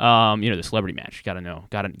 The celebrity match. Gotta know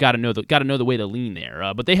the way to lean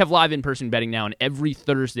there. But they have live in-person betting now, and every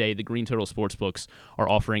Thursday, the Green Turtle Sportsbooks are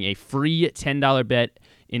offering a free $10 bet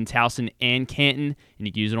in Towson and Canton, and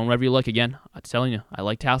you can use it on wherever you like. Again, I'm telling you, I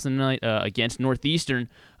like Towson tonight against Northeastern,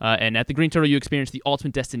 and at the Green Turtle, you experience the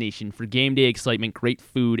ultimate destination for game day excitement, great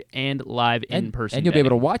food, and live in-person And you'll betting. be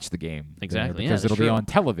able to watch the game. Exactly, Because it'll be on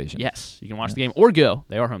television. Yes, you can watch the game or go.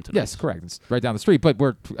 They are home tonight. Yes, correct. It's right down the street, but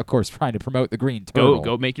we're, of course, trying to promote the Green Turtle.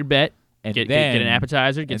 Go make your bet. And get then, an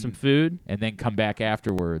appetizer, get some food. And then come back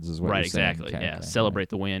afterwards is what Right, you're saying. exactly. Okay, yeah, okay. celebrate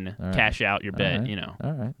the win, All right. cash out your bet,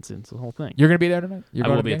 All right. It's the whole thing. You're going to be there tonight? You're I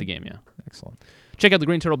going will to be at the game, yeah. Excellent. Check out the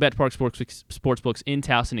Green Turtle Bet Park Sportsbooks in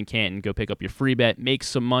Towson and Canton. Go pick up your free bet. Make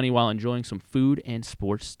some money while enjoying some food and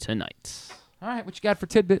sports tonight. All right, what you got for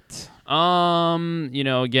tidbit?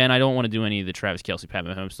 Again, I don't want to do any of the Travis Kelce, Pat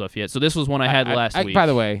Mahomes stuff yet. So this was one I had last week. By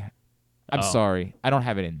the way, I'm sorry. I don't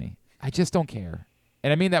have it in me. I just don't care.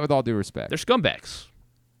 And I mean that with all due respect. They're scumbags.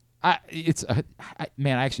 I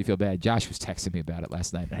actually feel bad. Josh was texting me about it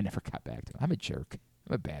last night, and I never got back to him. I'm a jerk.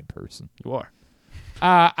 I'm a bad person. You are.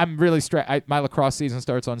 I'm really stressed. My lacrosse season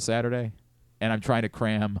starts on Saturday, and I'm trying to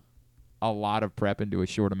cram a lot of prep into a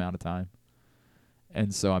short amount of time.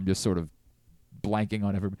 And so I'm just sort of blanking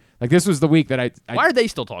on every. Like, this was the week that I Why are they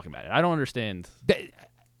still talking about it? I don't understand.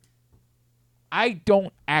 I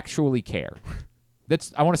don't actually care.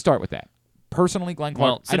 I want to start with that. Personally, Glenn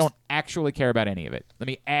Clark, I don't actually care about any of it. Let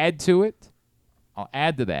me add to it. I'll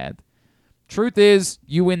add to that. Truth is,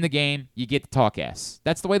 you win the game, you get to talk ass.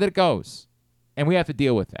 That's the way that it goes. And we have to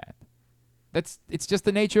deal with that. It's just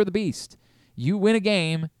the nature of the beast. You win a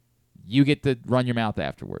game, you get to run your mouth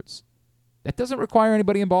afterwards. That doesn't require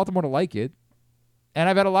anybody in Baltimore to like it. And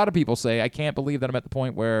I've had a lot of people say, I can't believe that I'm at the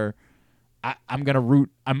point where I'm going to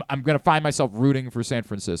root. I'm going to find myself rooting for San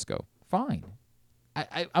Francisco. Fine.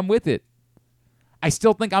 I'm with it. I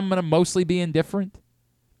still think I'm going to mostly be indifferent.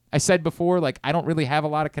 I said before, I don't really have a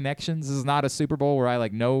lot of connections. This is not a Super Bowl where I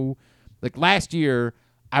know. Last year,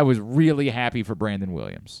 I was really happy for Brandon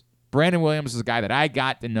Williams. Brandon Williams is a guy that I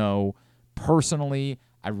got to know personally.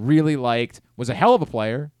 I really liked. Was a hell of a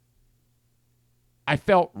player. I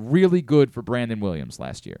felt really good for Brandon Williams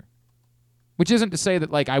last year. Which isn't to say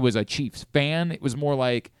that I was a Chiefs fan. It was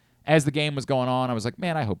more as the game was going on, I was like,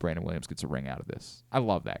 man, I hope Brandon Williams gets a ring out of this. I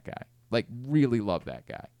love that guy. Really love that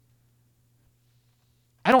guy.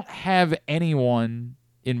 I don't have anyone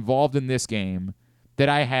involved in this game that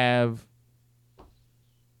I have.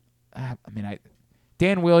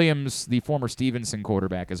 Dan Williams, the former Stevenson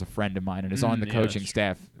quarterback, is a friend of mine and is on the coaching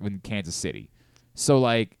staff in Kansas City. So,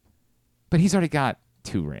 but he's already got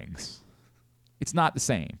 2 rings. It's not the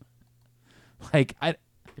same.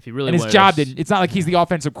 If he really and his was, job didn't. It's not like he's the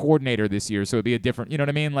offensive coordinator this year, so it'd be a different. You know what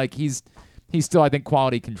I mean? He's still, I think,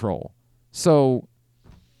 quality control. So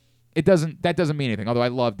that doesn't mean anything. Although I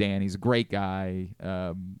love Dan, he's a great guy.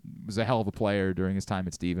 Was a hell of a player during his time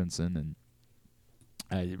at Stevenson,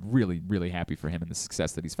 and really, really happy for him and the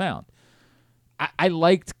success that he's found. I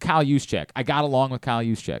liked Kyle Juszczyk. I got along with Kyle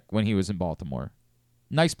Juszczyk when he was in Baltimore.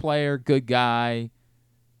 Nice player, good guy.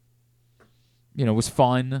 Was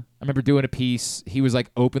fun. I remember doing a piece. He was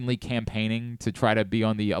openly campaigning to try to be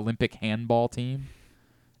on the Olympic handball team.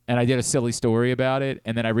 And I did a silly story about it.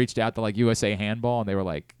 And then I reached out to USA Handball, and they were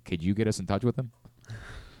like, could you get us in touch with him?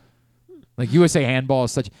 USA Handball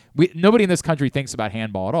is nobody in this country thinks about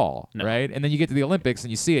handball at all, right? And then you get to the Olympics and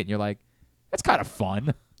you see it and you're like, that's kind of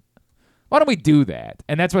fun. Why don't we do that?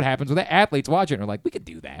 And that's what happens with the athletes watching. They're like, we could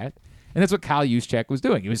do that. And that's what Kyle Juszczyk was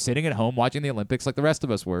doing. He was sitting at home watching the Olympics like the rest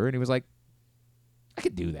of us were. And he was like, I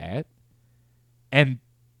could do that. And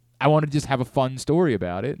I wanted to just have a fun story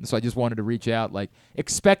about it. And so I just wanted to reach out,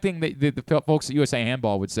 expecting the folks at USA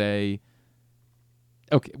Handball would say,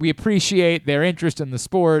 okay, we appreciate their interest in the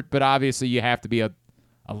sport, but obviously you have to be a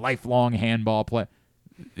lifelong handball player.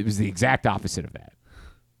 It was the exact opposite of that.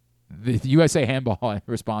 The USA Handball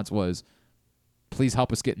response was, please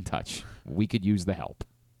help us get in touch. We could use the help.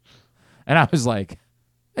 And I was like,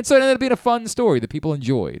 and so it ended up being a fun story that people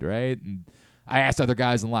enjoyed, right? And I asked other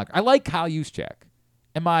guys in the locker. I like Kyle Juszczyk.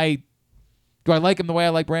 Do I like him the way I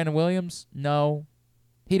like Brandon Williams? No.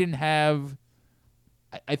 He didn't have...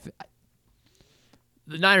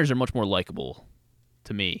 The Niners are much more likable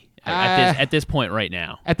to me at this point right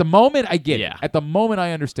now. At the moment, I get it. At the moment,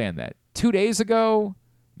 I understand that. 2 days ago,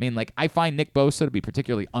 I find Nick Bosa to be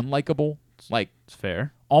particularly unlikable. It's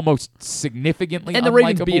fair. Almost significantly and the unlikable.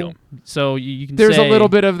 Ravens beat him. So you can There's say... a little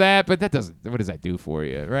bit of that, but that doesn't... What does that do for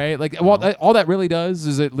you, right? All that really does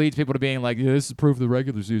is it leads people to being like, this is proof the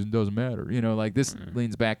regular season doesn't matter. This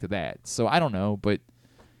leans back to that. So I don't know, but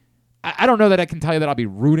I don't know that I can tell you that I'll be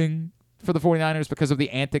rooting for the 49ers because of the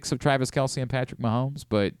antics of Travis Kelce and Patrick Mahomes,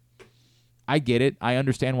 but I get it. I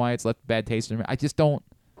understand why it's left a bad taste in me. I just don't...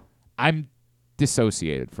 I'm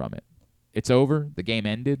dissociated from it. It's over. The game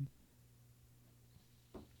ended.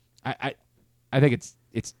 I think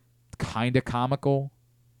it's kind of comical,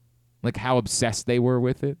 how obsessed they were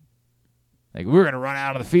with it. We're going to run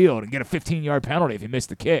out of the field and get a 15-yard penalty if you miss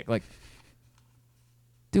the kick.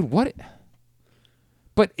 Dude, what?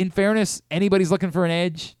 But in fairness, anybody's looking for an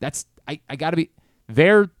edge. That's I got to be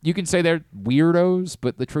there. You can say they're weirdos,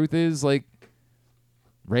 but the truth is,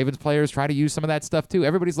 Ravens players try to use some of that stuff too.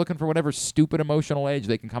 Everybody's looking for whatever stupid emotional edge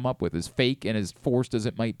they can come up with, as fake and as forced as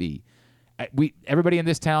it might be. Everybody in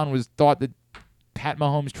this town thought that Pat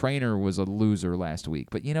Mahomes' trainer was a loser last week.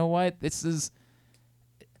 But you know what?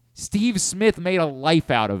 Steve Smith made a life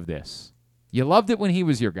out of this. You loved it when he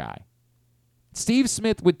was your guy. Steve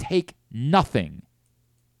Smith would take nothing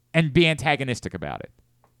and be antagonistic about it.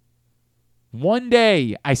 One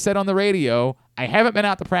day, I said on the radio, I haven't been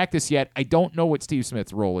out to practice yet. I don't know what Steve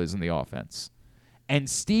Smith's role is in the offense. And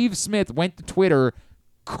Steve Smith went to Twitter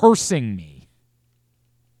cursing me.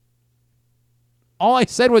 All I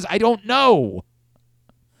said was, I don't know.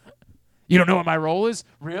 You don't know what my role is?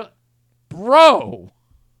 Real? Bro.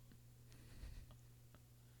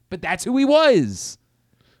 But that's who he was.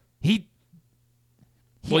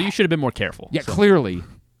 Well, you should have been more careful. Yeah, clearly.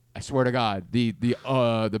 I swear to God.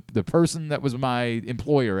 The person that was my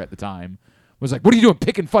employer at the time was like, what are you doing,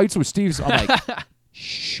 picking fights with Steve? I'm like,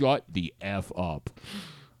 shut the F up.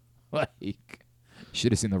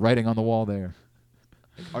 Should have seen the writing on the wall there.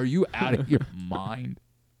 Are you out of your mind?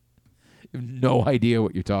 You have no idea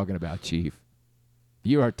what you're talking about, Chief.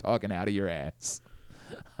 You are talking out of your ass.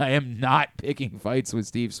 I am not picking fights with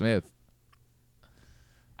Steve Smith.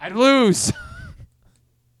 I'd lose.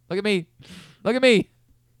 Look at me. Look at me.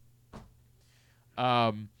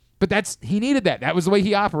 But he needed that. That was the way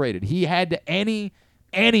he operated. He had to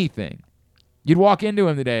anything. You'd walk into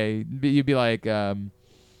him today, you'd be like, hey,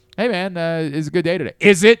 man, it's a good day today.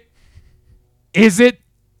 Is it? Is it?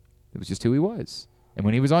 It was just who he was. And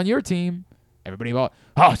when he was on your team, everybody thought,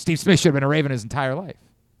 oh, Steve Smith should have been a Raven his entire life.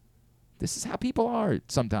 This is how people are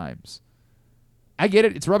sometimes. I get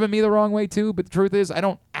it. It's rubbing me the wrong way, too. But the truth is, I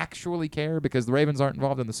don't actually care because the Ravens aren't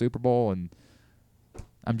involved in the Super Bowl, and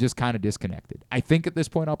I'm just kind of disconnected. I think at this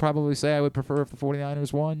point I'll probably say I would prefer if the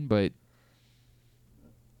 49ers won, but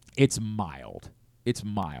it's mild. It's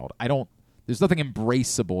mild. There's nothing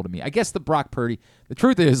embraceable to me. I guess the Brock Purdy, the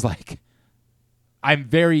truth is, I don't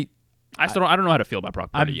know how to feel about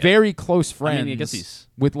Brock Purdy yet. Very close friends I guess he's...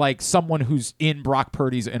 with someone who's in Brock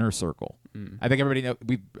Purdy's inner circle. I think everybody knows.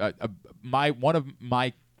 One of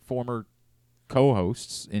my former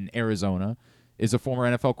co-hosts in Arizona is a former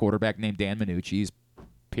NFL quarterback named Dan Minucci. He's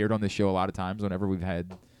appeared on this show a lot of times whenever we've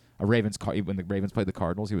had a when the Ravens played the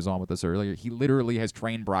Cardinals. He was on with us earlier. He literally has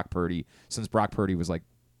trained Brock Purdy since Brock Purdy was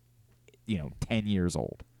 10 years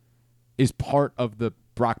old. Is part of the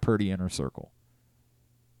Brock Purdy inner circle.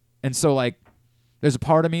 And so, there's a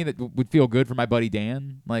part of me that would feel good for my buddy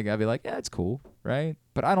Dan. I'd be like, yeah, it's cool, right?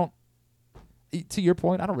 But I don't, to your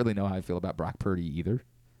point, I don't really know how I feel about Brock Purdy either.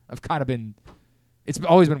 I've kind of been, it's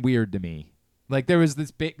always been weird to me. There was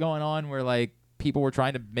this bit going on where, people were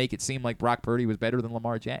trying to make it seem like Brock Purdy was better than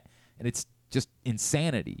Lamar Jackson. And it's just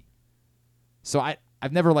insanity. So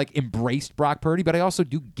I've never, embraced Brock Purdy, but I also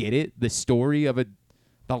do get it. The story of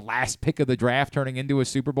the last pick of the draft turning into a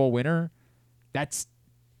Super Bowl winner,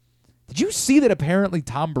 did you see that apparently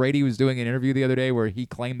Tom Brady was doing an interview the other day where he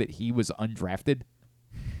claimed that he was undrafted?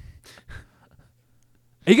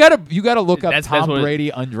 You gotta look up Tom Brady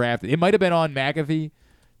undrafted. It might have been on McAfee.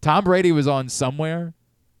 Tom Brady was on somewhere,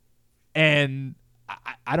 and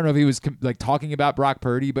I don't know if he was talking about Brock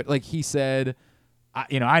Purdy, but he said,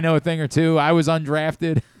 I know a thing or two. I was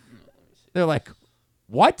undrafted. They're like,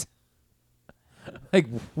 what? Like,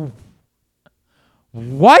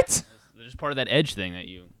 what? They're just part of that edge thing that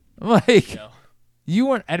you like. You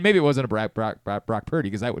weren't, and maybe it wasn't a Brock Purdy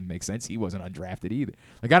because that wouldn't make sense. He wasn't undrafted either.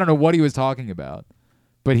 Like I don't know what he was talking about,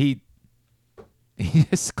 but he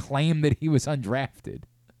just claimed that he was undrafted.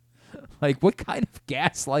 Like what kind of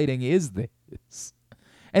gaslighting is this?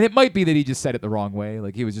 And it might be that he just said it the wrong way.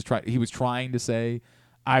 Like he was trying to say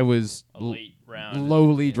I was a late round,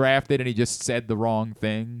 lowly drafted, and he just said the wrong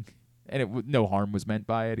thing. And no harm was meant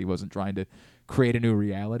by it. He wasn't trying to create a new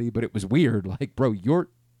reality, but it was weird. Like, bro, you're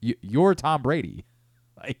Tom Brady.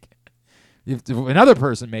 Like, if another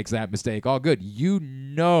person makes that mistake, all good. You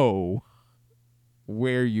know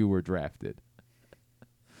where you were drafted.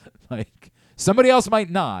 Like, somebody else might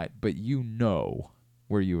not, but you know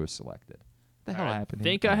where you were selected. What the hell happened? I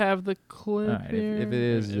think I have the clip. All right, if it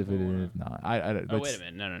is, if not. Oh, wait a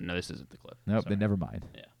minute. No, this isn't the clip. Nope, then never mind.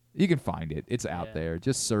 Yeah. You can find it. It's out there.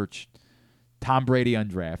 Just search Tom Brady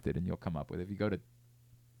undrafted, and you'll come up with it. If you go to,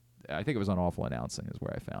 I think it was on Awful Announcing is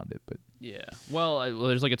where I found it. But yeah, well,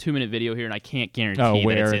 there's like a 2-minute video here, and I can't guarantee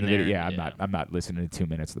that it's in there. Yeah, I'm not listening to 2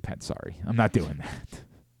 minutes of the pen. Sorry, I'm not doing that.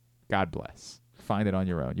 God bless. Find it on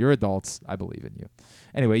your own. You're adults. I believe in you.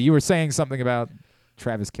 Anyway, you were saying something about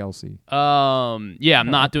Travis Kelce. Yeah,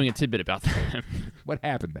 I'm not doing a tidbit about that. What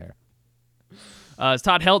happened there?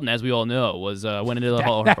 Todd Helton, as we all know, went into the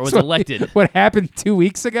hall or was elected. What happened 2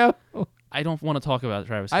 weeks ago? I don't want to talk about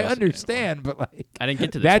Travis Kelce. I understand, but like I didn't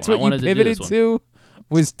get to this. That's one. what you pivoted to.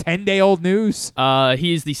 Was 10-day-old news.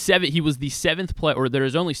 He was the seventh player, or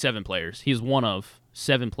there's only 7 players. He's one of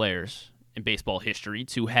 7 players in baseball history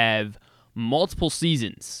to have multiple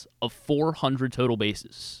seasons of 400 total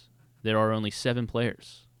bases. There are only 7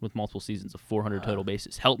 players with multiple seasons of 400 total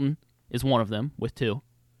bases. Helton is one of them with 2.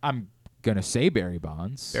 I'm gonna say Barry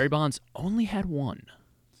Bonds. Barry Bonds only had 1.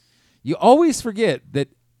 You always forget that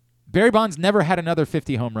Barry Bonds never had another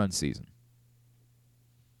 50 home run season.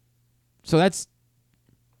 So it's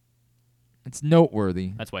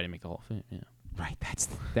noteworthy. That's why he didn't make the Hall of Fame. Yeah. Right. That's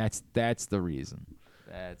the reason.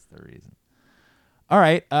 That's the reason. All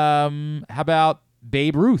right. How about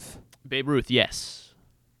Babe Ruth? Babe Ruth, yes,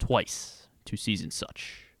 twice, 2 seasons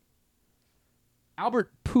such.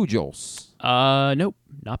 Albert Pujols. Nope,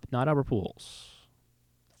 not Albert Pujols.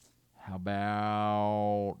 How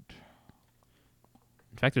about?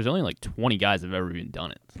 In fact, there's only like 20 guys that have ever even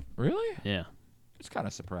done it. Really? Yeah. It's kind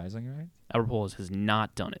of surprising, right? Albert Pujols has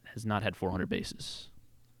not done it. Has not had 400 bases.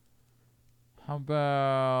 How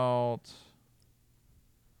about?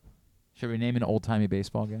 Should we name an old-timey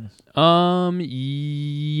baseball guy?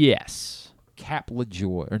 Yes. Cap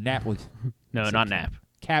LaJoy or Nap. No, not Nap.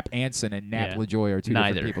 Cap Anson and Nap LaJoy are 2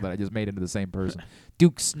 different people that I just made into the same person.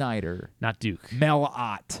 Duke Snyder. Not Duke. Mel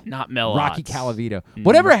Ott. Not Mel Ott. Rocky Calavito.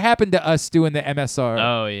 Whatever happened to us doing the MSR?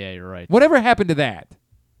 Oh, yeah, you're right. Whatever happened to that?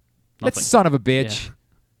 Nothing. That son of a bitch. Yeah.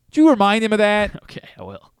 Did you remind him of that? Okay, I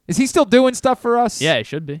will. Is he still doing stuff for us? Yeah, he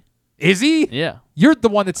should be. Is he? Yeah. You're the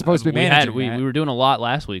one that's supposed to be managing. We were doing a lot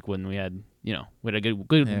last week when we had a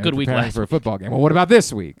good week last for a football game. Well, what about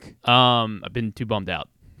this week? I've been too bummed out.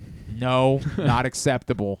 No, not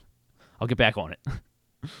acceptable. I'll get back on it.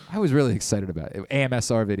 I was really excited about it.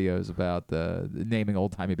 AMSR videos about the naming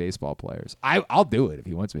old-timey baseball players. I'll do it if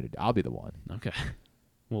he wants me to. I'll be the one. Okay.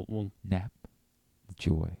 We'll Nap,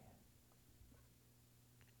 Joy,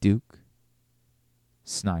 Duke,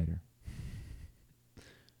 Snyder,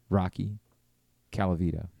 Rocky,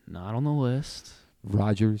 Calavito. Not on the list.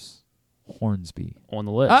 Rogers, Hornsby. On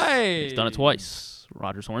the list. Hey! He's done it twice.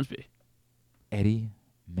 Rogers Hornsby. Eddie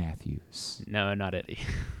Matthews. No, not Eddie.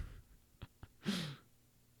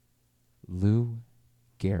 Lou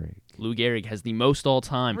Gehrig. Lou Gehrig has the most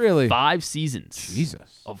all-time. Really? 5 seasons.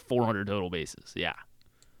 Jesus. Of 400 total bases. Yeah.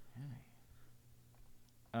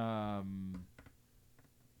 Wow.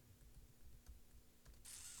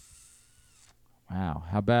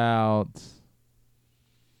 How about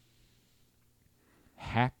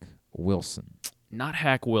Hack Wilson? Not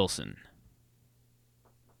Hack Wilson.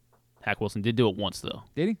 Hack Wilson did do it once, though.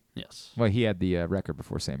 Did he? Yes. Well, he had the record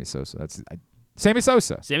before Sammy Sosa. Sammy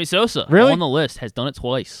Sosa. Sammy Sosa, really? On the list, has done it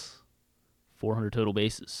twice. 400 total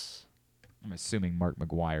bases. I'm assuming Mark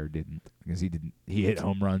McGwire didn't, because he didn't. He hit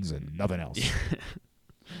home runs and nothing else.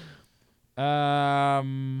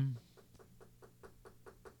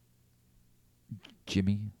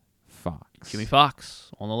 Jimmy Fox. Jimmy Fox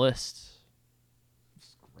on the list.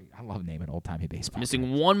 Great. I love naming old-timey baseball.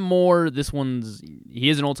 Missing one more. He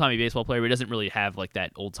is an old-timey baseball player, but he doesn't really have like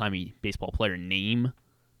that old-timey baseball player name.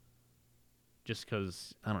 Just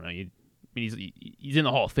because, I don't know. He's in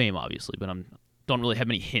the Hall of Fame, obviously, but I'm don't really have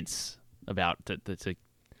many hints about.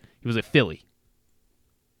 He was a Philly.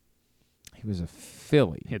 He was a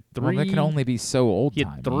Philly. He had Well, that can only be so old. He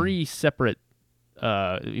had 3 separate.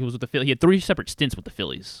 He was with the Philly. He had 3 separate stints with the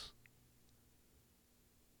Phillies.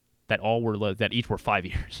 That each were 5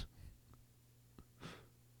 years.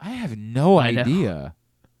 I have no idea.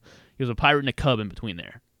 He was a Pirate and a Cub in between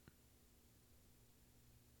there.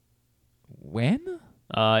 When?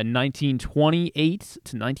 1928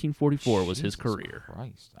 to 1944 was his career.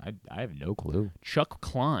 Christ, I have no clue. Chuck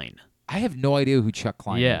Klein. I have no idea who Chuck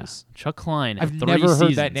Klein is. Chuck Klein. I've had 3 never seasons,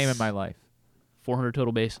 heard that name in my life. 400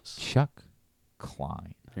 total bases. Chuck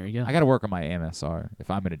Klein. There you go. I got to work on my MSR if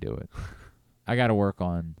I'm going to do it. I got to work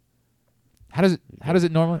on. How does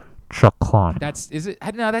it normally? Chuck Klein.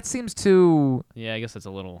 No, that seems too. Yeah, I guess that's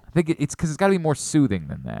a little. I think it's because it's got to be more soothing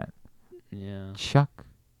than that. Yeah. Chuck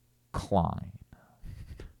Klein.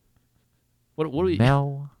 What do we?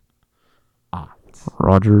 Mel Ott.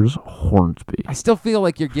 Rogers Hornsby. I still feel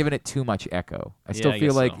like you're giving it too much echo. I still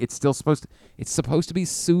feel like it's supposed to be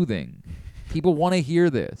soothing. People want to hear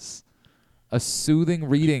this. A soothing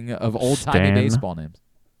reading of old-timey baseball names.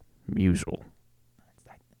 Musial.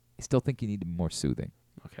 I still think you need to be more soothing.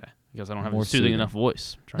 Okay. Because I don't have a soothing enough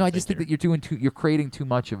voice. No, I just think that you're creating too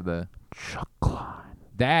much of the Chuck Klein.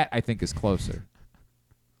 That I think is closer.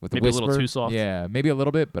 With maybe the whisper, a little too soft. Yeah, maybe a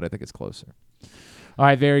little bit, but I think it's closer. All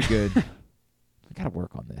right, very good. I got to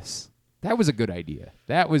work on this. That was a good idea.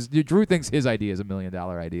 Drew thinks his idea is $1 million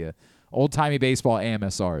idea. Old-timey baseball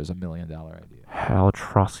AMSR is $1 million idea. Hal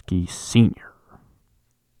Trusky Sr. I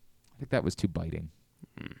think that was too biting.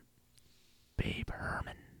 Babe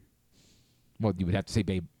Herman. Well, you would have to say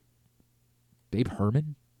Babe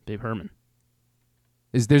Herman? Babe Herman.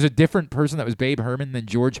 There's a different person that was Babe Herman than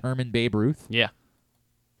George Herman Babe Ruth? Yeah.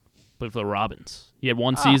 But for the Robins. He had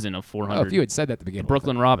one season of 400. Oh, if you had said that at the beginning. The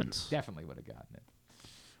Brooklyn Robins. Definitely would have gotten it.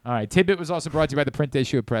 All right. Tidbit was also brought to you by the print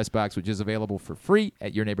issue of Press Box, which is available for free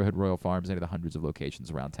at your neighborhood Royal Farms and at the hundreds of locations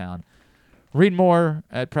around town. Read more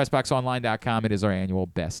at PressBoxOnline.com. It is our annual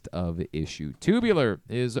Best of Issue. Tubular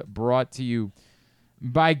is brought to you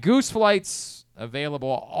by Goose Flights, available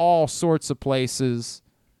all sorts of places.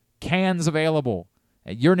 Cans available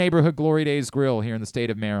at your neighborhood Glory Days Grill here in the state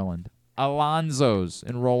of Maryland. Alonzo's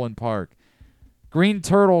in Roland Park. Green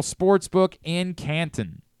Turtle Sportsbook in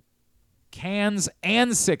Canton. Cans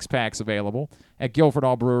and 6-packs available at Guilford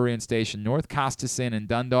Hall Brewery and Station North. Costas Inn in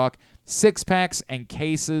Dundalk. 6-packs and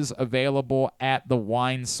cases available at the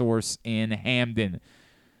Wine Source in Hamden.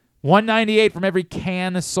 $1.98 from every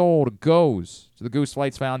can sold goes to the Goose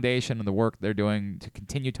Flights Foundation and the work they're doing to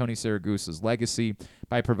continue Tony Siragusa's legacy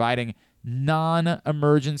by providing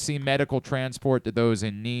non-emergency medical transport to those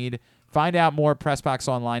in need. Find out more at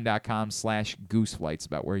PressBoxOnline.com/gooseflights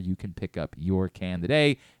about where you can pick up your can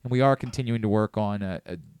today. And we are continuing to work on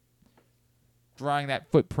drawing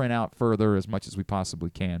that footprint out further as much as we possibly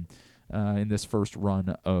can in this first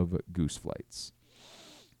run of Goose Flights.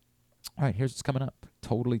 All right, here's what's coming up.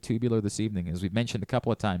 Totally Tubular this evening. As we've mentioned a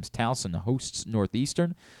couple of times, Towson hosts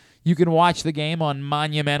Northeastern. You can watch the game on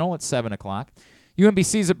Monumental at 7 o'clock.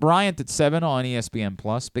 UMBC's at Bryant at 7 on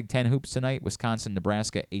ESPN+. Big Ten Hoops tonight, Wisconsin,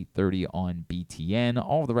 Nebraska, 8:30 on BTN.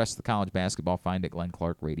 All of the rest of the college basketball find at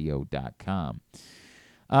glennclarkradio.com.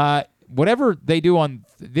 Whatever they do on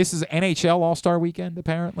this is NHL All-Star Weekend,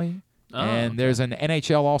 apparently. And there's an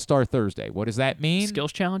NHL All-Star Thursday. What does that mean?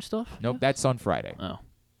 Skills challenge stuff? Nope, that's on Friday. Oh.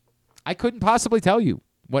 I couldn't possibly tell you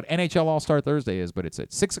what NHL All-Star Thursday is, but it's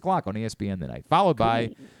at 6 o'clock on ESPN tonight, followed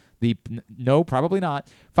by probably not.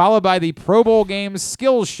 Followed by the Pro Bowl Games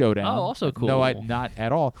Skills Showdown. Oh, also cool. No, not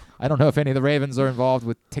at all. I don't know if any of the Ravens are involved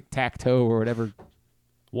with tic-tac-toe or whatever.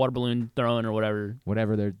 Water balloon throwing or whatever.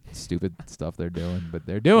 Whatever their stupid stuff they're doing, but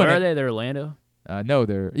they're doing it. Where are they? They're Orlando? No,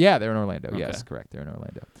 they're in Orlando. Okay. Yes, correct. They're in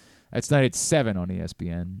Orlando. That's tonight at 7 on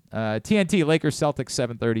ESPN. TNT, Lakers, Celtics,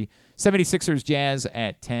 7:30. 76ers, Jazz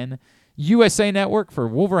at 10. USA Network for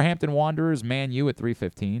Wolverhampton Wanderers, Man U at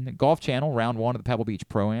 3:15. Golf Channel, round 1 of the Pebble Beach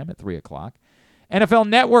Pro-Am at 3 o'clock. NFL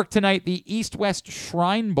Network tonight, the East-West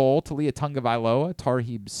Shrine Bowl, Talia Tungavailoa,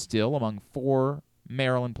 Tarheeb Still among 4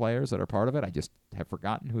 Maryland players that are part of it. I just have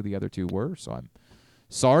forgotten who the other 2 were, so I'm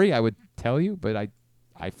sorry. I would tell you, but I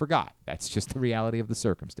forgot. That's just the reality of the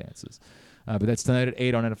circumstances. But that's tonight at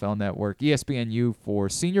 8 on NFL Network. ESPNU for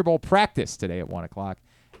Senior Bowl practice today at 1 o'clock.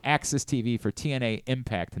 Access TV for TNA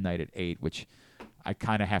Impact tonight at 8, which I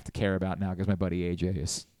kind of have to care about now because my buddy AJ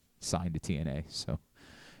is signed to TNA. So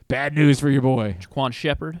bad news for your boy. Jaquan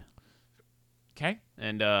Shepard. Okay.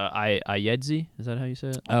 And Ayedzi, is that how you say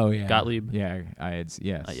it? Oh, yeah. Gottlieb. Yeah, Ayedzi,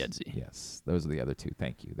 yes. Ayedzi. Yes, those are the other 2,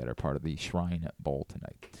 thank you, that are part of the Shrine Bowl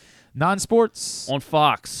tonight. Non-sports on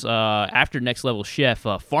Fox. After Next Level Chef,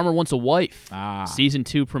 Farmer Wants a Wife. Season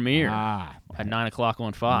 2 premiere at 9 o'clock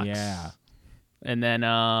on Fox. Yeah. And then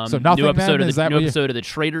so nothing, new episode then? of Is the that new what you- episode of The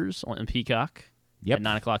Traitors on Peacock. Yep. At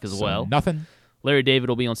 9 o'clock as So well. nothing. Larry David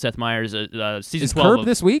will be on Seth Meyers. Season Is 12 Curb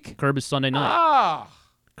this week? Curb is Sunday night.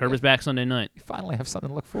 Curb is back Sunday night. You finally have something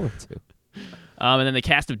to look forward to. And then the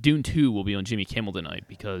cast of Dune 2 will be on Jimmy Kimmel tonight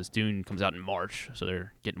because Dune comes out in March, so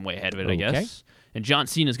they're getting way ahead of it, I guess. And John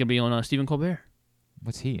Cena's going to be on Stephen Colbert.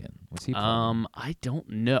 What's he in? What's he playing? I don't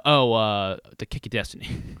know. Oh, The Kick of Destiny.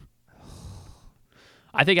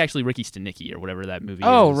 I think actually Ricky Stenicki or whatever that movie is.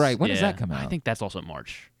 Oh, right. When does that come out? I think that's also in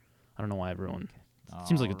March. I don't know why everyone...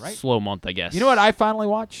 Seems like a slow month, I guess. You know what I finally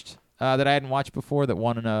watched that I hadn't watched before that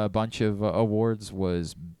won a bunch of awards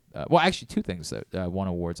was... well, actually, two things that won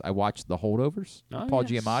awards. I watched The Holdovers, Paul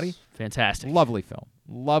Giamatti. Fantastic. Lovely film.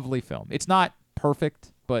 Lovely film. It's not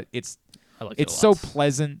perfect, but it's it so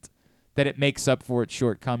pleasant that it makes up for its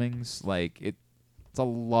shortcomings. Like, it's a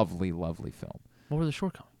lovely, lovely film. What were the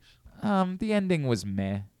shortcomings? The ending was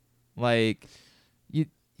meh. Like, you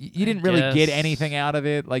didn't really get anything out of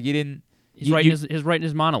it. Like, you didn't... He's writing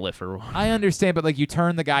his monolith. I understand, but like you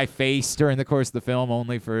turn the guy face during the course of the film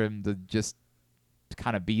only for him to just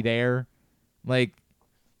kind of be there. Like,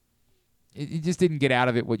 you just didn't get out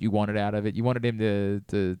of it what you wanted out of it. You wanted him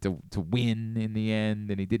to win in the end,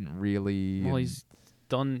 and he didn't really. Well, he's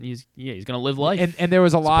done. He's gonna live life. And there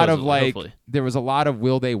was a lot of like hopefully. There was a lot of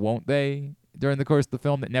will they won't they during the course of the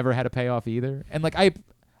film that never had a payoff either. And like I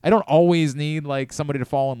don't always need like somebody to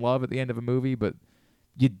fall in love at the end of a movie, but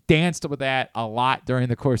you danced with that a lot during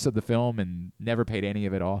the course of the film and never paid any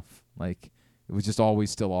of it off. Like, it was just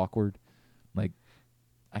always still awkward. Like,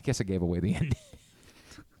 I guess I gave away the ending.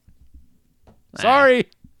 Sorry.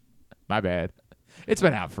 My bad. It's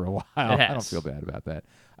been out for a while. I don't feel bad about that.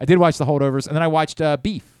 I did watch The Holdovers, and then I watched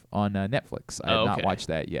Beef on Netflix. I have not watched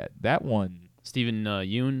that yet. That one... Stephen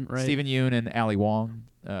Yeun, right? Stephen Yeun and Ali Wong,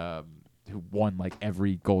 who won like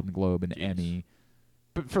every Golden Globe and Emmy.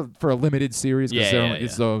 But for a limited series, because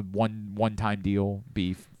it's a one-time deal.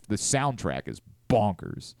 Beef. The soundtrack is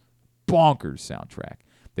bonkers soundtrack.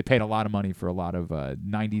 They paid a lot of money for a lot of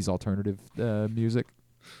 90s alternative music.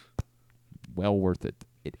 Well worth it.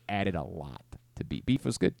 It added a lot to Beef. Beef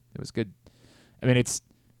was good. It was good. I mean, I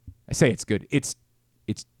say it's good. It's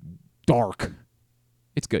dark.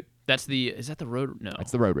 It's good. Is that the road? No,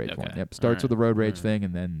 that's the road rage one. Yep. Starts with the road rage thing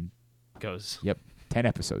and then goes. Yep. 10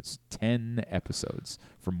 episodes. 10 episodes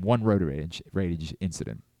from one road rage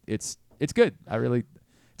incident. It's good.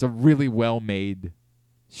 It's a really well-made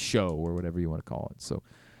show or whatever you want to call it. So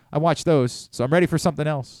I watched those. So I'm ready for something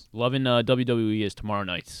else. Loving WWE is tomorrow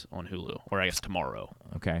night on Hulu, or I guess tomorrow.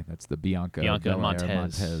 Okay, that's the Bianca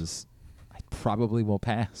Montez. I probably will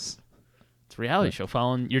pass. It's a reality show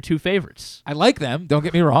following your two favorites. I like them. Don't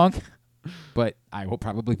get me wrong, but I will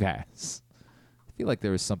probably pass. I feel like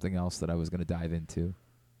there was something else that I was going to dive into.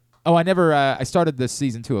 Oh, I started the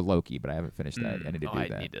season 2 of Loki, but I haven't finished that. I need to do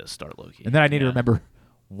that. I need to start Loki. And then I need to remember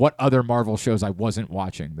what other Marvel shows I wasn't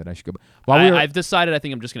watching that I should go. I've decided I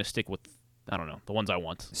think I'm just going to stick with, I don't know, the ones I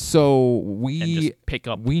want. So we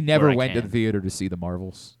never went to the theater to see the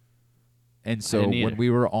Marvels. And so when we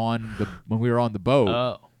were on the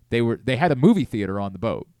boat, they had a movie theater on the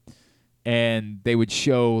boat. And they would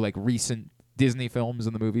show like recent Disney films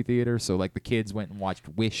in the movie theater. So like the kids went and watched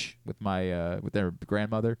Wish with with their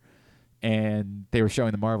grandmother, and they were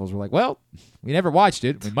showing the Marvels. We're like, well, we never watched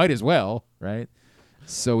it. We might as well, right?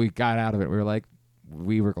 So we got out of it.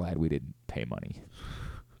 We were glad we didn't pay money.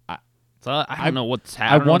 I don't know what's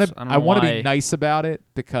happening. I want to be nice about it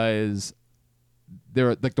because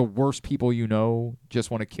they're like the worst people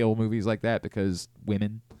just want to kill movies like that because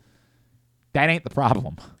women. That ain't the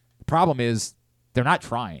problem. The problem is they're not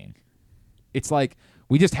trying. It's like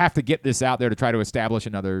we just have to get this out there to try to establish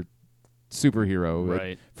another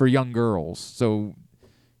superhero for young girls. So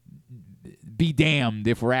be damned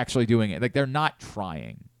if we're actually doing it. Like they're not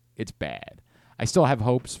trying. It's bad. I still have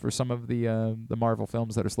hopes for some of the Marvel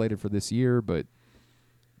films that are slated for this year, but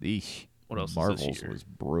what else? Marvels was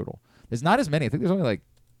brutal. There's not as many. I think there's only like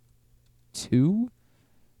 2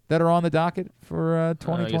 that are on the docket for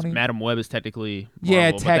 2020. Madam Web is technically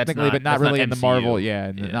Marvel, technically, but not really in the Marvel.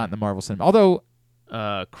 Not in the Marvel cinema. Although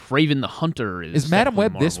Craven the Hunter is Madam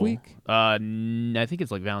Web Marvel. this week? I think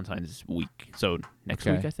it's like Valentine's week, so next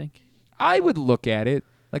week I think. I would look at it.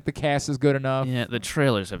 Like the cast is good enough. Yeah, the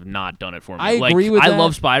trailers have not done it for me. I agree with that. I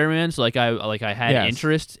love Spider-Man, so I had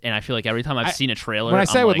interest, and I feel like every time I've seen a trailer, when I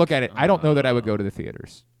say I would look at it, I don't know that I would go to the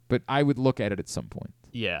theaters, but I would look at it at some point.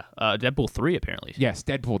 Yeah, Deadpool 3 apparently. Yes,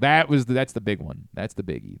 Deadpool. That's the big one. That's the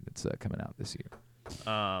biggie that's coming out this year.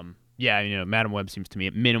 Yeah, Madam Web seems to me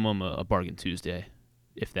at minimum a bargain Tuesday,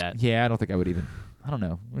 if that. Yeah, I don't think I would even. I don't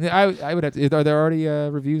know. I would have to. Are there already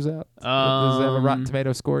reviews out? Does it have a Rotten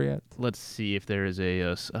Tomato score yet? Let's see if there is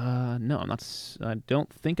a. No, I'm not. I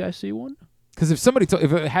don't think I see one. Because if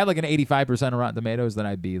if it had like an 85% of Rotten Tomatoes, then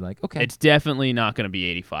I'd be like, okay. It's definitely not going to be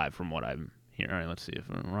 85 from what I'm hearing. All right, let's see if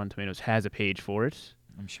Rotten Tomatoes has a page for it.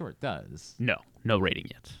 I'm sure it does. No rating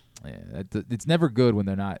yet. Yeah, it's never good when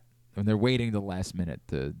they're waiting the last minute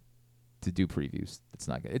to do previews. It's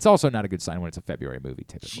not good. It's also not a good sign when it's a February movie,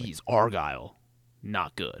 typically. Jeez, Argyle,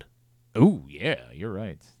 not good. Oh yeah, you're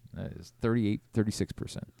right. That is 36%.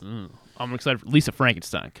 I'm excited for Lisa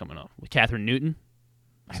Frankenstein coming up with Catherine Newton.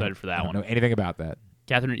 Excited for that one. I don't know anything about that.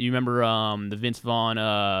 Catherine, you remember the Vince Vaughn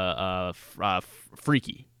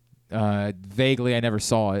Freaky? Vaguely, I never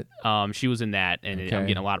saw it. She was in that, and I'm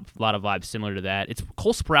getting a lot of vibes similar to that. It's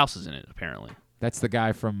Cole Sprouse is in it apparently. That's the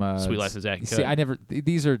guy from Sweet Life of Zack and See, I never.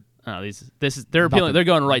 These are. They're appealing. They're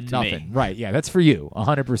going right to nothing. me. Right? Yeah, that's for you.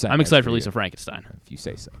 100%. I'm excited for Lisa Frankenstein. If you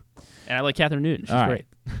say so. And I like Catherine Newton. She's all great.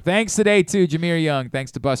 Right. Thanks today to Jahmir Young.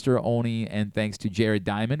 Thanks to Buster Olney, and thanks to Jared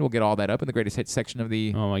Diamond. We'll get all that up in the greatest hits section of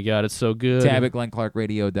the. Oh my God, it's so good. Tab at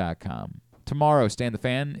GlennClarkRadio.com. Tomorrow, Stan the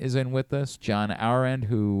Fan is in with us. John Ourend,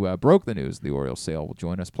 who broke the news of the Orioles sale, will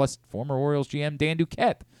join us. Plus, former Orioles GM Dan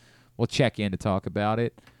Duquette will check in to talk about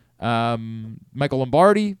it. Michael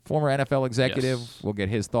Lombardi, former NFL executive, will get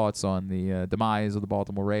his thoughts on the demise of the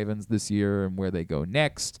Baltimore Ravens this year and where they go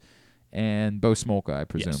next. And Bo Smolka, I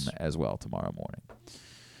presume, as well tomorrow morning.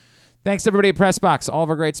 Thanks to everybody at PressBox, all of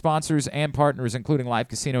our great sponsors and partners, including Live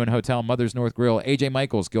Casino and Hotel, Mother's North Grill, AJ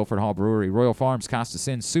Michaels, Guilford Hall Brewery, Royal Farms, Costa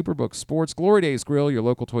Sin, Superbook Sports, Glory Days Grill, your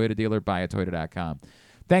local Toyota dealer, buyatoyota.com.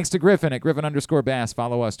 Thanks to Griffin at Griffin_Bass.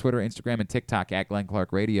 Follow us, Twitter, Instagram, and TikTok at Glenn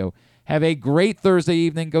Clark Radio. Have a great Thursday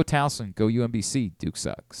evening. Go Towson. Go UMBC. Duke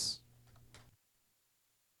sucks.